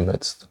in their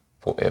midst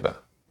forever.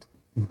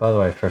 By the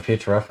way, for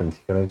future reference,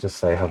 you could just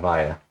say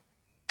Havaya.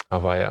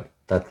 Havaya.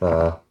 That's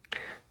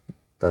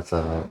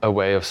a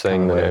way of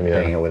saying the name,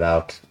 saying it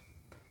without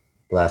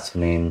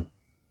blaspheming,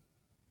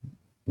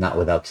 not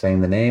without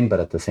saying the name, but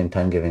at the same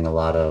time giving a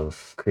lot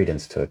of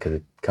credence to it because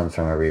it comes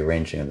from a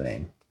rearranging of the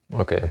name.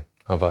 Okay,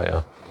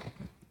 Havaya.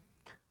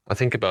 I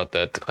think about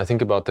that. I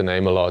think about the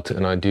name a lot,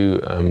 and I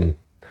do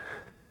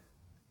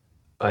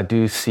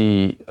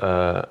see,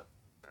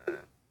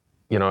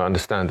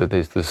 understand that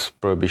there's this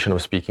prohibition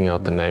of speaking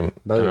out the name.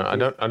 I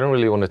don't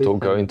really want to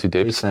go into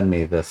depth. Please send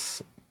me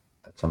this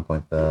at some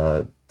point,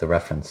 the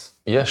reference.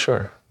 Yeah,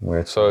 sure.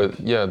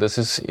 This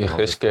is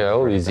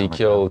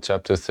Ezekiel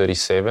chapter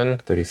 37.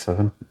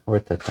 37?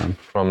 Where'd that come?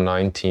 From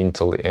 19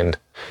 till the end.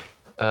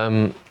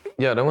 I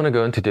don't want to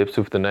go into depth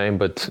with the name,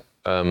 but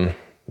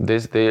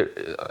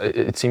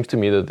it seems to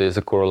me that there's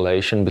a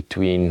correlation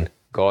between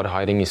God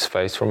hiding his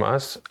face from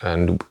us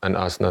and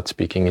us not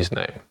speaking his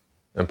name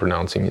and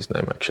pronouncing his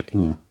name,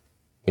 actually.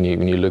 When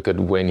you look at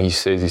when he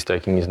says he's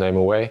taking his name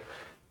away,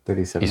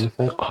 37, he's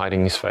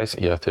hiding his face.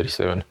 Yeah,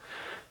 37.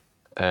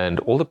 And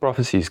all the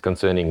prophecies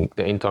concerning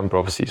the end time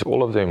prophecies,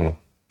 all of them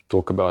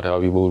talk about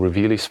how he will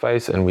reveal his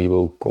face and we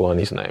will call on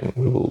his name.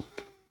 We will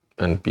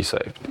and be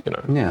saved,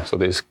 Yeah. So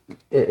there's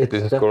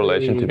a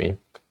correlation to me.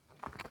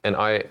 And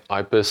I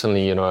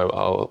personally,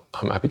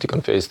 I'm happy to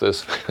confess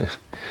this,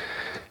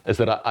 is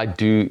that I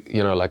do,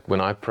 like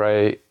when I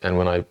pray and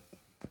when I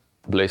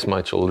bless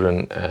my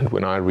children and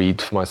when I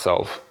read for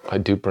myself, I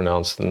do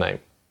pronounce the name.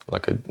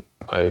 Like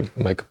I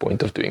make a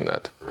point of doing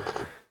that.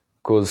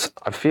 Because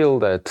I feel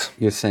that...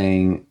 You're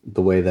saying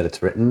the way that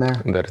it's written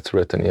there? That it's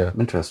written, yeah.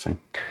 Interesting.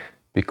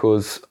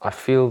 Because I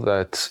feel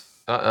that...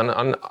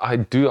 And I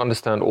do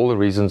understand all the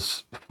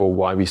reasons for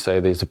why we say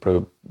there's a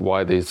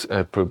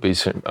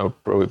prohibition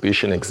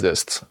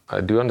exists.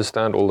 I do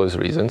understand all those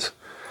reasons.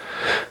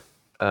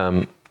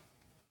 But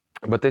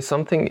there's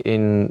something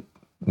in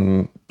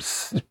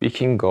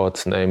speaking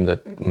God's name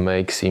that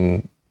makes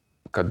him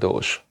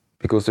kadosh.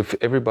 Because if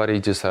everybody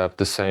just have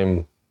the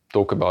same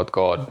talk about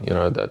God,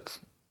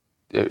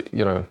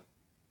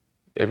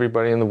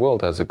 everybody in the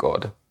world has a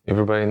God.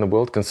 Everybody in the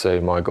world can say,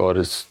 my God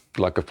is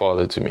like a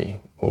father to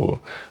me, or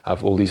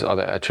have all these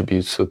other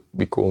attributes that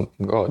we call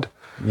God.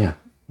 Yeah.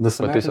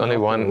 But there's only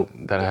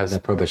one that has... a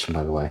prohibition,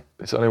 by the way.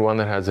 There's only one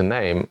that has a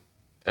name,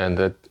 and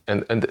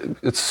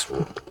it's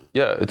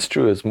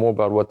true. It's more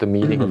about what the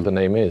meaning of the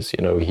name is.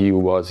 He who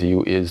was, he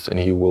who is, and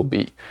he who will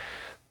be.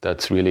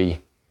 That's really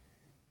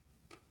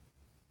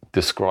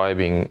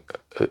describing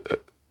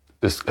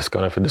this as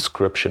kind of a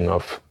description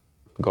of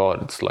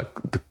God. It's like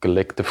the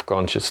collective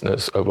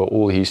consciousness over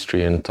all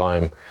history and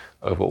time,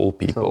 over all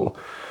people.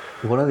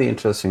 So, one of the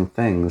interesting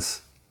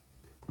things,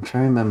 I'm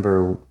trying to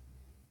remember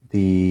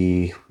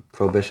the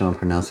prohibition on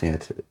pronouncing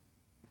it.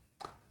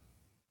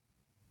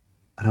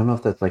 I don't know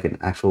if that's like an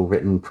actual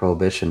written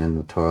prohibition in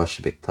the Torah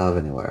Shebiktav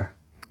anywhere.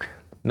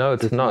 No,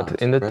 it's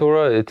not. In the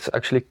Torah, it's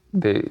actually,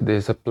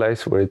 there's a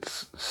place where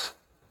it's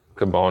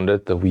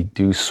commanded that we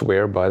do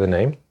swear by the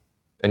name.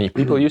 And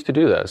people used to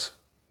do this.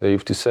 They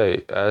used to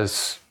say,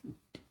 as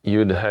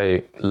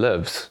Yud-Hey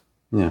lives.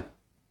 Yeah.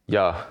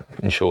 Yah,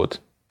 in short.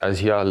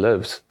 As Yah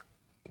lives,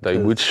 they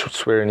would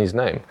swear in his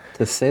name.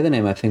 To say the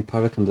name, I think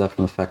part of it comes up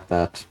from the fact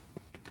that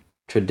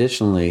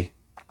traditionally,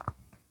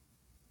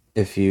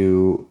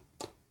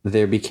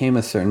 there became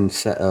a certain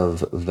set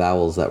of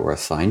vowels that were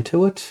assigned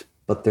to it,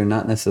 but they're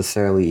not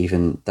necessarily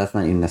that's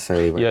not even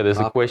necessarily... Yeah, there's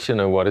a question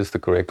of what is the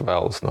correct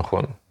vowels,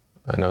 Nachon.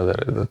 I know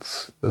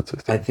that's a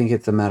thing. I think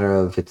it's a matter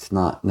of it's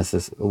not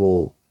necessarily...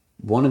 Well,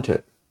 one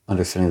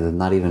understanding does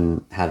not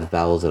even have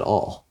vowels at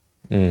all.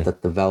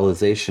 That the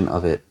vowelization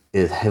of it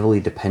is heavily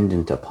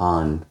dependent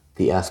upon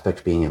the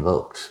aspect being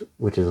invoked,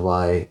 which is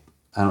why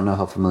I don't know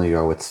how familiar you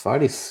are with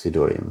Sephardi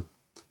Sidurim,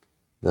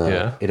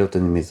 the Edot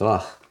and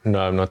Mizrach. No,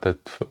 I'm not that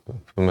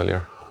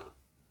familiar.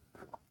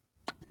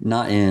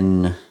 Not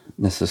in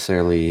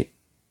necessarily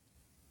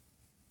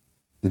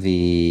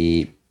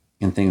in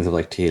things of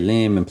like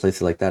Tehillim and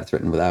places like that, it's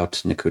written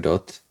without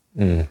Nikudot.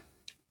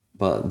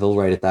 But they'll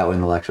write it that way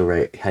and they'll actually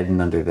write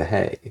hidden under the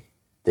Hey.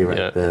 They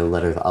write the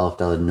letters Aleph,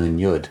 Daled, Nun,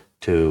 Yud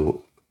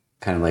to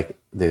kind of like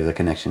there's a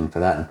connection for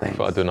that and things.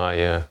 For Adonai,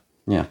 yeah.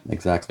 Yeah,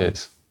 exactly.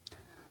 Yes.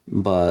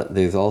 But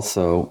there's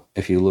also,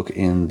 if you look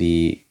in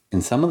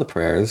some of the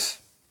prayers,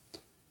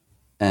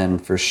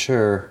 and for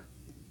sure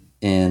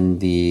in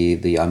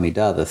the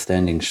Amidah, the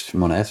standing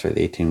Shemona Esrei,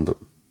 the 18,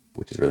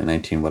 which is really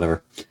 19,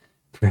 whatever,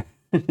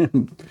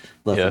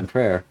 lesson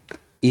prayer,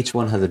 each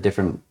one has a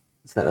different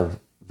set of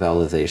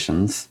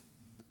vowelizations.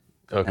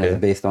 Okay. And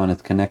it's based on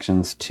its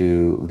connections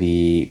to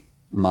the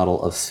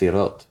model of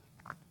Sirot,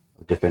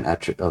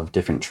 of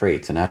different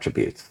traits and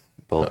attributes,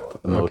 both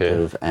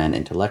emotive and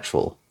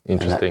intellectual.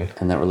 Interesting.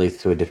 And that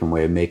relates to a different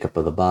way of makeup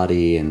of the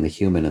body and the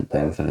human and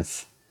things. And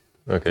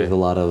there's a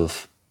lot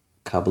of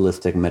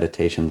Kabbalistic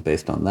meditations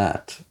based on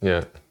that.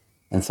 Yeah.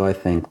 And so I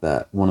think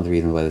that one of the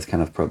reasons why this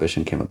kind of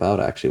prohibition came about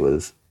actually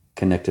was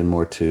connected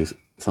more to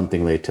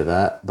something related to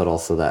that, but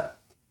also that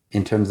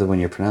in terms of when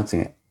you're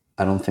pronouncing it,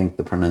 I don't think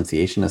the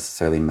pronunciation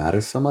necessarily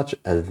matters so much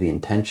as the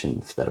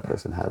intentions that a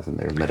person has in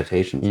their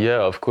meditations.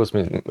 Yeah, of course,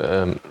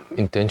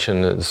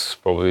 intention is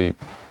probably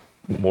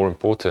more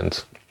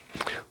important.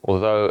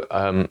 Although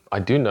I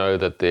do know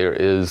that there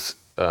is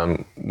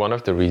one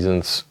of the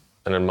reasons,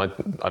 and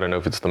I don't know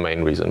if it's the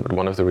main reason, but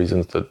one of the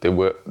reasons that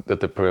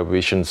the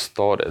prohibition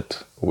started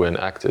when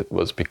enacted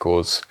was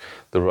because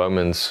the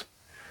Romans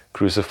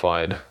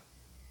crucified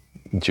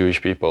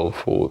Jewish people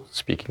for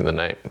speaking the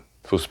name,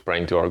 for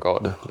praying to our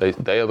God.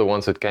 They are the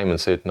ones that came and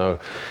said, no,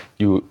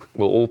 you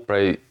will all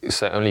pray,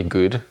 say only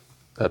good.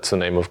 That's the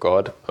name of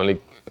God.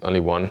 Only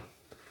one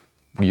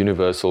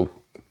universal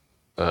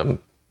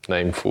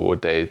name for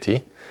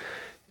deity.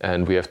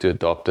 And we have to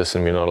adopt this,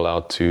 and we're not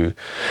allowed to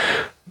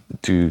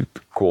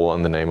call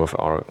on the name of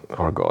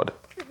our God.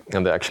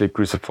 And they actually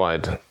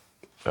crucified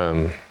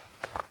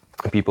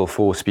people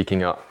for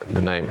speaking out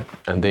the name.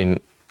 And then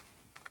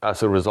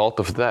as a result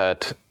of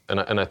that,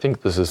 and I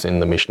think this is in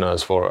the Mishnah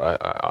as far,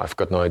 I've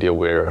got no idea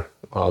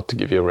how to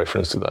give you a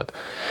reference to that,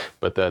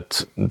 but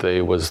that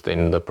there was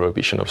then the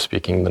prohibition of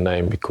speaking the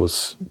name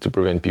because to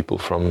prevent people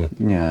from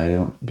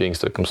being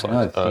circumcised. I know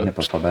I've seen it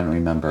before, but I don't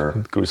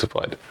remember.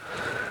 Crucified.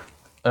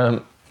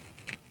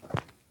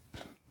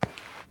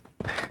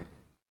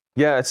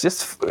 Yeah, it's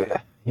just,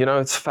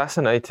 it's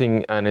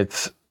fascinating, and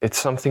it's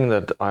something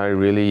that I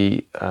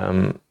really,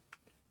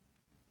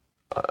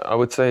 I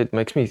would say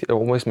it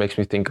almost makes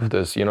me think of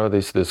this,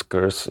 there's this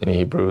curse in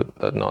Hebrew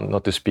that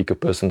not to speak a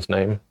person's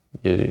name.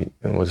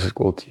 What's it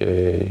called?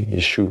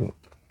 Yeshu.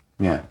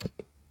 Yeah.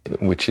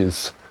 Which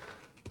is,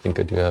 I think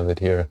I do have it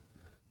here.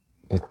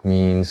 It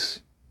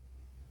means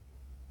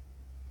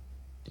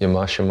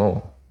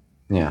Yamashemo.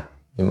 Yeah.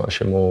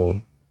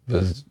 Yamashemo.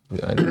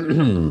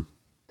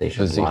 They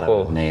should blot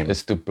out his name.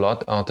 Is to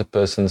blot out a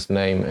person's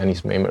name and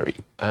his memory.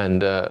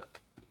 And,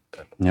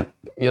 yep.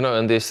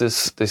 And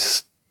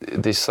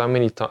there's so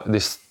many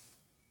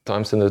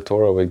times in the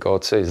Torah where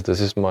God says, this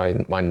is my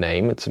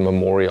name. It's a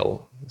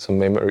memorial. It's a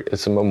memory.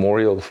 It's a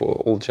memorial for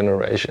all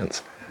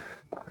generations.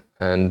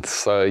 And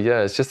so,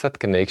 it's just that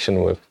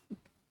connection with,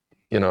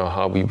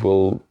 how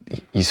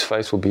his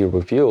face will be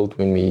revealed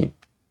when we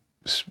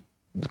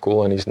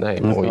call on his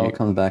name. It all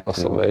comes back to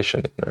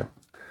salvation,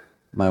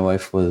 My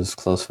wife was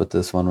close with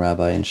this one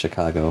rabbi in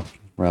Chicago,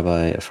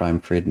 Rabbi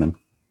Ephraim Friedman,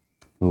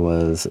 who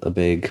was a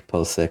big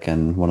posek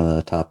and one of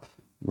the top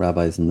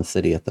rabbis in the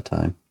city at the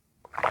time.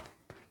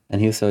 And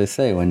he used to always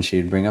say, when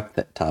she'd bring up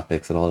the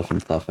topics and all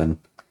different stuff, and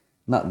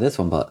not this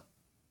one, but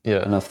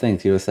enough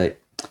things, he would say,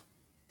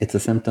 it's a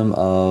symptom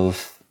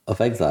of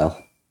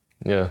exile.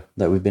 Yeah.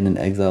 That we've been in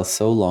exile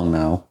so long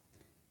now,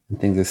 and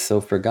things are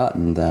so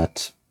forgotten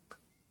that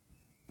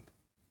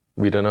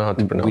we don't know how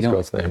to pronounce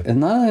God's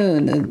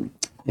name.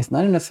 It's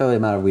not necessarily a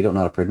matter of we don't know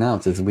how to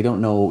pronounce it. We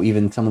don't know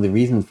even some of the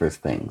reasons for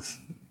things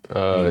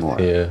anymore.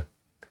 Yeah.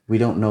 We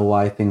don't know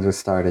why things were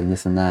started and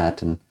this and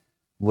that and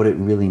what it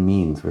really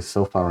means. We're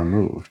so far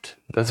removed.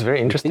 That's very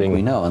interesting. I think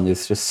we know, and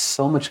there's just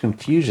so much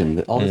confusion.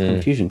 That all this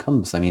confusion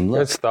comes. I mean,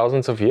 look. It's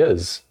thousands of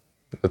years.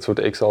 That's what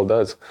exile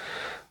does.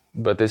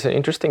 But there's an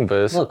interesting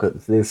verse. Look,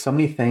 there's so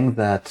many things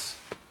that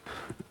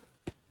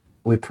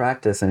we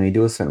practice and we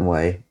do a certain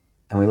way,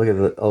 and we look at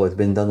it, it's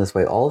been done this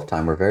way all the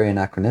time. We're very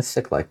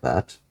anachronistic like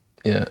that.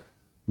 Yeah.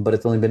 But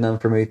it's only been done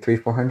for maybe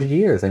 300-400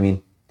 years. I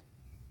mean,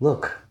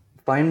 look,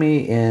 find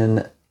me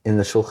in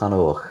the Shulchan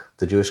Aruch,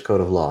 the Jewish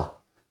Code of Law,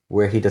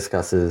 where he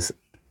discusses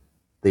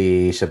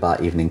the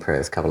Shabbat evening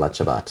prayers, Kabbalat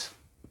Shabbat.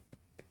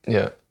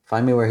 Yeah.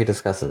 Find me where he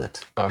discusses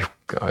it. I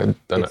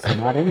don't know. It's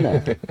not in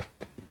there.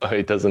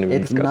 It doesn't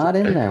even It's not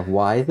in there.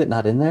 Why is it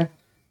not in there?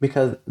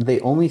 Because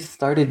they only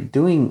started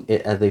doing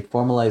it as a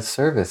formalized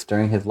service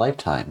during his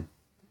lifetime.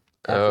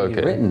 After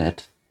he'd written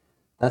it,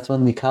 that's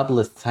when the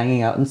Kabbalists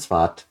hanging out in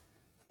Tzfat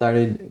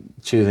started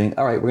choosing,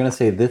 all right, we're going to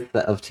say this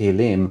of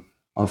Tehillim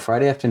on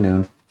Friday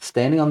afternoon,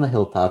 standing on the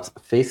hilltops,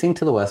 facing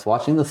to the west,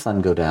 watching the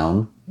sun go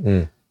down,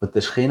 with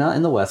the Shekhinah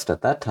in the west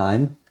at that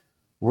time.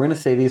 We're going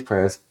to say these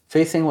prayers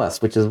facing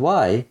west, which is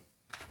why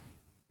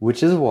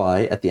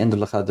at the end of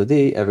Lecha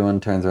Dodi,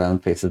 everyone turns around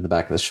and faces the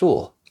back of the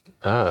shul.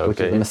 Which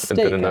is a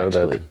mistake,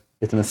 actually.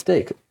 It's a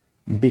mistake.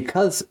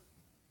 Because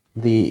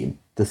the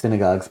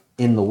synagogues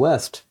in the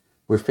west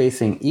were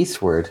facing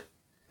eastward,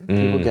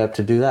 people get up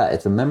to do that.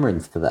 It's a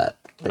remembrance to that.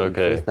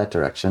 Face that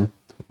direction.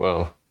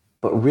 Wow.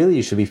 But really,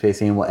 you should be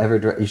facing in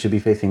whatever you should be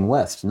facing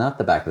west, not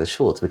the back of the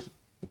shul. It's which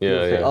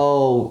say,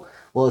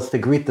 it's to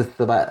greet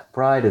the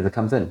bride as it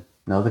comes in.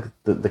 No,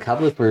 the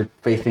Kabbalists were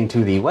facing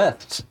to the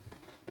west,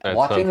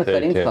 watching the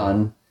setting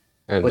sun,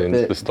 and with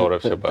then the start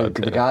of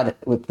Shabbat. The God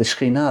with the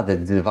Shekhinah, the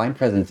divine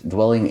presence,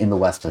 dwelling in the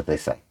west, as they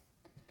say.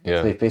 Yeah.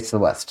 So they face the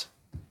west.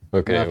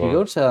 Okay. Now, if you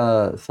go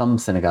to some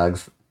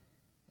synagogues,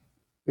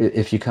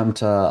 if you come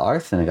to our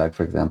synagogue,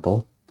 for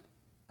example,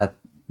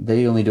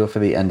 they only do it for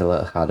the end of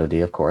the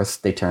Chadodi, of course.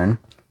 They turn,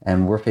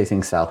 and we're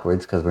facing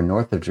southwards because we're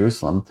north of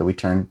Jerusalem, so we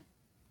turn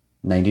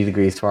 90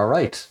 degrees to our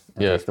right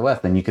and face the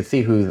west. And you can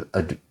see who's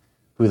a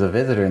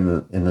visitor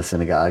in the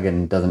synagogue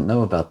and doesn't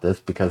know about this,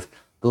 because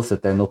they'll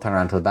sit there and they'll turn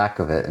around to the back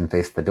of it and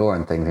face the door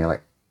and things, and you're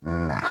like,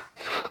 nah.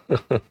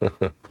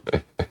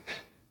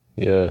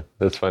 Yeah,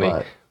 that's funny.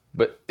 But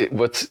But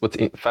what's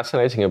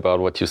fascinating about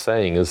what you're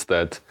saying is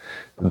that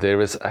there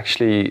is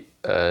actually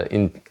I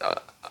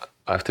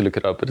have to look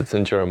it up, but it's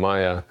in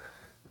Jeremiah.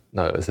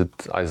 No, is it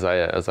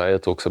Isaiah? Isaiah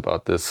talks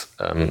about this.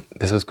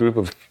 There's this group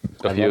of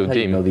I love how you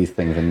Yodim. know these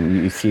things and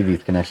you see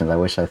these connections. I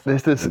wish I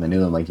knew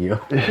them like you.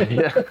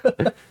 Yeah,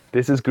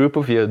 there's this group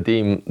of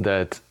Yodim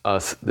that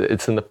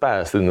it's in the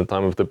past, in the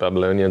time of the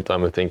Babylonian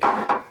time, I think.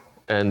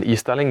 And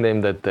he's telling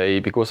them that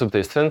because of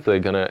their sins, they're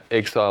gonna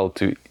exile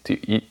to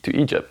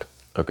Egypt.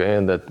 Okay,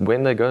 and that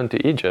when they go into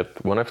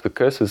Egypt, one of the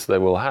curses they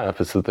will have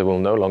is that they will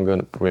no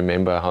longer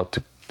remember how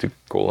to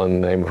call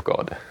on the name of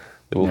God.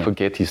 They will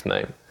forget His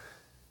name,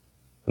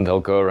 and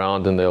they'll go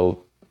around and they'll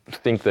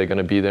think they're going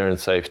to be there in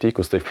safety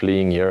because they're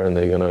fleeing here and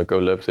they're going to go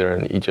live there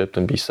in Egypt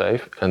and be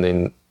safe. And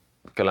then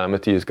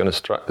calamity is going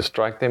to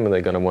strike them, and they're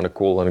going to want to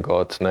call on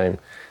God's name,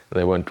 and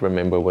they won't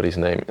remember what His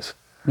name is.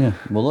 Yeah.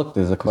 Well, look,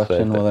 there's a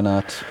question whether or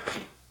not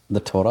the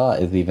Torah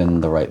is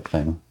even the right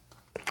thing.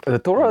 The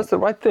Torah is the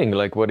right thing.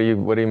 Like, what do you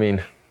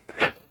mean?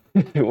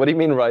 What do you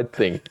mean, right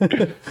thing?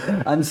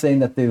 I'm saying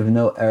that there's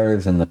no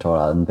errors in the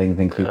Torah and things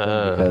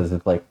because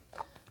it's like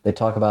they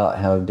talk about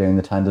how during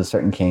the times of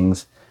certain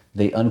kings,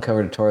 they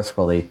uncovered a Torah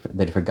scroll.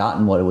 They'd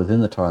forgotten what it was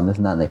in the Torah and this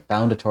and that, and they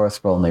found a Torah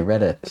scroll and they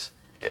read it.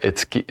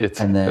 It's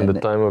in the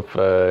time of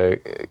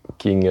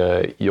King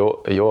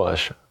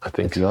Yoash, I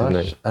think.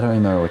 Yoash? I don't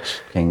remember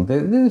which king.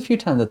 There's a few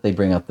times that they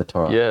bring up the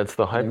Torah. Yeah, it's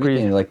the high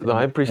priest. The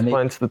high priest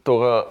finds the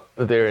Torah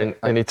there,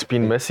 and it's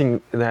been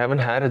missing. They haven't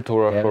had a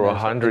Torah for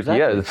 100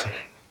 years.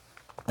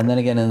 And then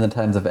again, in the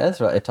times of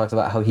Ezra, it talks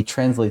about how he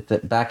translates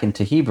it back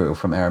into Hebrew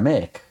from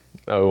Aramaic.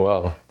 Oh,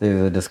 wow. There's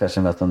a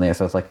discussion about something there.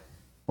 So it's like,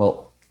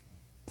 well,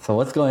 so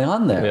what's going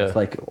on there? Yeah. It's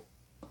like,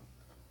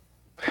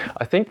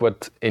 I think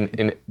what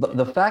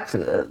the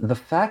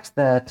fact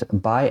that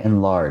by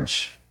and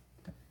large,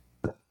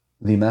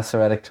 the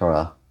Masoretic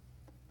Torah,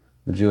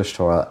 the Jewish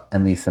Torah,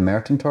 and the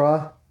Samaritan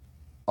Torah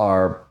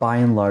are by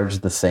and large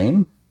the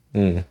same.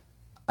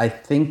 I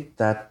think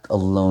that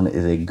alone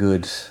is a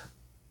good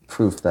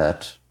proof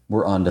that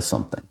we're onto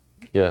something.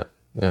 Yeah.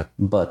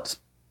 But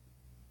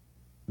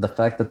the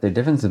fact that there are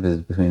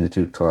differences between the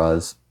two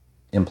Torahs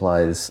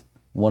implies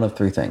one of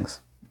three things.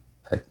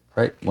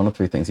 Right? One of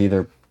three things.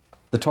 Either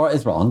the Torah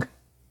is wrong,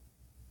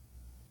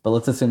 but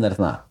let's assume that it's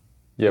not.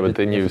 Yeah, but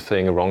then you're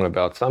saying wrong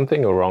about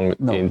something or wrong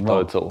in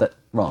total?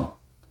 Wrong.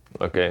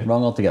 Okay.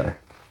 Wrong altogether.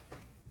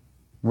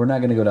 We're not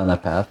going to go down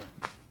that path.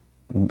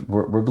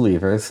 We're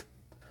believers.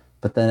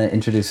 But then it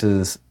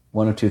introduces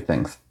one of two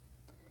things.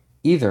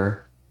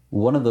 Either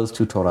one of those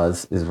two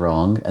Torahs is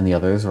wrong and the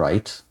other is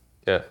right.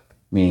 Yeah.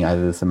 Meaning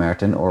either the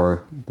Samaritan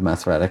or the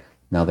Masoretic.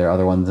 Now there are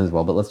other ones as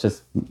well, but let's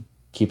just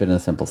keep it in a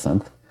simple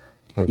sense.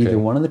 Okay. Either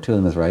one of the two of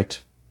them is right,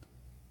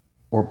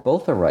 or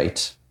both are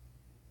right.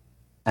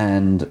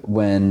 And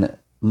when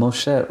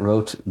Moshe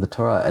wrote the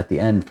Torah at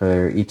the end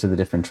for each of the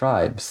different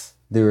tribes,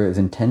 there was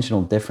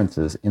intentional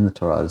differences in the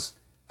Torahs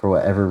for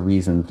whatever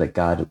reasons that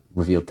God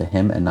revealed to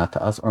him and not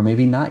to us, or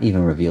maybe not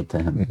even revealed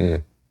to him.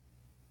 Mm-hmm.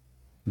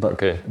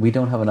 But we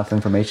don't have enough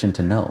information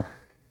to know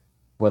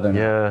whether or not.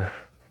 Yeah,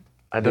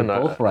 I don't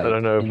know. Both right I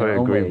don't know if I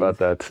agree about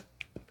that.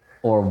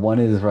 Or one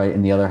is right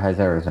and the other has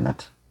errors in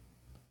it.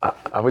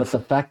 But the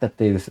fact that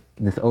there's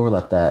this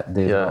overlap, that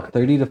there's about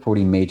 30 to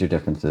 40 major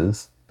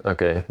differences,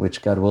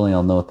 which God willing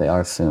I'll know what they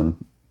are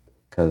soon,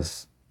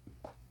 because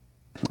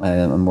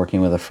I'm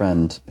working with a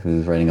friend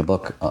who's writing a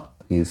book.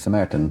 He's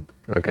Samaritan.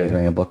 He's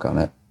writing a book on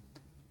it.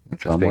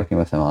 So I'm working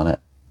with him on it.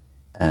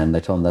 And I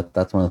told him that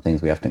that's one of the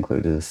things we have to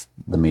include is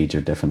the major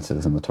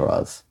differences in the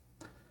Torahs.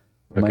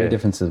 Minor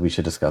differences we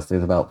should discuss.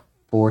 There's about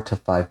 4,000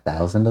 to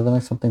 5,000 of them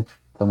or something.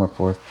 Somewhere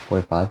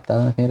 4,000 to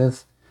 5,000, I think it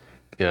is.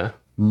 Yeah.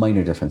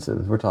 Minor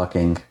differences. We're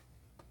talking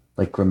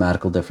like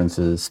grammatical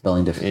differences,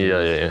 spelling differences.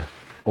 Yeah.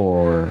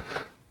 Or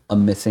a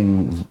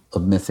missing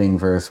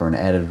verse or an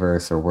added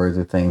verse or words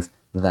or things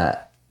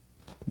that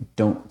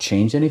don't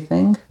change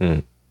anything,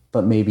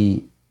 but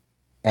maybe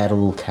add a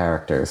little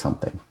character or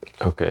something.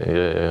 Okay,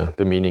 yeah.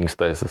 The meaning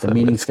stays the same. The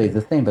meaning stays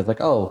the same, but it's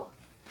like, oh,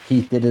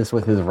 he did this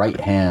with his right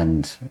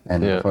hand.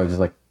 And I was just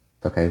like,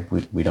 okay,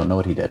 we don't know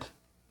what he did.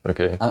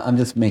 Okay. I'm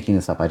just making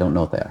this up. I don't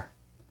know what they are.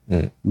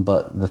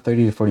 But the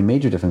 30 to 40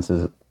 major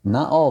differences,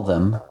 not all of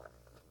them,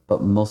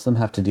 but most of them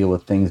have to deal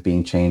with things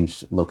being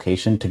changed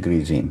location to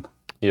Grizim.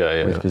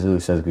 Yeah. Which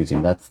specifically says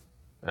Grizim.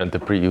 And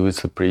who is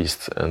the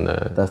priest? And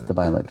that's the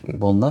Bible.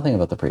 Well, nothing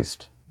about the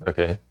priest.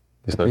 Okay.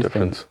 There's no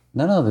difference.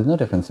 No, there's no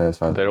difference there as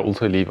far as... They're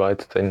also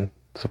Levites then,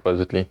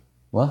 supposedly.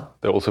 What?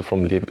 They're also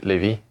from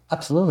Levi?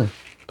 Absolutely.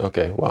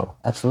 Okay, wow.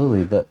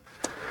 Absolutely.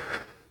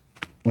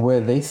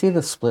 Where they see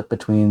the split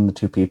between the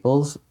two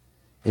peoples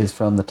is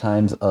from the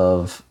times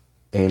of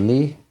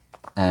Eli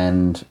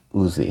and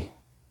Uzi,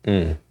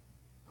 who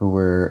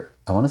were,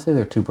 I want to say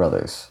they're two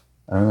brothers.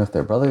 I don't know if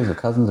they're brothers or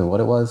cousins or what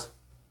it was,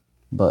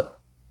 but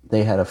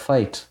they had a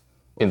fight.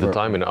 In the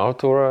time in our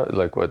Torah,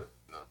 like what?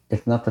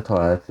 It's not the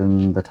Torah, it's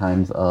in the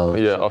times of...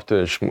 Yeah,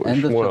 after Shmuel.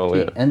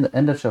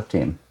 End of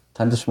Shoftim.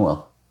 Times of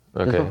Shmuel.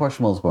 Okay. Just before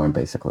Shmuel's born,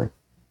 basically.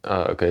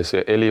 Okay,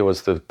 so Eli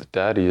was the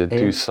dad. He had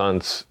two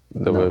sons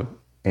that were...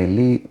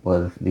 Eli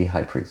was the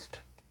high priest.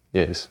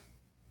 Yes.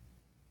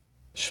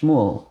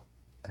 Shmuel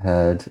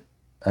had...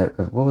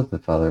 what was the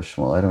father of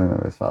Shmuel? I don't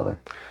remember his father.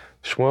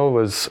 Shmuel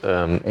was...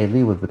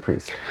 Eli was the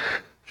priest.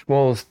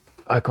 Shmuel's...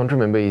 I can't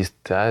remember his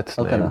dad's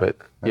name, but...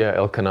 Right? Yeah,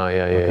 Elkanah.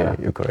 Yeah,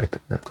 you're correct.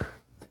 Yeah.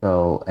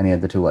 So, and he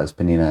had the two wives,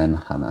 Penina and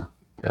Hannah.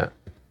 Yeah.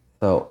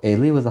 So,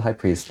 Eli was the high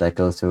priest that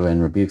goes through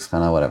and rebukes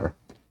Hannah, whatever.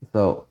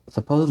 So,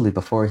 supposedly,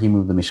 before he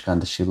moved the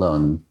Mishkan to Shiloh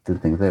and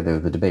did things there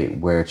was a debate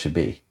where it should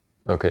be.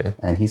 Okay.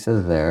 And he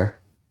says there,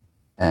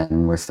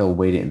 and we're still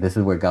waiting. This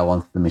is where God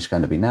wants the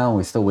Mishkan to be now.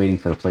 We're still waiting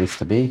for the place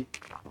to be.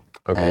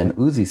 Okay. And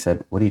Uzi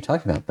said, what are you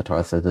talking about? The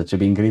Torah says it should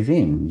be in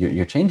Gerizim.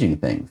 You're changing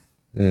things.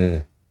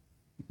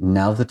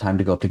 Now's the time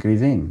to go up to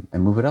Gerizim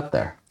and move it up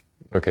there.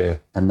 Okay.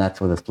 And that's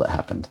where the split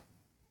happened.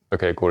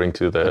 Okay, according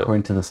to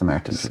the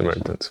Samaritans.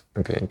 Samaritans.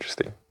 Okay,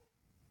 interesting.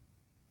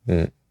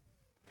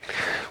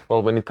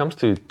 Well, when it comes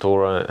to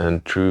Torah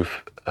and truth,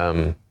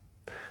 I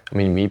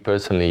mean, me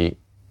personally,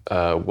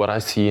 what I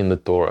see in the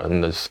Torah,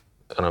 and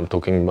I'm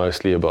talking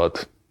mostly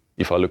about,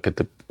 if I look at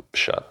the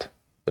Pshat,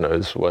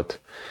 is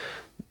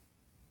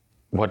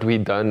what we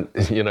done,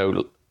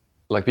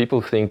 like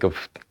people think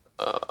of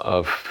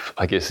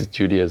I guess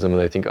Judaism, and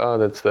they think, oh,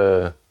 that's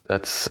the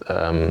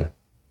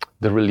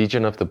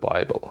religion of the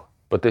Bible.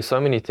 But there's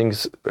so many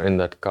things in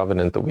that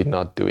covenant that we're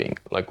not doing.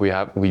 Like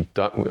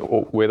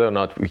whether or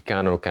not we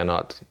can or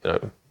cannot,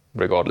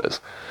 regardless.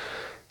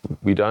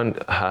 We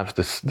don't have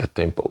the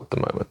temple at the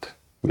moment.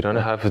 We don't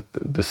have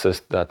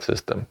that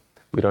system.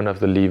 We don't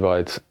have the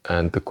Levites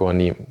and the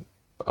Kohanim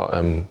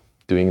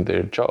doing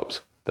their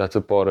jobs. That's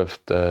a part of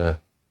the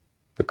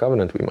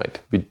covenant we made.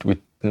 We're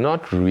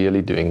not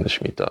really doing the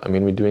Shemitah. I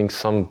mean, we're doing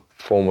some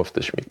form of the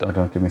Shemitah. Oh,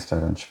 don't get me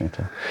started on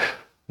Shemitah.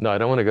 No, I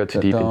don't want to go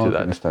too deep into that. Don't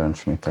get me started on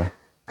Shemitah.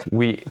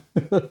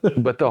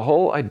 But the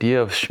whole idea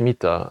of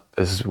Shemitah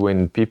is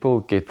when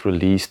people get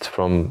released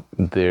from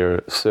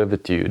their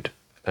servitude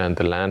and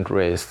the land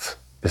rests,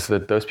 is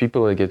that those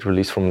people that get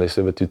released from their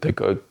servitude, they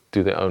go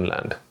to their own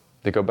land.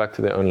 They go back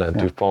to their own land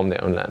to farm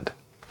their own land.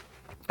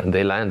 And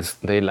their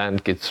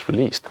land gets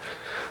released.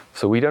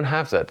 So we don't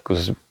have that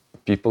because a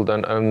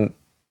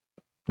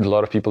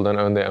lot of people don't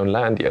own their own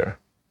land here,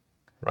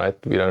 right?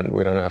 We don't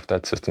have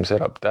that system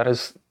set up. That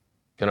is,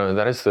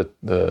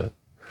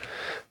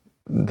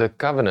 the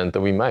covenant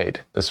that we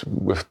made is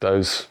with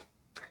those,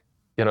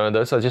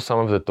 those are just some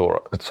of the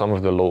Torah, some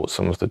of the laws,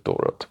 some of the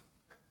Torah.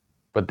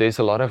 But there's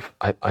a lot of,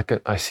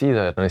 I see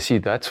that, and I see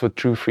that's what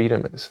true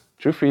freedom is.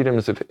 True freedom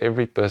is if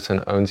every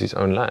person owns his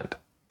own land,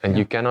 and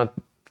you cannot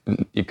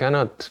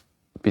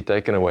be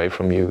taken away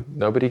from you.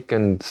 Nobody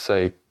can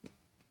say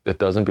it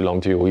doesn't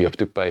belong to you, or you have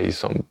to pay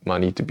some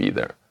money to be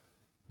there.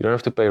 You don't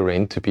have to pay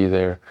rent to be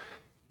there.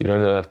 You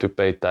don't have to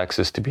pay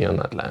taxes to be on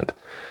that land.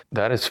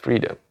 That is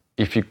freedom.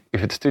 If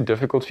it's too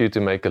difficult for you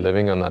to make a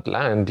living on that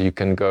land, you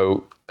can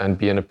go and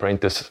be an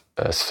apprentice,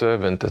 a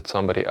servant at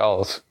somebody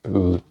else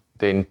who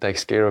then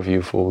takes care of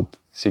you for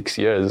 6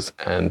 years,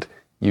 and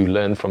you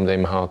learn from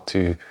them how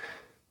to,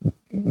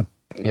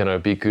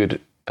 be good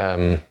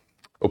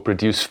or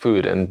produce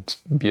food and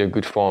be a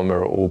good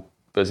farmer or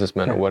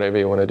businessman or whatever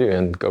you want to do,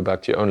 and go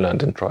back to your own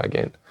land and try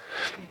again.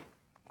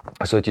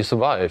 So that you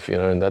survive,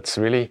 and that's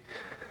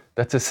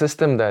a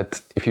system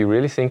that, if you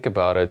really think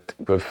about it,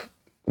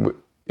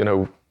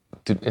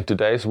 in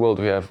today's world,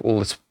 we have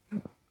there's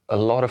a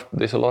lot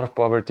of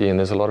poverty, and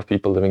there's a lot of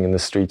people living in the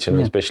streets,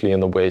 especially in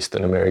the West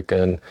and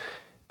America,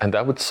 and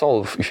that would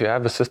solve, if you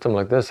have a system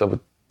like this, that would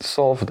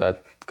solve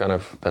that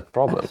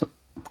problem.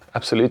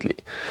 Absolutely.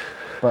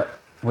 But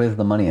where's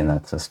the money in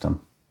that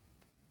system?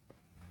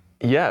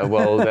 Yeah,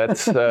 well,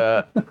 that's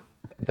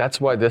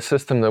why this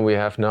system that we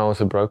have now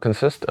is a broken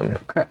system.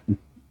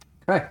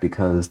 Correct,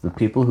 because the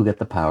people who get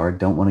the power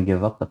don't want to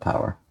give up the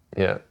power.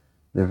 Yeah.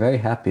 They're very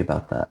happy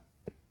about that.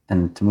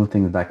 And to move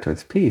things back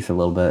towards peace a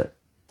little bit,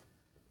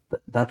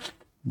 that's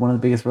one of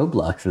the biggest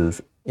roadblocks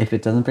is if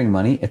it doesn't bring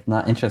money, it's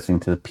not interesting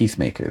to the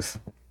peacemakers.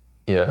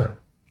 Yeah,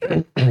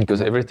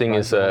 because everything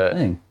is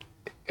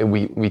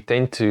we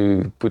tend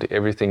to put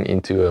everything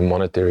into a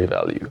monetary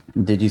value.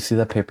 Did you see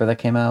that paper that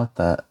came out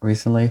that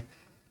recently,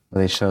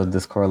 where they showed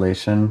this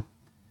correlation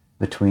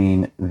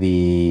between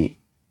the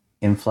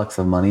influx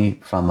of money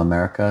from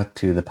America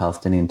to the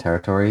Palestinian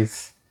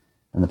territories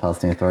and the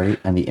Palestinian Authority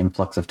and the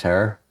influx of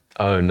terror?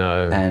 Oh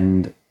no.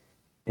 And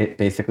it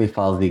basically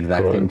follows the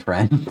exact same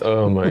trend.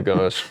 Oh my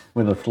gosh.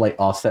 With a slight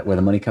offset where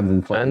the money comes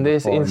in. And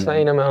there's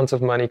insane amounts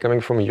of money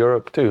coming from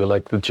Europe too,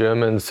 like the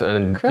Germans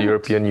and the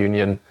European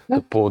Union,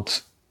 the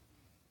ports,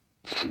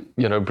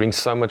 bring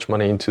so much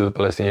money into the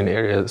Palestinian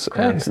areas.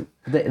 And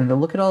they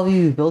look at all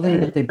these buildings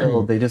that they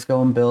build. They just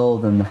go and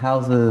build, and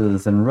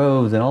houses and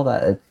roads and all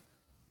that. It's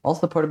all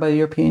supported by the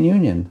European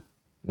Union.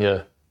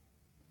 Yeah.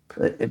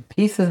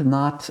 Peace is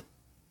not...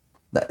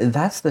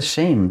 That's the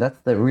shame. That's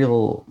the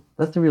real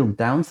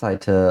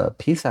downside to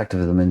peace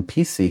activism and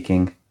peace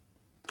seeking.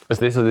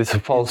 There's a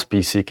false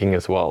peace seeking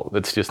as well.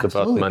 That's just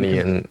about money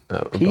and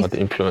about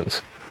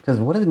influence. Because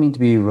what does it mean to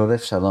be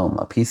Rodef Shalom,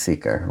 a peace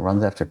seeker, who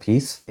runs after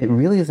peace? It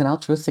really is an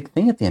altruistic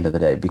thing at the end of the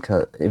day,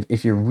 because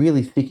if you're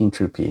really seeking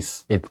true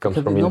peace, It comes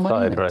because from there's no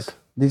money in inside, it. right?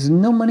 There's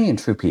no money in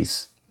true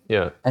peace.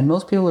 Yeah. And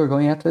most people who are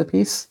going after the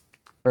peace,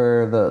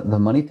 or the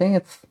money thing,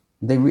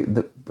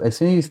 as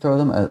soon as you throw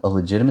them a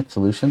legitimate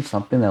solution,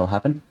 something that will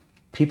happen,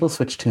 people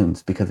switch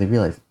tunes because they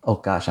realize, oh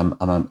gosh, I'm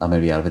going to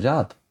be out of a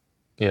job.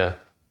 Yeah.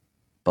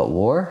 But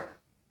war?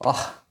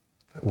 Oh,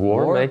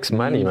 War makes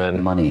money, means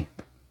man. Money.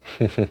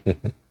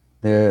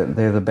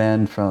 There's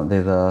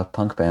a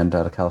punk band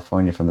out of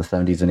California from the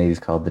 70s and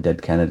 80s called the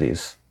Dead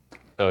Kennedys.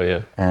 Oh,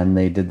 yeah. And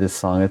they did this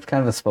song. It's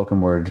kind of a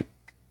spoken word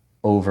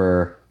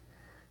over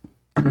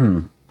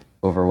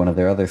over one of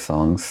their other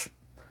songs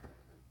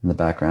in the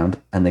background.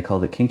 And they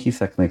called it Kinky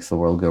Sex Makes the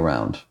World Go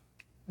Round.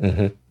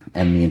 Mm-hmm.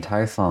 And the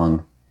entire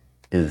song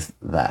is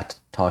that,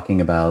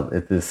 talking about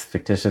this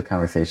fictitious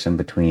conversation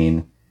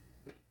between,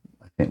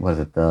 I think, was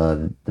it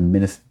the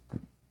minister,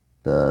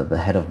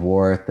 the head of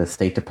war at the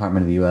State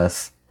Department of the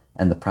U.S.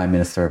 and the Prime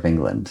Minister of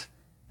England.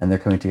 And they're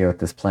coming together with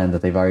this plan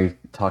that they've already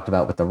talked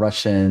about with the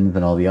Russians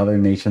and all the other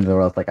nations. Where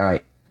it's like, all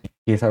right,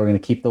 here's how we're going to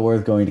keep the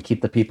wars going, to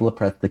keep the people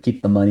oppressed, to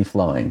keep the money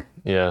flowing.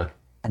 Yeah.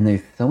 And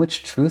there's so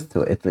much truth to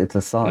it. It's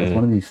a song. It's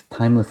one of these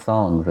timeless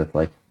songs that's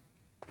like...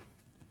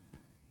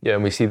 Yeah,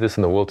 and we see this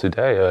in the world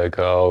today. Like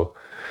how,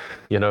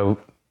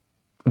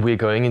 we're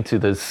going into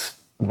this,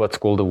 what's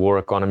called a war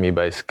economy,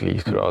 basically,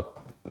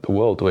 throughout the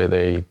world, where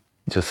they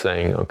just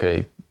saying,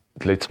 okay,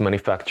 let's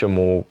manufacture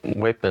more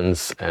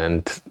weapons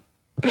and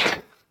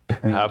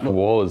have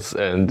wars.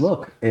 And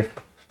look, if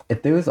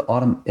there was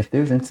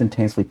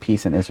instantaneously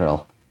peace in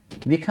Israel,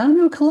 the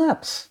economy would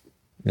collapse.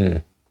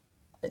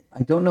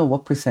 I don't know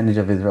what percentage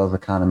of Israel's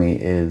economy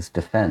is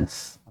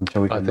defense. I'm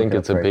sure we can. I think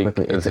it's a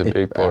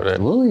big part.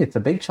 Absolutely, it's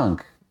a big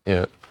chunk.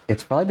 Yeah,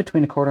 it's probably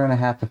between a quarter and a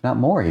half, if not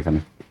more,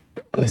 even.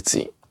 Let's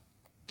see.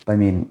 I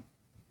mean,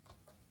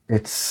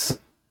 it's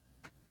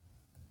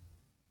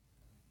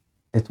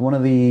one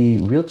of the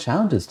real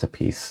challenges to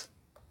peace,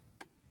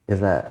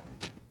 is that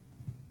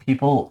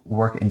people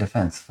work in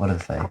defense. What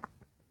does it say?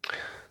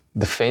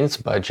 Defense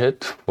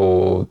budget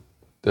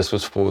this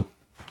was for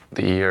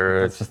the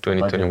year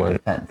 2021.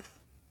 Defense.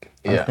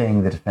 I'm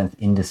saying the defense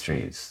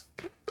industries.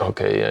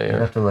 Okay, yeah. You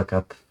have to look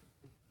up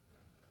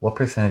what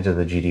percentage of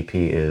the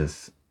GDP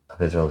of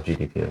Israel's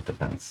GDP is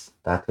defense.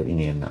 That's what you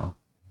need to know.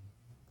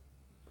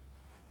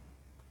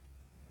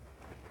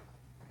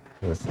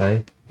 Does it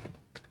say?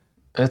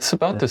 It's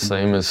about the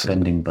same as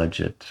spending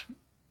budget.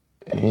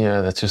 Yeah,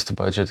 that's just the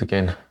budget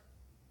again.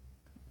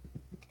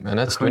 And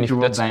that's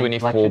 24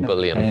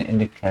 billion.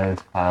 Indicators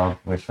filed,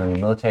 which from the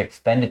military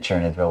expenditure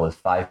in Israel was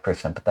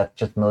 5%, but that's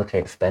just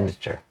military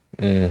expenditure.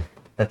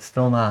 That's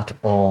still not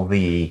all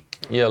the...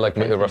 Yeah, like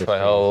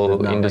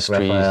Rafael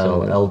Industries. Like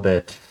Rafael,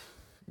 Elbit.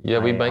 Yeah,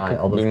 we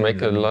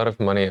make a lot of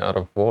money out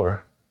of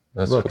war.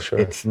 That's for sure.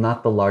 It's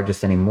not the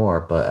largest anymore,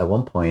 but at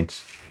one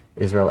point,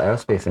 Israel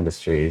Aerospace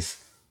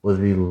Industries was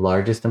the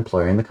largest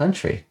employer in the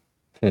country.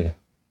 Yeah.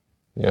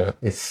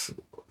 It's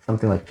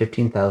something like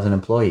 15,000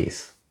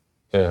 employees.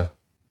 Yeah.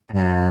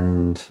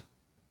 And,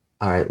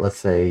 all right, let's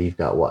say you've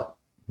got,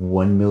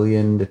 1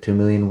 million to 2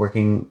 million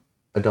working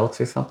adults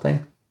or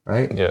something,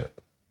 right? Yeah.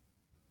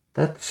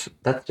 That's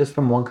just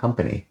from one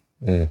company.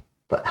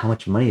 But how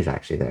much money is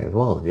actually there as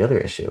well is the other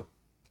issue.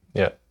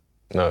 Yeah.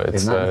 No,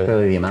 it's not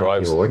necessarily the amount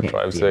of people working.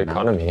 Drives the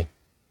economy.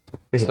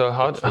 So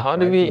how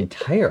do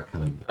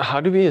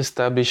we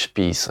establish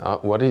peace?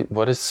 What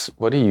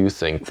do you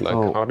think?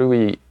 Like, how do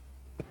we,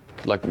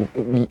 like,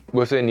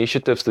 with the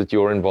initiatives that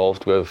you're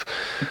involved with?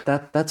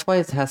 That's why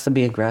it has to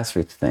be a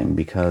grassroots thing,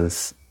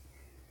 because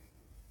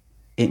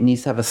it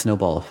needs to have a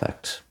snowball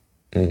effect.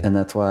 And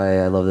that's why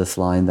I love this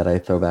line that I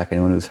throw back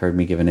anyone who's heard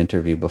me give an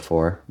interview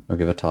before or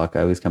give a talk.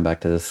 I always come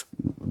back to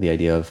the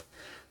idea of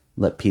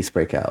let peace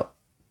break out.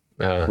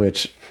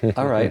 Which,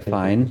 all right,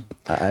 fine.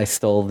 I kind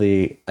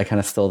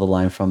of stole the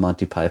line from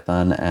Monty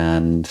Python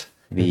and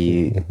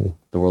the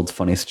world's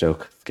funniest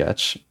joke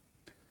sketch.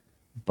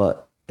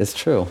 But it's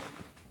true.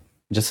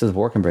 Just as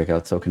war can break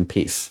out, so can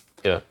peace.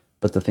 Yeah.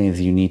 But the thing is,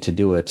 you need to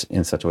do it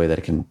in such a way that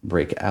it can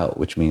break out,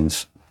 which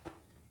means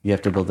you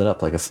have to build it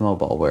up like a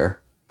snowball, where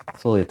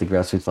slowly at the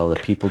grassroots level, the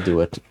people do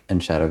it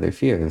and shatter their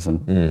fears.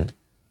 And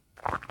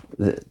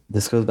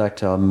this goes back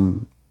to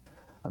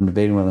I'm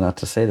debating whether or not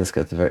to say this,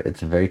 because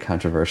it's a very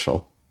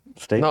controversial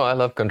statement. No, I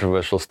love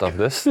controversial stuff.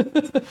 This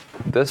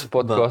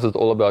podcast is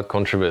all about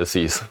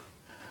controversies.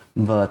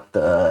 But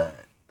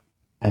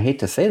I hate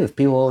to say this.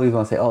 People always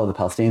want to say, "Oh, the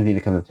Palestinians need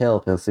to come to the table."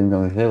 Palestinians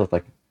come to the table. It's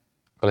like,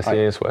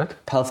 Palestinians what?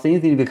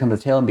 Palestinians need to become to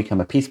the table and become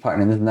a peace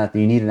partner, and this and that.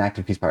 You need an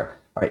active peace partner.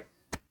 All right.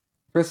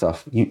 First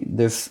off,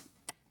 there's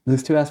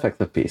two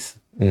aspects of peace.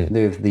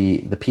 There's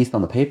the peace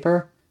on the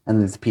paper, and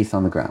there's the peace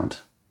on the ground.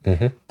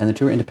 And the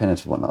two are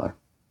independent of one another.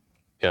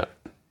 Yeah.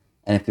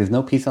 And if there's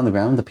no peace on the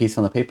ground, the peace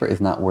on the paper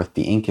is not worth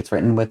the ink it's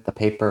written with, the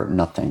paper,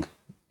 nothing.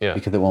 Yeah.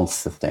 Because it won't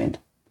sustain.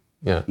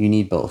 Yeah. You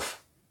need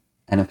both.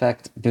 And in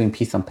fact, doing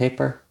peace on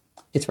paper,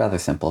 it's rather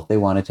simple. If they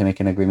wanted to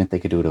make an agreement, they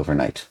could do it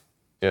overnight.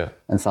 Yeah.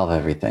 And solve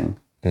everything.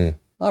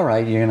 all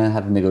right, you're going to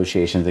have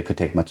negotiations. It could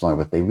take much longer,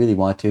 but if they really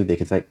want to, they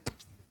could say,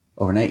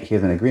 overnight,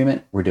 here's an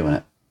agreement, we're doing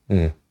it.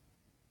 Mm.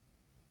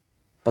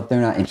 But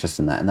they're not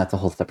interested in that, and that's a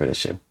whole separate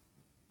issue.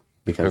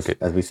 Because,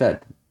 as we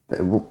said,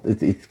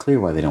 it's clear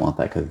why they don't want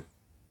that, because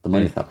the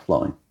money stops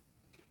flowing.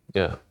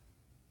 Yeah.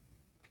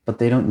 But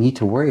they don't need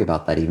to worry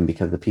about that even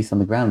because the peace on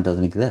the ground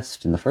doesn't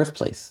exist in the first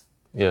place.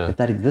 Yeah. If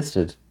that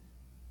existed,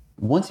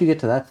 once you get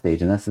to that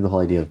stage, and that's the whole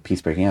idea of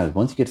peace breaking out, is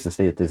once you get to the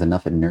state that there's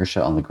enough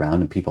inertia on the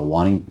ground and people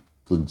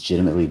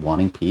legitimately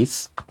wanting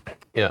peace,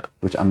 Yeah.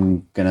 which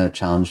I'm going to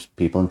challenge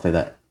people and say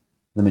that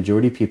the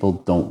majority of people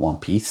don't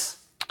want peace.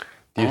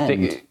 Do you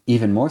think...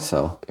 even more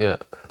so, Yeah.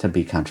 to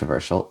be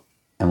controversial,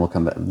 and we'll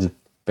come back, just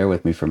bear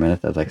with me for a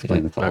minute as I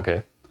explain this all.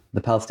 Okay.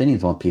 The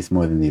Palestinians want peace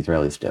more than the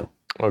Israelis do.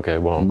 Okay,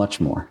 well... Much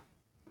more.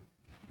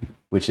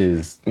 Which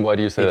is... Why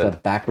do you say it's that? a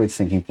backwards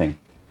thinking thing.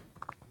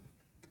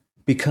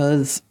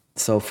 Because,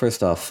 so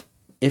first off,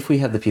 if we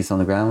have the peace on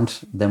the ground,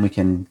 then we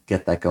can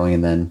get that going,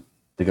 and then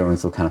the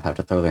governments will kind of have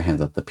to throw their hands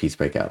up the peace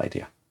breakout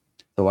idea.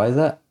 So why is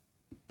that?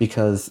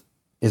 Because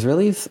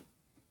Israelis,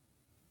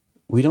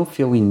 we don't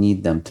feel we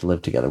need them to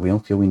live together. We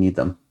don't feel we need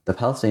them. The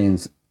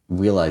Palestinians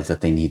realize that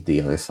they need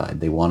the other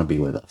side. They want to be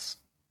with us.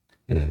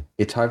 Mm.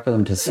 It's hard for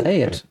them to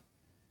say it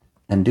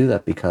and do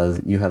that because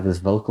you have this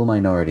vocal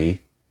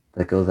minority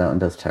that goes out and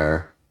does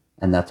terror,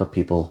 and that's what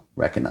people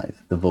recognize,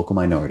 the vocal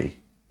minority.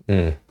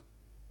 Mm.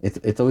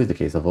 It's always the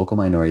case, a vocal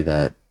minority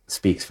that's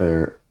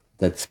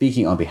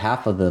speaking on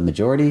behalf of the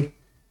majority,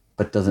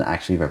 but doesn't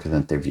actually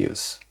represent their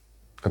views.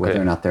 Okay.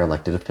 Whether or not they're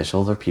elected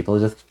officials or people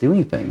just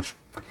doing things.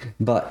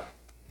 But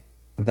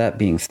that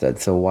being said,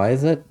 so why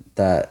is it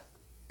that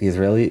I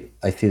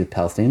see the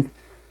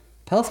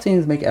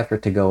Palestinians make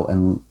effort to go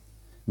and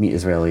meet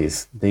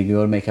Israelis. They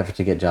go and make effort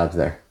to get jobs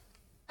there.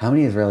 How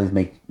many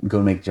Israelis go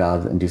and make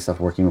jobs and do stuff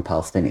working with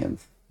Palestinians?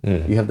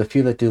 Mm. You have the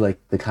few that do, like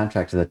the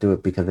contractors that do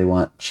it because they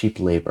want cheap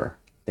labor.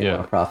 They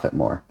want to profit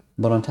more.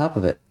 But on top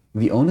of it,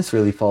 the onus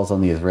really falls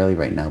on the Israeli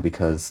right now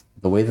because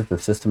the way that the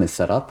system is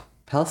set up,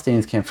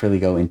 Palestinians can't freely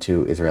go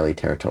into Israeli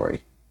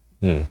territory.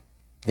 Mm.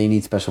 They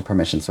need special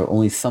permission, so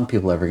only some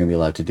people are ever going to be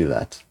allowed to do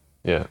that.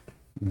 Yeah.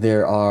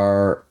 There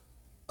are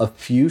a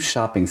few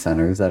shopping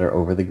centers that are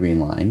over the Green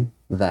Line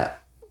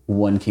that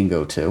one can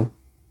go to,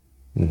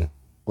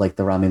 like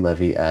the Rami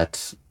Levy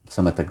at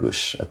Summit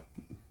Gush,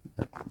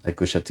 at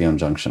Gush Etzion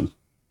Junction.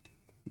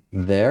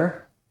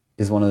 There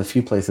is one of the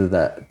few places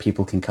that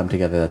people can come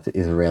together that's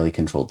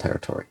Israeli-controlled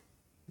territory.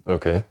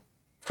 Okay.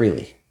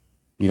 Freely.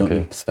 You don't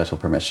need special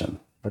permission.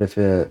 But if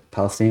a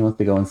Palestinian wants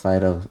to go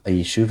inside of a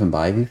yeshuv and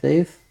buy these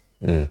days,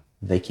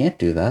 they can't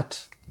do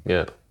that.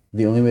 Yeah.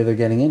 The only way they're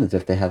getting in is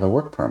if they have a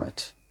work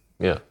permit.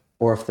 Yeah.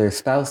 Or if their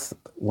spouse,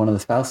 one of the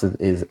spouses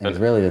is an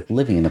Israeli that's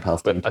living in the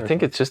Palestinian territory. I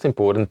think it's just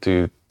important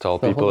to tell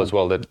people as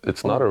well that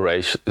it's not a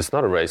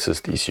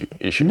racist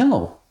issue.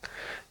 No.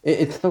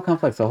 It's so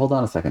complex. So hold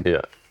on a second.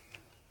 Yeah.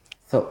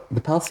 So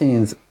the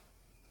Palestinians,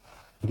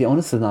 the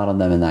onus is not on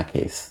them in that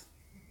case.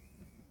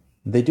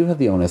 They do have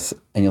the onus,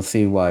 and you'll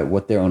see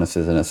what their onus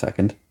is in a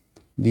second.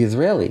 The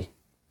Israeli,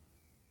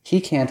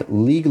 he can't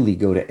legally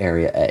go to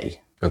Area A.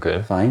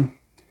 Okay. Fine.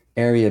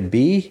 Area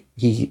B,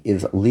 he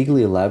is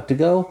legally allowed to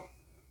go,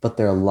 but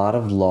there are a lot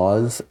of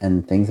laws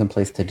and things in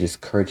place to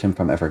discourage him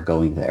from ever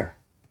going there.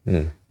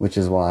 Which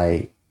is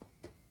why,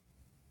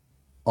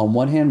 on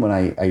one hand, when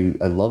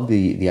I love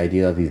the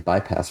idea of these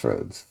bypass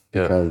roads,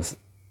 because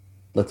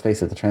let's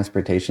face it, the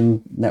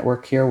transportation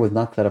network here was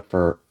not set up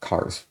for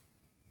cars.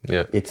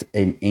 Yeah. It's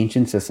an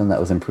ancient system that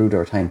was improved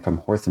over time from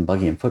horse and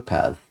buggy and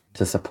footpaths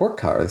to support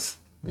cars.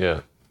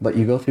 Yeah. But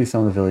you go through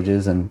some of the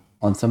villages and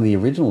on some of the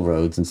original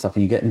roads and stuff,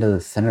 and you get into the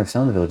center of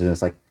some of the villages, and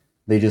it's like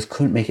they just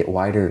couldn't make it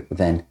wider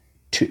than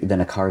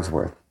a car's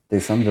worth.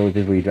 There's some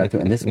villages where you drive through,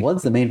 and this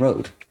was the main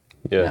road.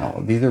 Yeah.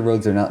 Now, these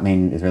roads are not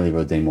main Israeli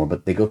roads anymore,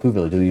 but they go through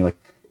villages,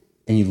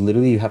 and you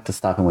literally have to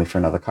stop and wait for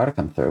another car to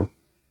come through.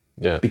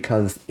 Yeah.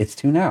 Because it's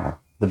too narrow.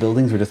 The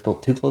buildings were just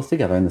built too close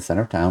together in the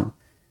center of town.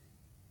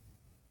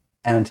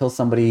 And until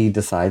somebody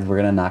decides we're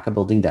going to knock a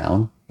building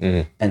down,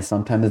 and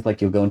sometimes it's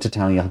like you'll go into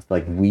town, you have to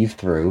like weave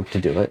through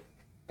to do it.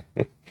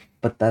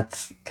 But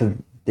that's because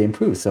they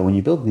improve. So when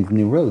you build these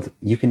new roads,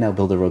 you can now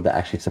build a road that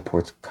actually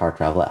supports car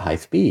travel at high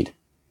speed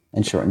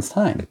and shortens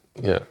time.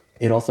 Yeah.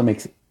 It also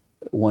makes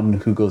one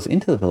who goes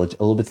into the village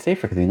a little bit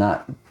safer because you're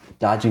not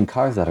dodging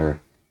cars that are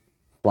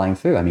flying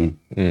through. I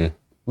mean,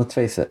 let's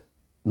face it,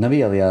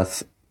 Nabi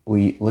Elias,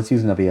 let's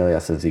use Nabi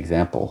Elias as the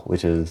example,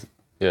 which is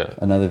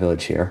another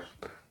village here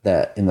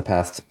that in the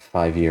past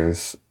 5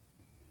 years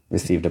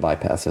received a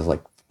bypass. It was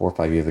like 4 or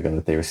 5 years ago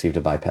that they received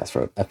a bypass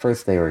road. At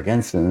first they were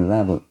against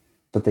it,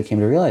 but they came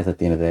to realize at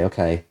the end of the day,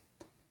 okay,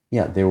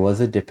 yeah, there was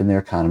a dip in their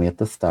economy at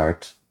the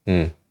start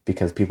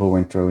because people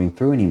weren't driving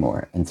through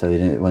anymore. And so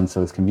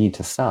so it's convenient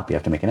to stop. You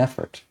have to make an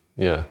effort.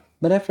 Yeah.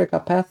 But after it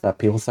got past that,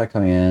 people start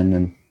coming in,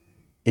 and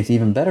it's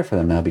even better for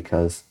them now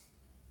because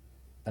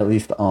at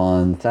least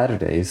on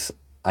Saturdays,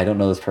 I don't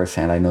know this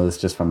firsthand. I know this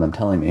just from them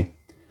telling me.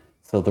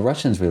 So the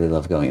Russians really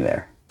love going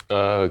there.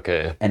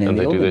 Okay. And in And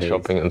the they do olden their days,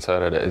 shopping on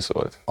Saturdays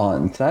or what?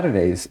 on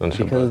Saturdays, On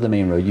because Shabbat. of the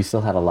main road, you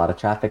still had a lot of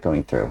traffic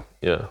going through.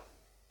 Yeah.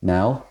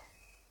 Now,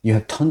 you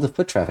have tons of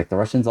foot traffic. The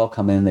Russians all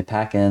come in, they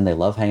pack in, they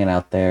love hanging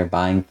out there,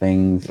 buying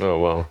things. Oh,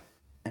 wow.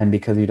 And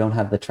because you don't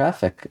have the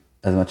traffic,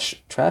 as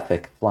much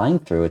traffic flying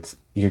through,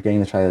 you're getting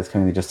the traffic that's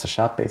coming just to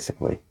shop,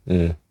 basically.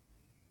 Mm.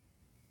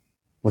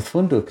 With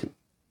Funduk,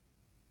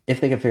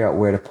 if they can figure out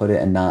where to put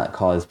it and not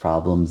cause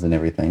problems and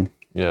everything,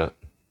 Yeah.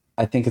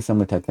 I think a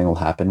similar type thing will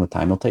happen with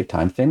time. It'll take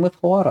time. Same with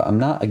Hawara. I'm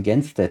not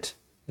against it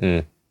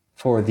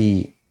for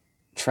the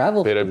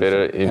travel Better and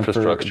for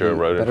infrastructure,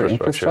 road better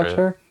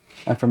infrastructure.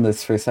 and from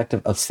this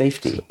perspective of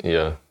safety.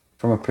 Yeah.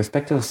 From a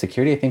perspective of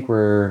security, I think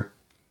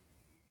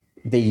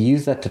they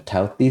use that to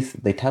tout these.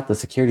 They tout the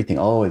security thing.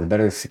 Oh, it's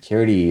better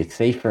security. It's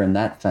safer in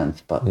that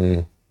sense, but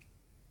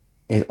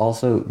it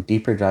also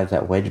deeper drives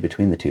that wedge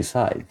between the two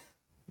sides.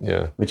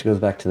 Yeah. Which goes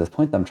back to this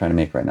point that I'm trying to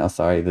make right now.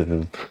 Sorry, this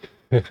is.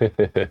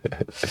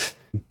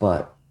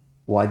 But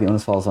why the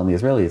onus falls on the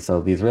Israelis?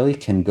 So the Israelis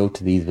can go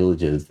to these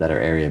villages that are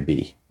Area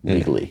B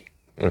legally.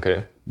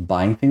 Okay.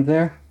 Buying things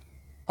there,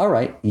 all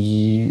right.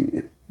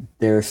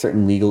 There are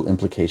certain legal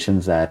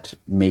implications that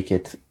make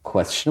it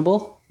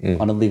questionable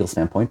on a legal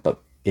standpoint,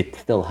 but it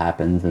still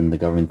happens, and the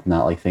government's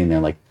not like saying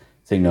no.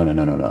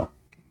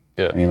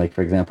 Yeah. I mean, like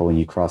for example, when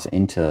you cross over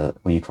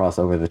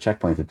the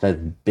checkpoints, it says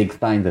big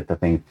signs at the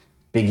thing,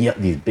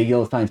 these big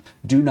yellow signs: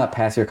 "Do not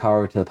pass your car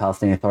over to the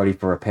Palestinian Authority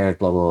for repairs."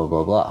 Blah blah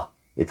blah blah blah.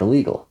 It's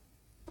illegal.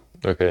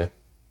 Okay.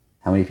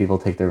 How many people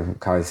take their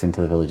cars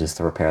into the villages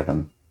to repair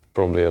them?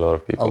 Probably a lot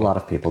of people. A lot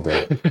of people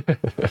do.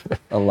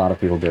 A lot of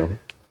people do.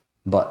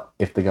 But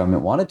if the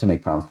government wanted to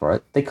make problems for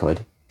it, they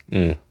could.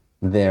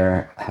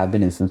 There have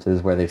been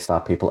instances where they've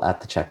stopped people at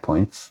the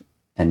checkpoints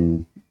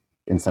and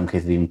in some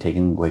cases even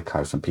taking away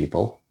cars from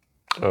people.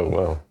 Oh,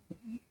 wow.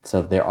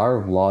 So there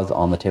are laws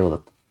on the table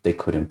that they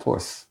could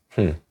enforce.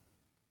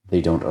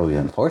 They don't always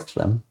enforce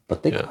them,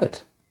 but they could.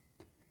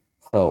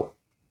 So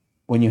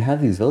when you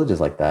have these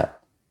villages like that,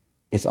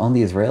 it's on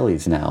the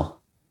Israelis now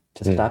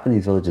to stop in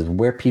these villages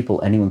where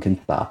anyone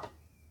can stop.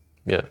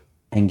 Yeah.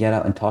 And get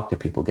out and talk to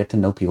people, get to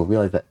know people,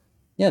 realize that,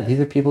 these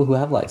are people who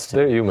have lives too.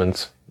 They're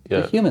humans.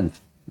 Yeah. They're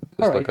humans.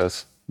 Just like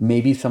us.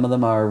 Maybe some of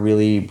them are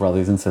really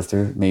brothers and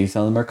sisters. Maybe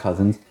some of them are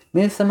cousins.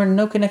 Maybe some are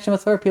no connection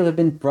whatsoever. People have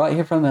been brought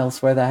here from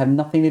elsewhere that have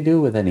nothing to do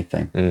with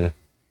anything.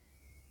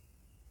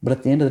 But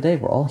at the end of the day,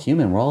 we're all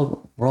human. We're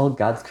all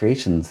God's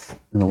creations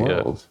in the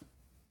world.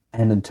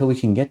 And until we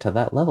can get to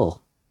that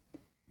level,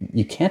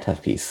 you can't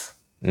have peace.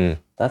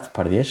 That's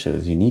part of the issue,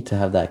 is you need to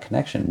have that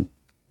connection.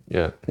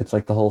 Yeah. It's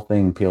like the whole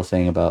thing people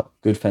saying about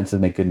good fences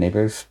make good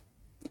neighbors.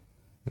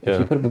 If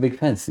you put up a big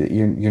fence,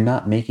 you're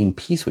not making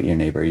peace with your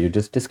neighbor. You're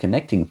just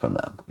disconnecting from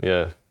them.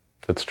 Yeah,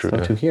 that's true. So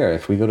to here,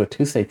 if we go to a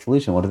two-state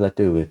solution, what does that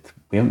do?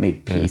 We haven't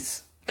made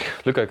peace.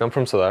 Look, I come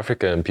from South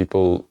Africa, and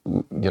people,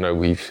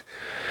 we've,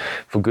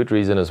 for good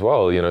reason as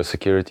well,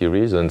 security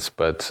reasons,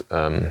 but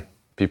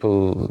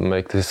people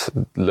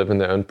live in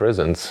their own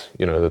prisons,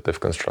 that they've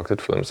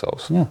constructed for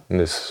themselves. Yeah. And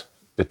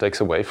it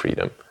takes away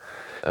freedom.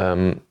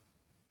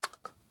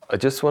 I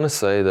just want to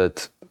say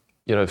that,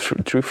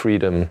 true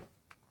freedom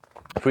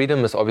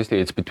is obviously,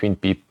 it's between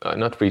people,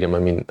 not freedom, I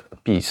mean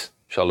peace,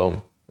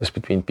 shalom, is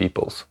between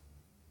peoples.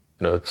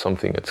 It's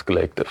something that's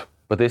collective.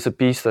 But there's a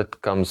peace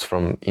that comes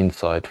from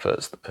inside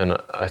first. And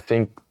I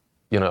think,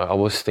 I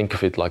always think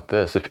of it like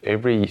this. If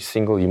every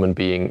single human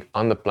being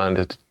on the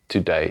planet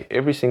today,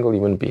 every single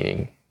human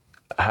being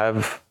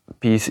have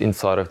peace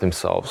inside of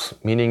themselves,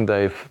 meaning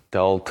they've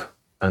dealt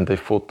and they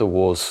fought the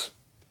wars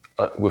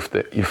with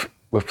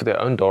their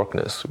own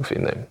darkness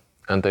within them,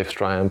 and they've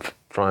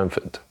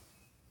triumphed.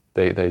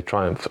 They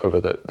triumph over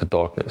the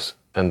darkness,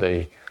 and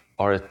they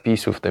are at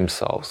peace with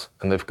themselves,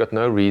 and they've got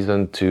no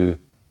reason to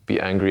be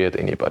angry at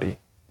anybody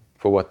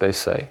for what they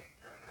say.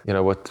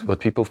 What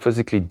people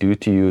physically do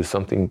to you is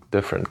something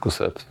different, because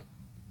that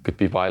could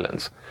be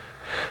violence.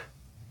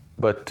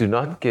 But do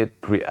not get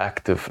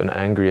reactive and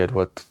angry at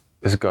what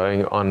is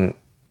going on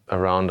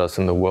around us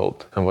in the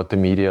world, and what the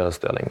media is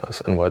telling us,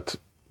 and what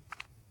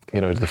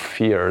the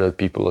fear that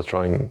people are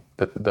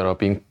that are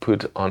being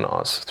put on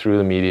us through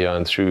the media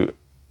and through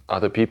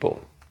other people.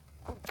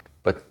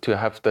 But to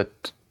have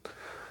that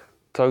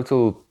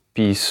total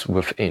peace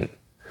within.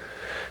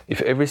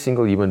 If every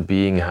single human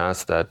being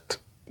has that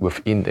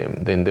within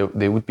them, then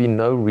there would be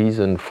no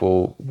reason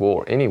for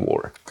war, any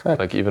war. Correct.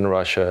 Like even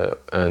Russia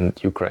and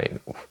Ukraine.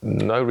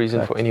 No reason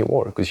Correct. for any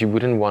war, because you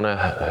wouldn't want to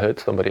hurt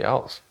somebody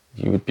else.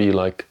 You would be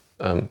like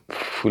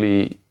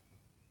fully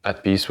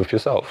at peace with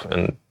yourself.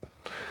 And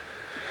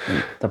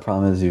the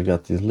problem is you've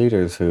got these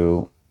leaders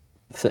who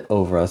sit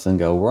over us and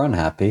go, we're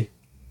unhappy.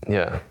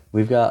 yeah,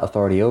 We've got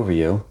authority over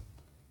you,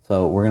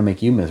 so we're going to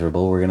make you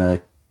miserable. We're going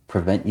to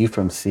prevent you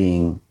from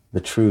seeing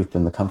the truth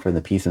and the comfort and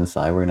the peace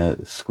inside. We're going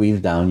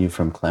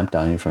to clamp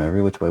down you from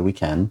every which way we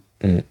can.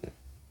 And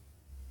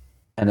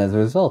as a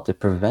result, it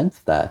prevents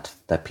that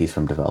peace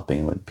from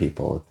developing with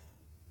people.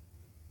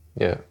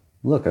 yeah,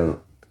 Look,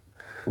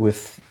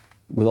 with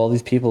all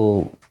these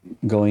people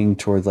going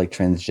towards like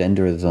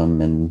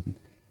transgenderism and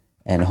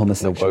and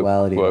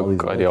homosexuality and all these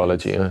woke other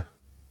ideology. things. Yeah.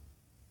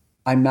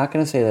 I'm not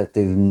going to say that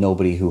there's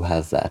nobody who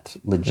has that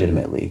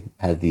legitimately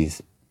has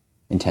these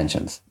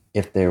intentions.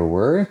 If there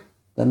were,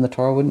 then the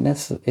Torah wouldn't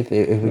necessarily. If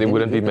They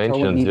wouldn't be the Torah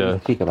wouldn't mentioned. even Yeah.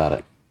 speak about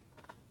it.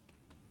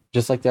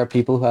 Just like there are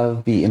people who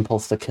have the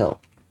impulse to kill,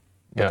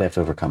 but Yeah. they have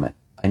to overcome it.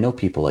 I know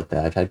people like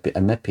that. I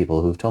met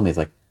people who've told me, it's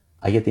like,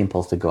 I get the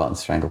impulse to go out and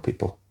strangle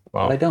people,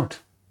 Wow. but I don't.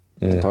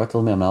 The Torah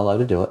told me I'm not allowed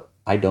to do it.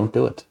 I don't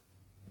do it.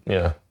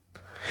 Yeah.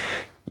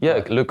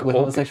 Yeah. Look, With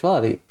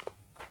homosexuality,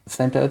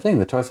 same type of thing.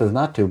 The Torah says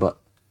not to, but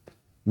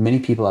many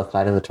people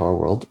outside of the Torah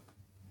world,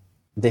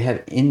 they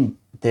have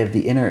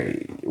the inner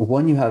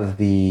one. You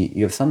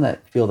have some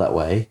that feel that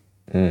way,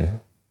 and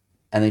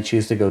they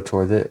choose to go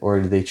towards it, or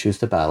they choose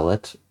to battle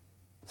it.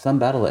 Some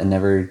battle it and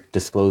never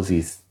disclose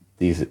these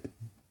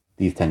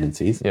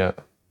tendencies. Yeah.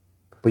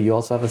 But you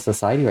also have a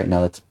society right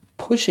now that's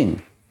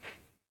pushing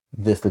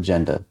this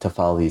agenda to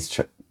follow these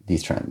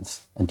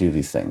trends and do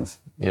these things.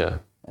 Yeah.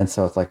 And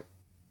so it's like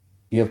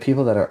you have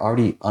people that are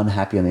already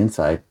unhappy on the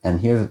inside,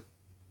 and here's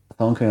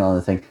someone coming on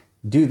and saying,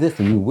 "Do this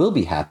and you will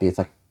be happy." It's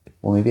like,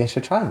 well, maybe I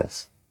should try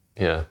this.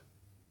 Yeah.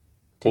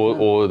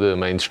 Or the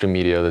mainstream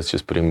media that's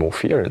just putting more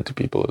fear into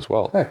people as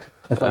well. Correct.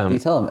 It's like you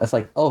tell them, it's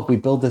like, oh, if we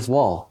build this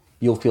wall,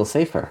 you'll feel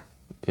safer.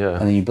 Yeah.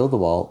 And then you build the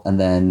wall, and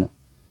then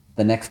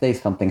the next day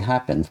something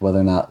happens, whether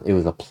or not it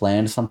was a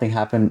planned something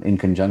happened in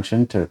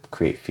conjunction to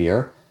create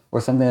fear, or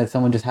something that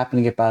someone just happened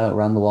to get by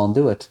around the wall and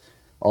do it.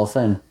 All of a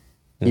sudden,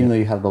 even though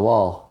you have the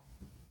wall,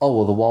 oh,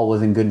 well, the wall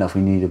wasn't good enough.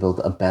 We need to build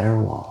a better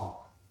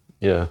wall.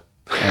 Yeah.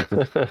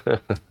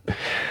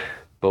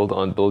 build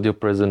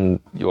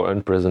your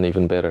own prison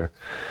even better.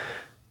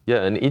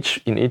 Yeah, and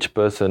in each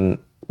person,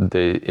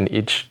 in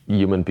each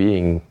human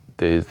being,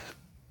 there's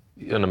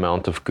an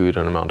amount of good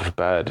and an amount of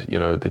bad.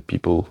 That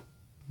people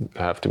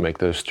have to make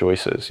those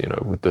choices.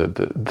 With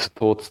the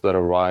thoughts that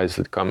arise,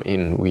 that come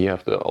in, we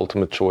have the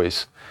ultimate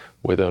choice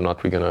whether or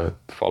not we're going to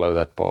follow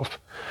that path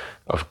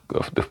of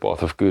the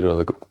path of good or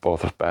the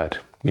path of bad.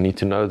 We need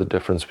to know the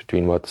difference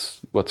between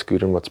what's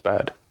good and what's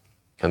bad,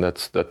 and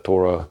that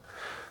Torah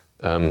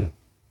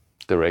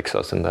directs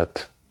us in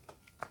that.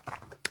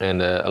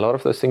 And a lot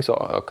of those things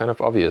are kind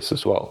of obvious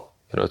as well.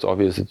 It's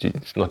obvious that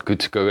it's not good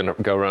to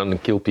go around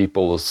and kill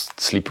people, or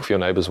sleep with your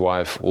neighbor's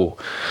wife, or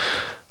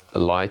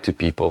lie to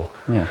people.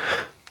 Yeah.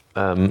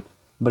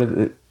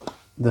 But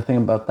the thing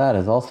about that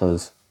is also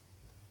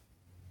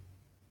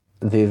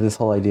there's this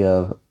whole idea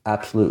of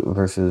absolute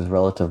versus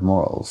relative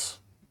morals.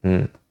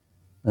 And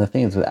the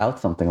thing is, without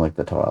something like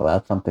the Torah,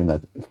 without something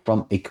that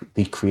from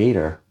the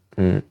Creator,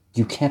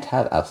 you can't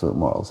have absolute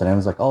morals. And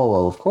everyone's like, oh,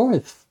 well, of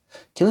course,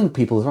 killing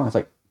people is wrong. It's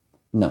like,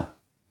 no.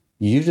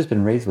 You've just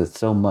been raised with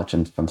so much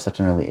and from such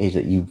an early age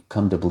that you've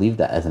come to believe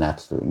that as an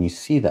absolute, and you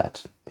see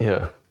that.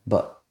 Yeah.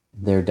 But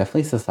there are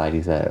definitely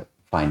societies that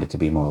find it to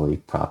be morally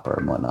proper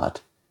and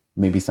whatnot.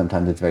 Maybe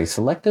sometimes it's very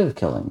selective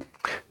killing.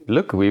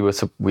 Look,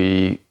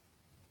 we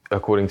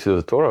according to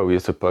the Torah, we are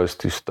supposed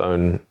to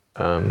stone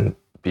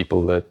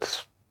people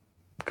that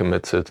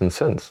commit certain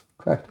sins.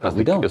 Correct. But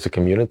we don't. As a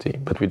community,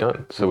 but we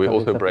don't. So we're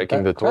also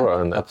breaking the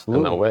Torah in that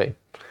way.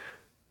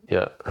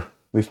 Yeah.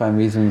 We find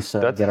reasons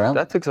to get around.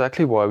 That's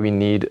exactly why we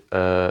need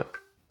I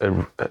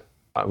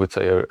would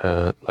say,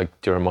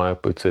 like Jeremiah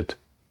puts it,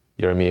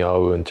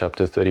 Jeremiah in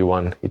chapter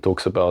 31, he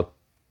talks about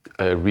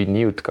a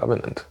renewed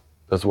covenant.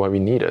 That's why we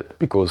need it,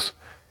 because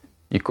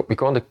we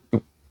can't,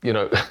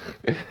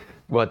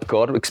 what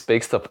God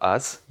expects of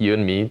us, you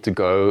and me, to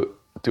go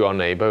to our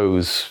neighbor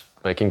who's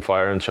making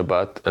fire on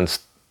Shabbat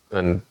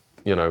and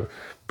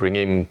bring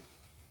him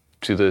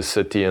to the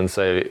city and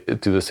say,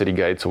 to the city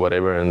gates or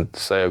whatever, and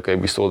say, okay,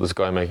 we saw this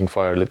guy making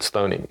fire, let's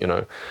stone him.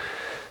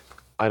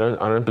 I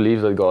don't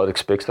believe that God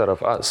expects that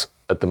of us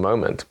at the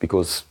moment,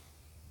 because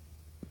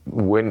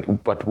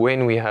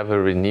when we have a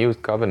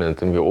renewed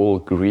covenant and we all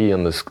agree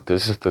on this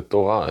is the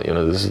Torah,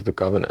 this is the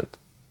covenant.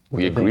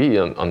 We agree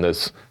on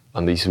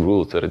these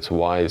rules, that it's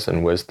wise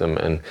and wisdom,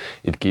 and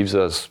it gives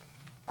us,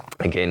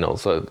 again,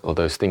 also all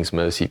those things: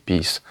 mercy,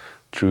 peace,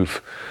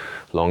 truth,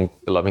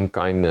 loving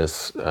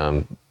kindness,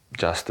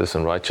 justice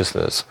and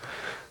righteousness,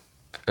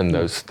 and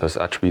those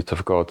attributes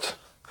of God.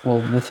 Well,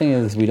 the thing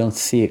is, we don't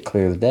see it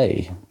clear as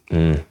day.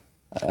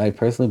 I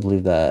personally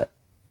believe that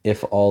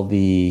if all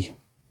the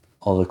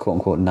quote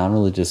unquote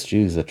non-religious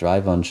Jews that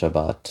drive on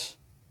Shabbat,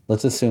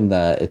 let's assume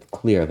that it's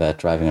clear that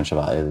driving on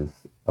Shabbat is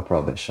a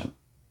prohibition,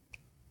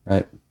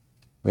 right?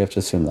 We have to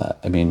assume that.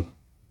 I mean,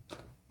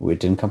 it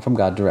didn't come from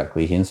God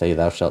directly. He didn't say,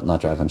 "Thou shalt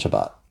not drive on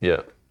Shabbat."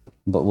 Yeah.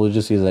 But we'll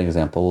just use an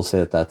example. We'll say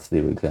that that's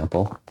the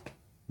example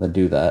that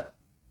do that.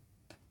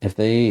 If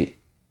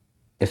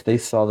they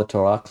saw the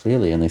Torah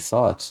clearly and they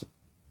saw it,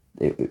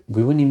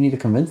 we wouldn't even need to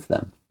convince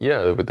them.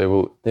 Yeah, but they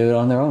would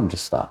on their own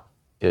just stop.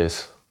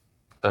 Yes,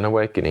 an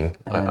awakening.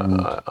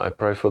 I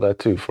pray for that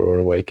too, for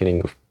an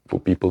awakening for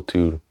people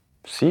to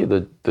see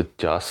the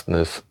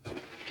justness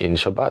in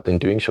Shabbat, in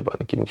doing Shabbat,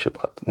 and keeping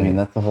Shabbat. I mean,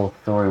 that's the whole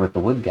story with the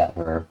wood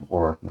gatherer,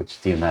 or which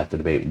Steve and I have to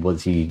debate.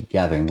 Was he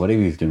gathering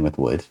whatever he was doing with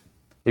wood?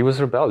 He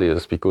was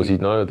rebellious because he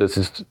know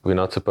we're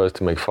not supposed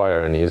to make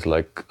fire, and he's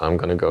like, I'm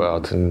gonna go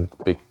out and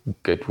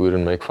get wood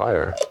and make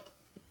fire.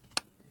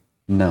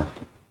 No.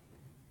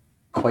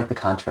 Quite the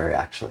contrary,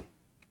 actually.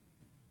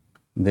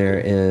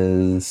 There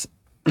is...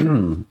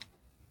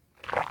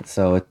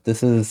 So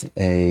this is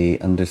a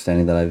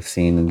understanding that I've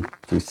seen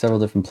through several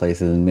different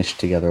places and meshed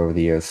together over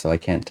the years, so I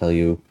can't tell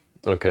you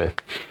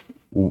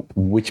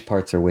which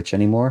parts are which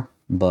anymore,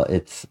 but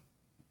it's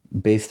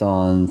based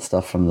on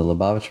stuff from the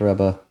Lubavitcher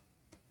Rebbe,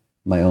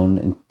 my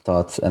own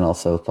thoughts, and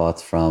also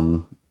thoughts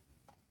from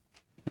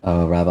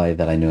a rabbi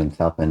that I knew in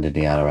South Bend,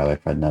 Indiana, Rabbi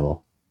Fred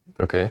Neville.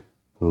 Okay.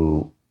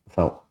 Who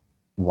felt,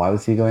 why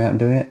was he going out and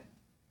doing it?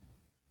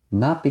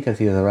 Not because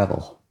he was a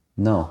rebel.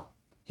 No.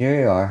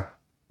 Here you are,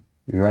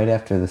 right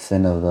after the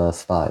sin of the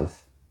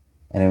spies.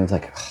 And it was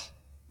like,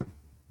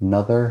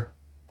 another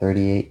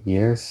 38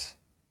 years?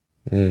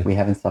 We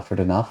haven't suffered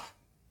enough?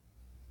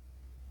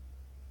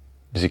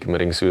 Is he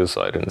committing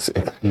suicide in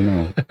sin?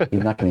 No,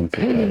 he's not committing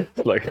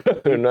suicide.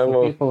 Like, no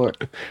more. People,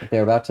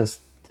 they're about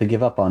to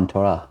give up on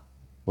Torah.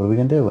 What are we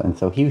going to do? And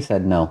so he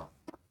said, no,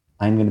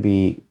 I'm going to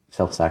be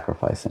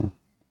self-sacrificing.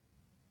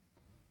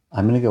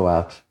 I'm going to go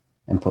out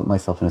and put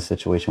myself in a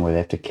situation where they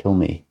have to kill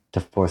me to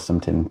force them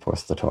to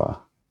enforce the Torah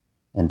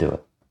and do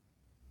it.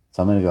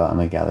 So I'm going to go out, I'm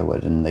going to gather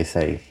wood. And they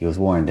say he was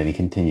warned and he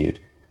continued.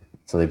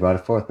 So they brought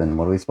it forth, and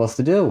what are we supposed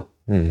to do?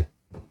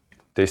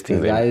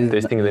 Testing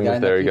them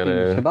if they're going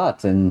to...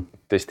 Shabbat, and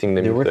testing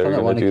them if they're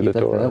going to do the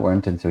Torah. That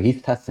weren't, and so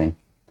he's testing.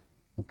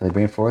 They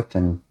bring it forth,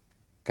 and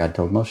God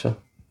told Moshe,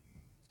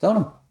 stone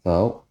him.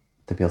 So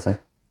the people say,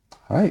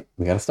 all right,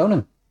 we got to stone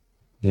him.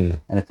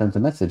 And it sends a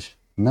message.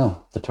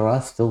 No, the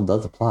Torah still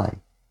does apply.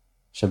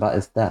 Shabbat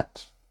is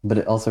that. But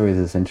it also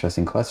raises this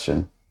interesting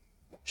question.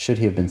 Should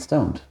he have been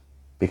stoned?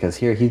 Because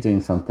here he's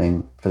doing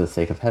something for the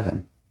sake of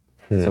heaven.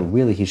 So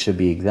really he should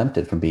be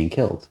exempted from being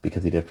killed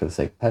because he did it for the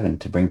sake of heaven,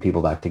 to bring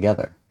people back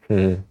together.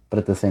 But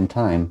at the same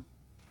time,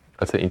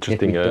 that's an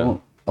interesting... if we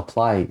don't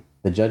apply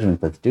the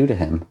judgment that's due to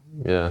him,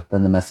 then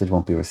the message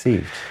won't be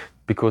received.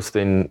 Because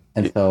then...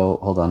 And so,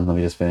 hold on, let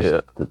me just finish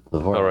the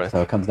voice. All right.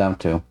 So it comes down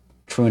to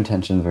true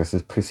intention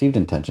versus perceived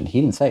intention. He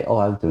didn't say, I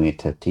was doing it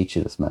to teach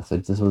you this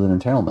message. This was an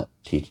internal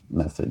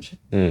message.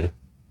 Because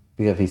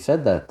if he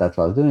said that, that's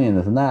what I was doing, and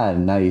this and that,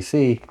 and now you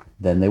see,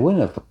 then they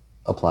wouldn't have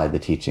applied the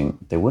teaching.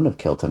 They wouldn't have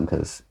killed him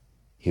because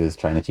he was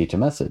trying to teach a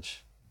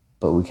message.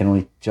 But we can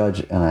only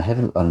judge on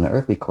an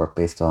earthly court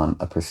based on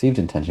a perceived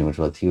intention, which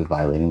was he was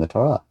violating the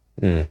Torah.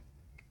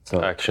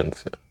 So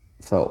actions. Yeah.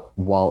 So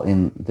while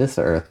in this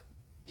earth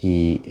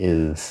he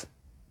is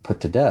put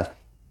to death,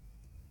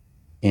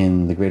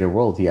 in the greater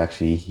world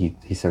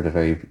he served a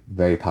very,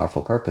 very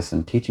powerful purpose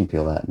in teaching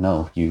people that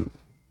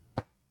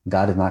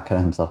God is not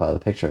cutting himself out of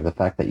the picture. The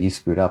fact that you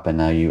screwed up and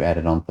now you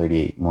added on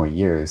 38 more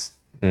years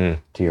to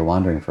your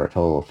wandering for a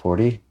total of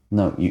 40.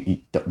 No, you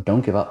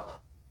don't give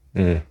up.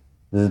 This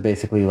is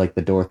basically like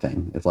the door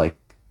thing. It's like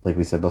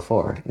we said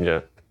before.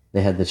 Yeah.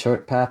 They had the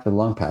short path or the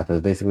long path. It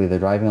was basically they're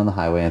driving on the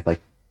highway and it's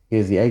like,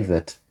 here's the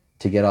exit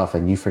to get off,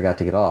 and you forgot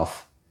to get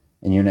off.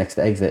 And your next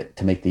exit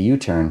to make the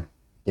U-turn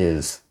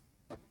is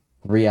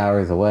 3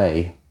 hours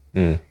away.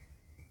 You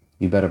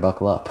better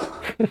buckle up.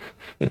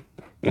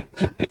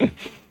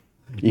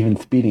 Even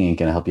speeding ain't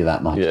gonna help you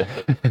that much. Yeah.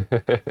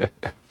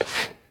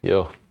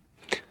 Yo.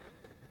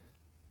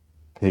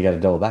 You got to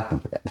double back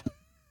and forget.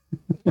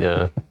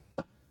 Yeah.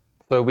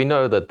 So we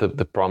know that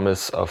the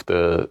promise of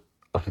the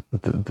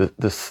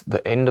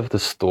end of the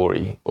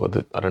story, or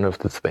I don't know if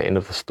it's the end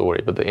of the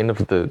story, but the end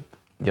of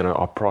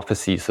our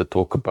prophecies that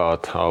talk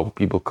about how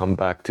people come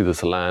back to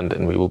this land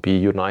and we will be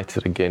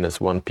united again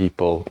as one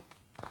people,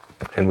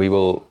 and we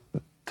will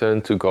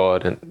turn to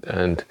God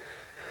and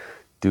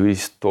do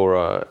his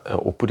Torah,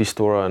 or put his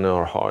Torah in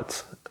our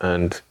hearts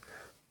and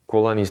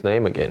call on his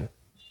name again,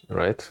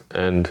 right?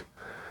 And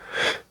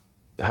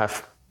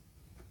have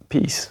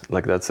peace.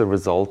 Like, that's a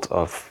result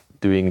of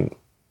doing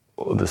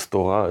this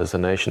Torah as a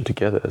nation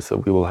together. So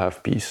we will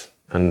have peace.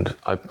 And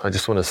I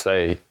just want to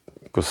say,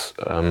 because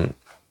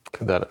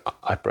that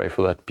I pray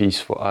for that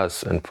peace for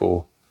us and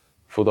for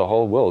the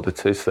whole world. It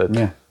says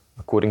that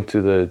according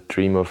to the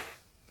dream of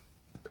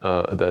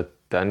that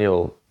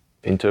Daniel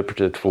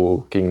interpreted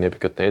for King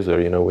Nebuchadnezzar,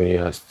 when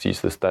he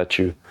sees the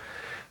statue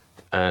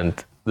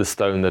and the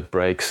stone that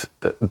breaks,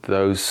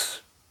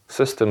 those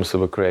systems that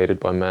were created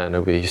by man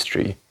over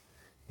history,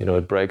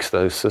 it breaks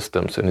those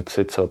systems and it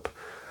sets up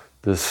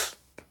this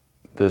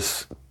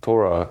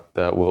Torah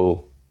that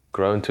will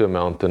grow into a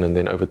mountain and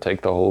then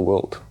overtake the whole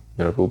world.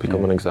 It will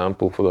become an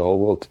example for the whole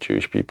world, the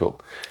Jewish people.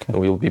 And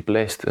we will be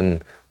blessed,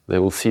 and they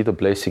will see the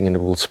blessing, and it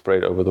will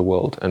spread over the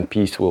world, and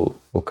peace will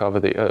cover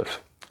the earth.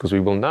 Because we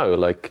will know,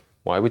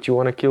 why would you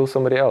want to kill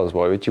somebody else?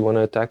 Why would you want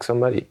to attack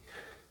somebody?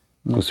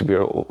 Because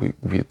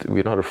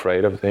we're not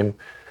afraid of them.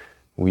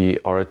 We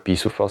are at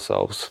peace with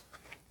ourselves.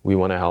 We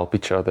want to help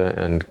each other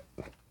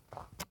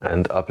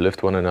and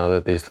uplift one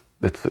another. It's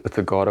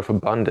a God of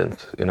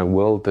abundance in a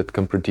world that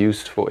can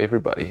produce for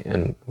everybody,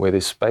 and where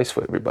there's space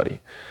for everybody,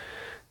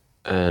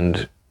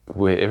 and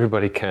where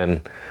everybody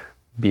can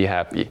be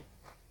happy.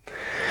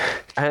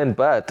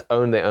 but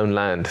own their own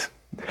land.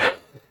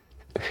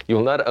 You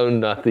will not own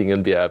nothing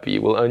and be happy.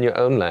 You will own your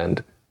own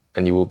land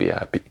and you will be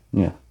happy.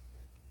 Yeah.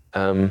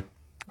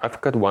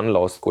 I've got one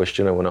last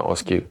question I want to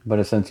ask you. But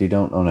in a sense, you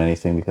don't own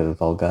anything because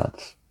it's all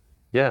God's.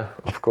 Yeah,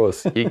 of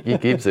course. He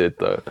gives it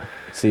though.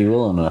 So you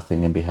will own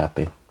nothing and be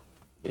happy.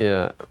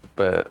 Yeah,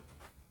 but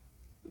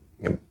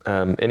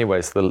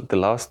anyways, the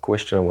last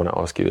question I want to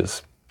ask you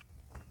is,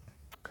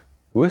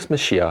 who is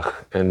Mashiach,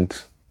 and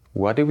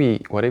what do we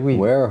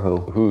Where or who?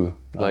 who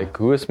like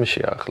who is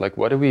Mashiach? Like,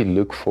 what do we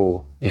look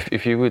for?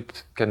 If you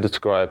can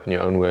describe in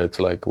your own words,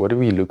 like, what do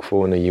we look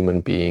for in a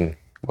human being?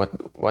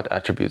 What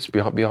attributes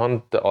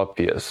beyond the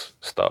obvious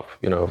stuff?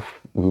 You know,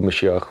 who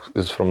Mashiach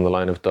is from the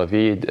line of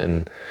David,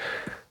 and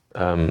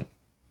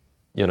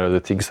you know, the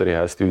things that he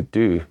has to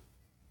do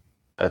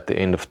at the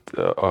end of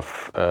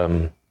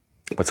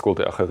what's called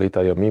the Acharit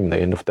Hayamim, the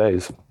end of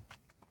days,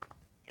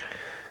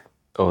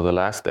 or the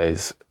last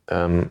days.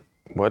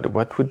 What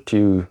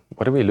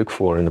do we look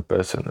for in a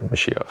person, a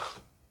Mashiach?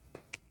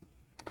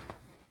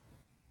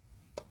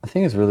 I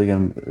think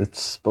it's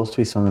supposed to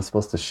be someone that's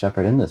supposed to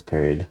shepherd in this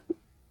period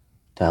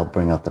to help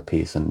bring out the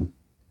peace. And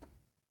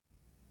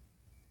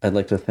I'd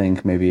like to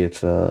think maybe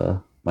it's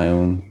my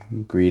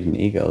own greed and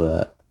ego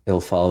that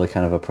it'll follow the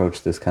kind of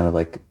approach, this kind of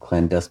like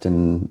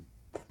clandestine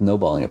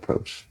snowballing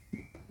approach.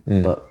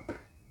 But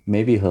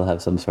maybe he'll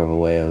have some sort of a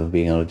way of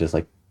being able to just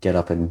like get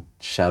up and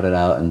shout it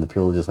out, and the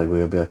people just like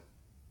will be like,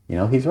 you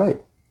know, he's right.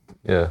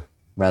 Yeah.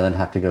 Rather than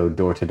have to go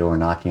door to door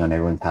knocking on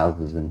everyone's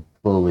houses and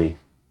slowly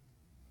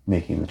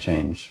making the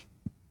change.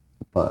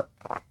 But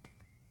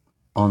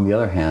on the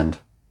other hand,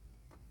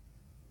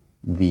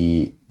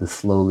 the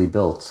slowly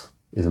built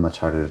is much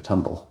harder to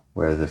tumble.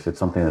 Whereas if it's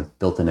something that's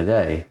built in a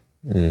day,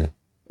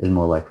 is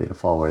more likely to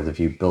fall. Whereas if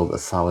you build a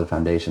solid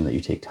foundation that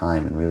you take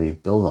time and really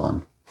build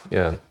on.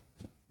 Yeah.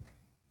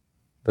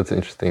 That's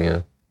interesting,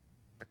 yeah.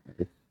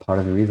 It's part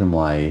of the reason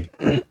why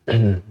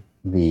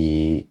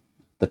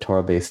the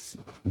Torah-based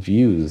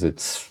views,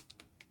 it's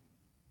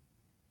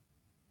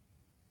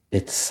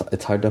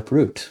hard to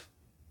uproot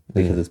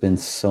because it's been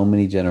so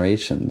many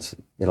generations.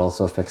 It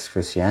also affects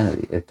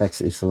Christianity. It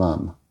affects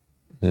Islam.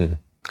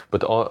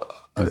 But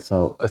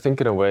I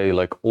think in a way,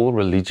 like all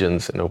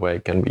religions in a way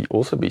can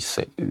also be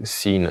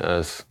seen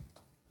as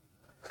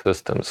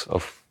systems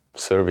of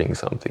serving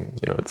something.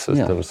 You know, it's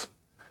systems.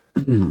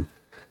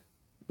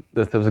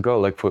 There's a goal,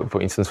 like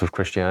for instance with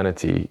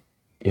Christianity,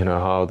 you know,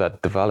 how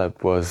that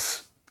developed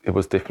was, it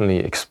was definitely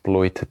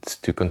exploited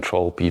to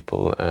control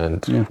people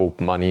and for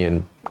money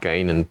and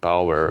gain and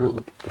power,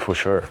 for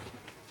sure.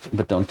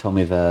 But don't tell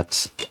me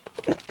that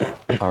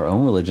our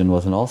own religion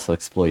wasn't also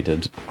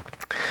exploited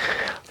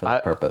for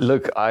that purpose.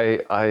 Look,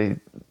 I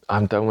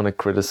don't want to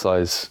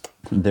criticize.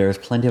 There's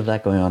plenty of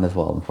that going on as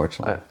well,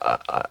 unfortunately.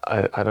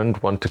 I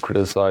don't want to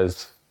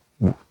criticize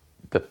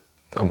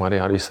how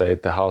do you say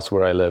it, the house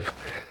where I live.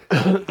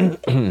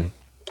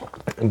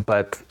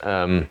 But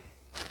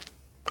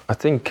I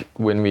think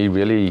when we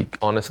really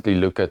honestly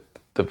look at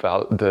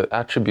the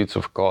attributes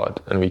of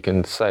God, and we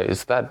can say,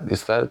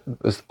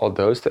 are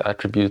those the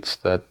attributes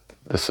that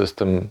the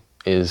system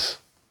is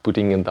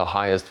putting in the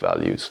highest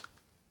values?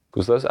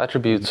 Because those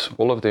attributes,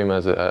 all of them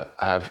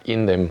have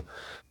in them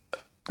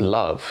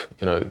love.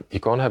 You know, you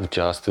can't have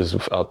justice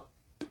without,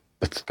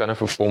 it's kind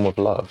of a form of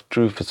love.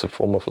 Truth is a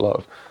form of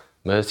love.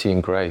 Mercy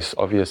and grace,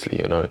 obviously,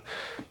 you know,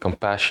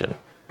 compassion,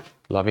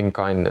 loving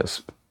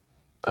kindness,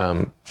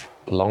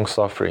 long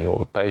suffering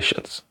or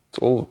patience. It's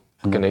all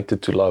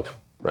connected to love,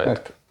 right?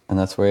 Correct. And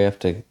that's where you have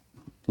to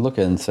look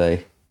at and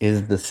say,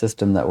 is the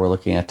system that we're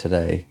looking at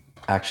today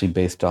actually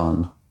based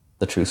on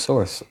the true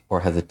source,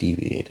 or has it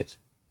deviated?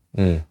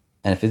 And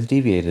if it's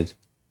deviated,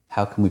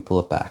 how can we pull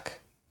it back?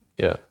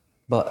 Yeah.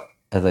 But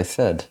as I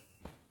said,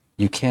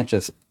 you can't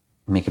just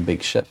make a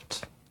big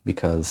shift,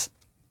 because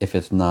if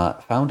it's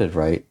not founded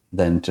right,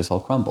 then it just all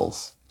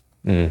crumbles.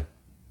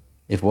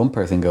 If one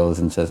person goes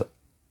and says,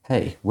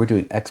 hey, we're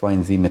doing X, Y,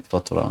 and Z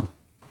mitzvot wrong,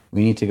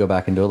 we need to go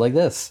back and do it like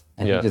this.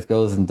 And he just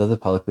goes and does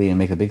it publicly and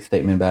makes a big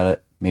statement about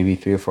it. Maybe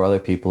 3 or 4 other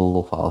people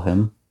will follow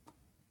him.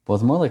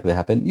 What's more likely to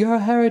happen? You're a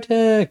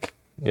heretic!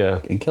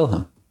 Yeah. And kill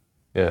him.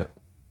 Yeah.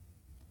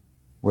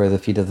 Whereas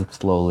if he does it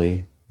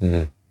slowly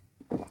and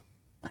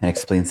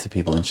explains to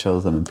people and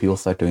shows them, and people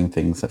start doing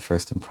things at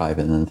first in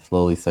private and then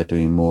slowly start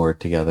doing more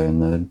together,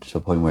 and then to the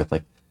point where it's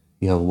like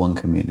you have one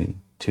community,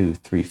 2,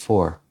 3,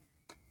 4.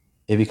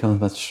 It becomes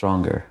much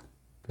stronger.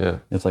 Yeah.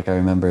 It's like I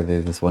remember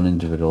there's this one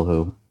individual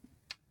who,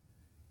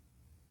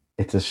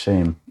 it's a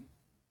shame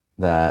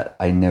that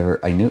I know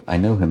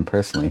him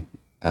personally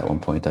at one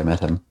point. I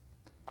met him.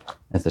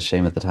 It's a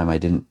shame at the time I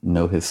didn't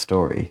know his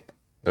story.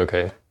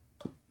 Okay.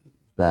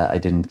 That I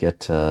didn't get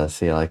to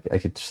see. Like, I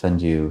could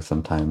send you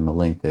sometime a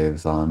link.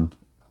 There's on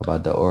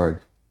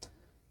Chabad.org.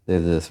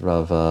 There's this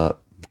Rav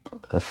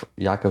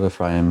Yaakov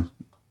Ephraim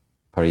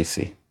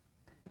Parisi.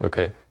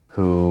 Okay.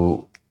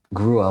 Who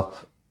grew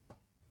up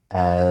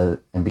and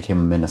became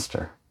a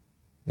minister.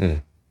 He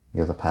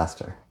was a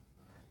pastor.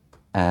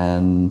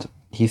 And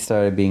he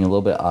started being a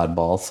little bit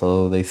oddball,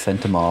 so they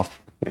sent him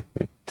off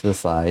to the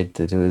side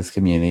to his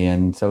community,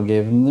 and so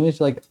gave him the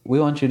mission, like, we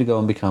want you to go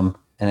and become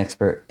an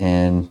expert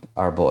in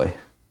our boy.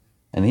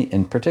 And he,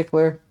 in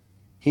particular,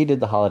 he did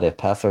the holiday of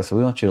Passover, so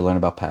we want you to learn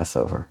about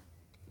Passover.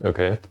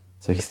 Okay.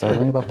 So he started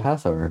learning about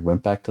Passover,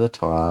 went back to the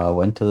Torah,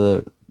 went to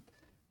the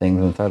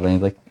things, and started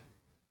learning, like,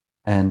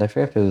 and I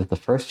forget if it was the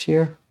first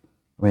year,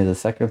 or maybe the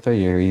second or third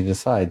year, he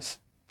decides,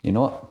 you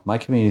know what, my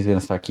community is going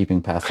to start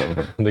keeping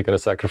Passover. They're going to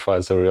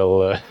sacrifice a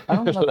real... I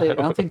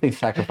don't think they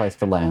sacrificed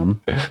the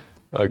lamb. Okay.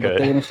 But they're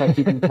going to start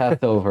keeping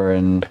Passover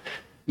and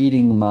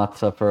eating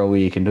matzah for a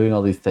week and doing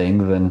all these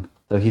things. And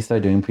so he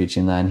started doing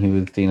preaching that, and he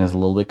was seen as a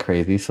little bit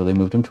crazy. So they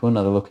moved him to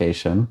another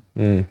location,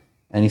 and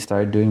he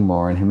started doing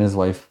more. And him and his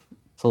wife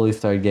slowly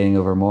started getting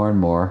over more and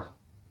more,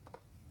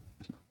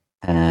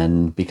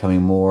 and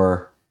becoming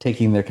more,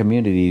 taking their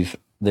community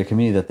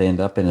that they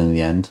end up in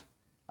the end.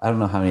 I don't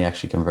know how many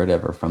actually converted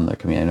ever from their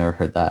community. I never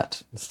heard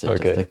that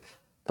statistic. Okay.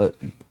 But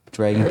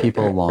dragging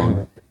people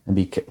along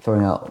and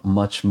throwing out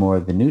much more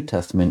of the New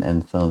Testament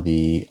and some of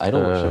the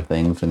idol worship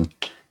things, and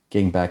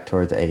getting back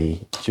towards a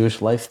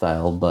Jewish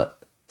lifestyle,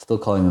 but still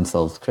calling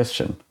themselves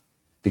Christian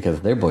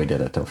because their boy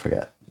did it, don't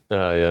forget.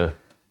 Yeah.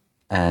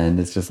 And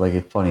it's just like,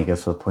 it's funny. It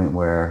gets to the point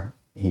where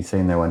he's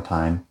sitting there one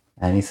time,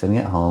 and he's sitting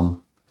at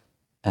home,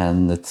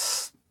 and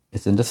it's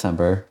in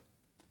December,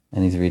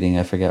 and he's reading,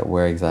 I forget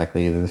where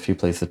exactly, there's a few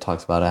places that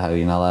talks about it, how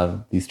you're not allowed to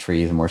have these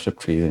trees and worship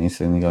trees, and he's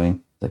sitting there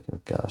going, like, oh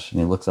gosh. And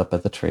he looks up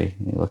at the tree,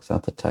 and he looks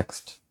at the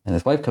text, and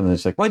his wife comes in, and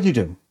she's like, what'd you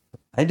do?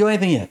 I didn't do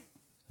anything yet.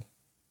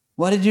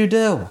 What did you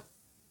do?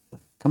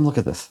 Come look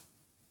at this.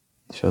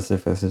 He shows their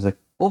face. He's like,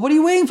 well, what are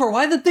you waiting for?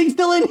 Why is the thing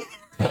still in here?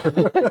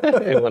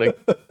 They want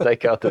to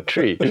take out the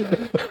tree.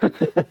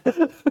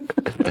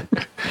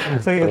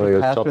 So he has you to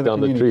pass chop through the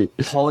down the community,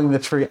 tree. pulling the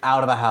tree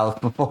out of the house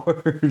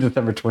before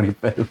December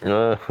 25th.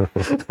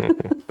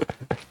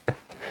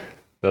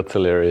 That's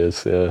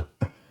hilarious, yeah.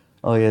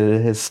 Oh yeah,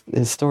 his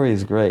story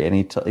is great, and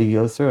he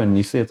goes through, and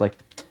you see it's like,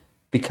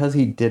 because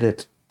he did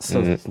it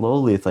so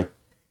slowly, it's like,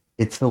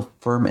 it's so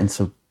firm and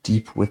so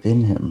deep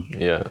within him.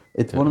 Yeah.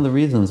 It's one of the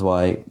reasons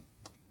why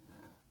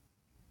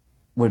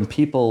when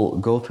people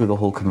go through the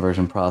whole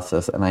conversion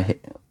process,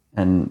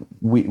 and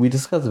we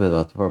discussed a bit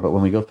about it before, but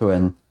when we go through,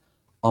 and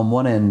on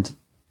one end,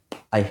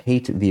 I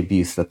hate the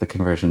abuse that the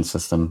conversion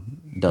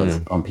system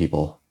does on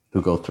people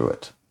who go through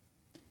it.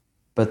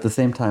 But at the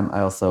same time,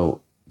 I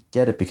also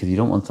get it, because you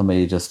don't want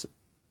somebody to just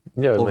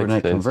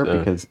overnight convert,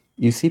 because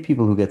you see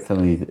people who get some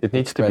of these... It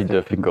needs to be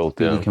difficult,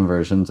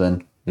 conversions,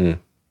 and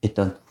it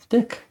doesn't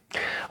stick.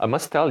 I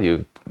must tell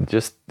you,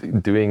 just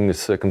doing the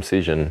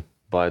circumcision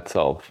by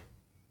itself,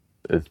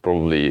 it's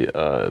probably,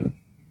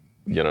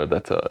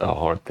 that's a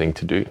hard thing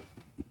to do.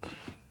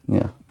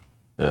 Yeah.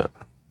 Yeah.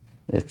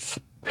 It's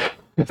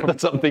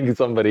not something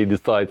somebody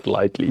decides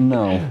lightly.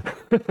 No.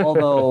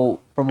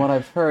 Although, from what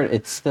I've heard,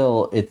 it's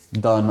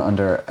done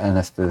under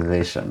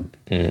anesthetization.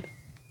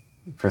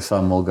 For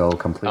some, will go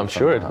completely. I'm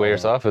sure it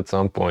wears off at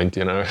some point,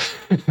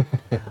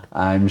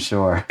 I'm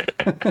sure.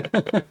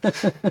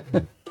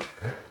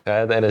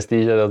 That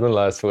anesthesia doesn't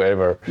last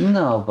forever.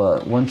 No,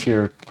 but once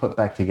you're put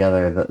back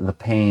together, the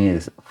pain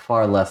is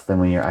far less than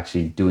when you're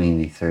actually doing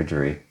the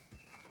surgery.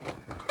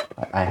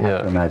 I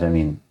have to imagine. I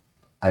mean,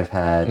 I've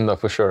had... No,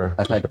 for sure.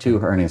 I've had 2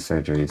 hernia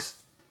surgeries,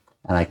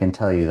 and I can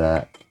tell you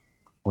that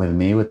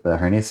with the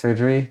hernia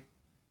surgery,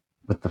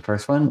 with the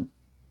first one,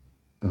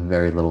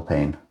 very little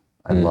pain.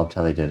 I loved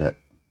how they did it.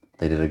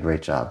 They did a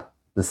great job.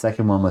 The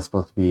second one was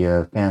supposed to be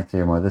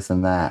fancier, more this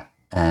and that,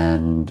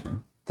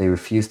 and they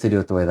refused to do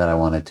it the way that I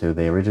wanted to.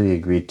 They originally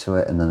agreed to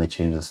it, and then they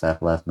changed the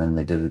staff last minute, and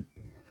they did it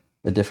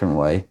a different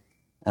way.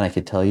 And I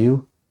could tell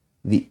you,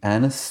 the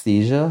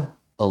anesthesia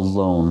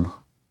alone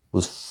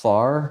was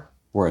far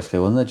worse. It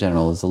wasn't the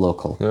general, it was the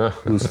local.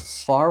 It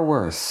was far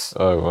worse.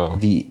 Oh, wow.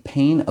 The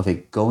pain of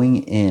it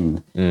going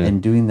in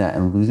and doing that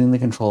and losing the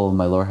control of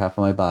my lower half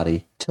of my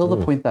body till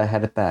the point that I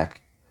had it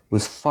back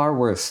was far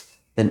worse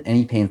than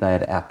any pain that I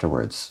had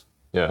afterwards.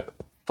 Yeah.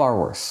 Far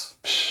worse.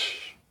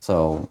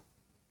 So,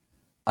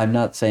 I'm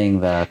not saying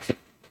that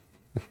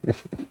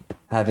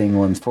having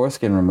one's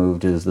foreskin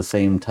removed is the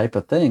same type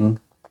of thing.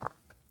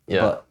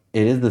 Yeah. But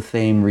it is the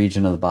same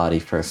region of the body,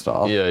 first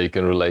off. Yeah, you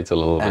can relate a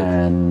little bit.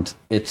 And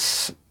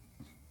it's...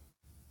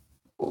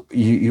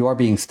 You are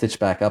being stitched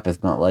back up.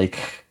 It's not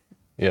like...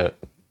 Yeah.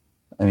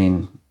 I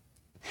mean,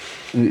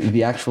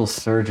 the actual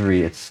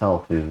surgery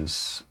itself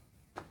is...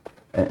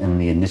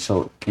 And the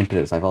initial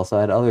impetus. I've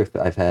had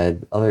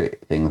other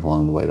things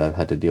along the way that I've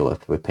had to deal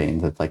with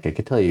pains. It's like, I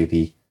could tell you,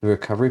 the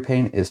recovery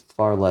pain is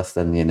far less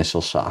than the initial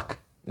shock.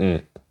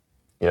 Yeah.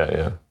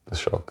 The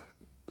shock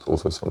is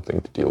also something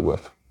to deal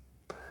with.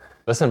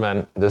 Listen,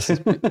 man, this is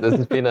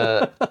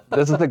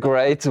a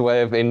great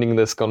way of ending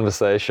this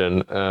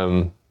conversation.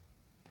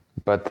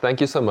 But thank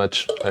you so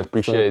much. I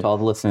appreciate it. To all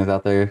the listeners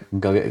out there,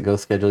 go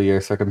schedule your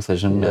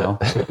circumcision now.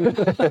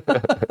 I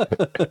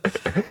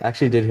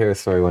actually did hear a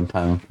story one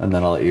time, and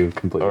then I'll let you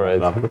completely wrap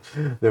it up.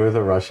 There was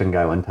a Russian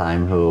guy one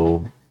time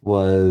who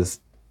was,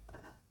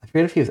 I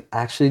forget if he was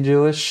actually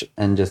Jewish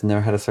and just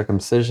never had a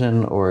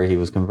circumcision, or he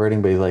was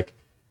converting, but he's like,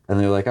 And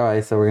they're like, all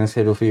right, so we're going to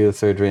schedule for you the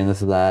surgery and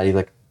this and that. He's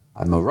like,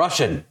 I'm a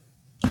Russian.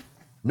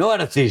 No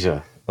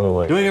anesthesia. Oh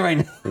my Doing it right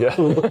now. Yeah.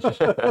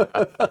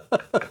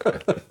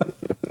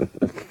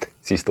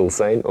 Is he still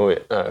sane? Oh,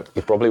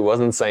 he probably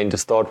wasn't sane to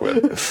start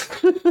with.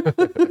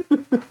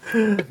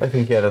 I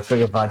think he had a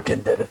swig of vodka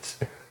and did it.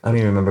 I don't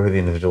even remember who the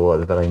individual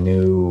was, but I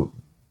knew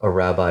a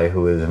rabbi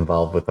who was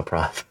involved with the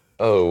process.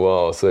 Oh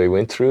wow! So he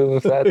went through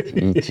with that.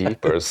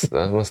 Jeepers!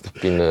 That must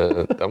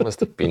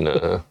have been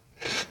a.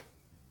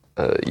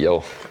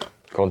 Yo,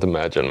 can't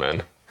imagine,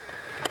 man.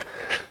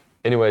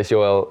 Anyways,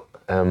 Yoel,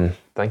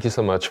 thank you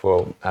so much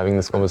for having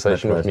this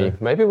conversation with me.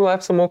 Maybe we'll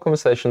have some more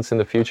conversations in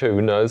the future.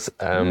 Who knows?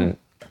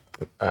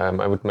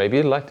 I would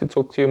maybe like to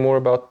talk to you more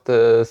about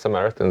the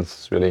Samaritans.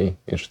 It's really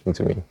interesting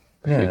to me.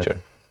 Future.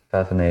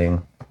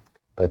 Fascinating.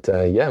 But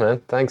yeah,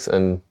 man, thanks,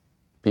 and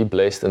be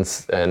blessed,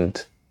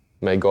 and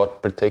may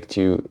God protect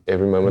you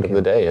every moment of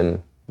the day,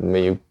 and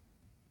may you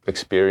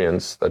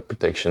experience that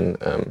protection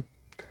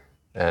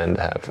and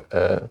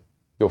have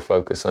your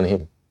focus on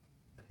Him.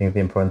 I think the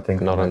important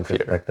thing Not from my on fear.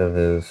 perspective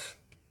is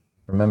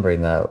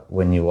remembering that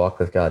when you walk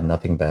with God,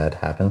 nothing bad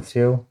happens to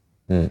you,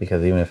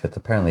 because even if it's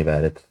apparently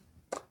bad,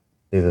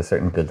 there's a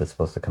certain good that's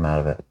supposed to come out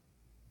of it.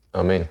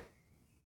 Amen.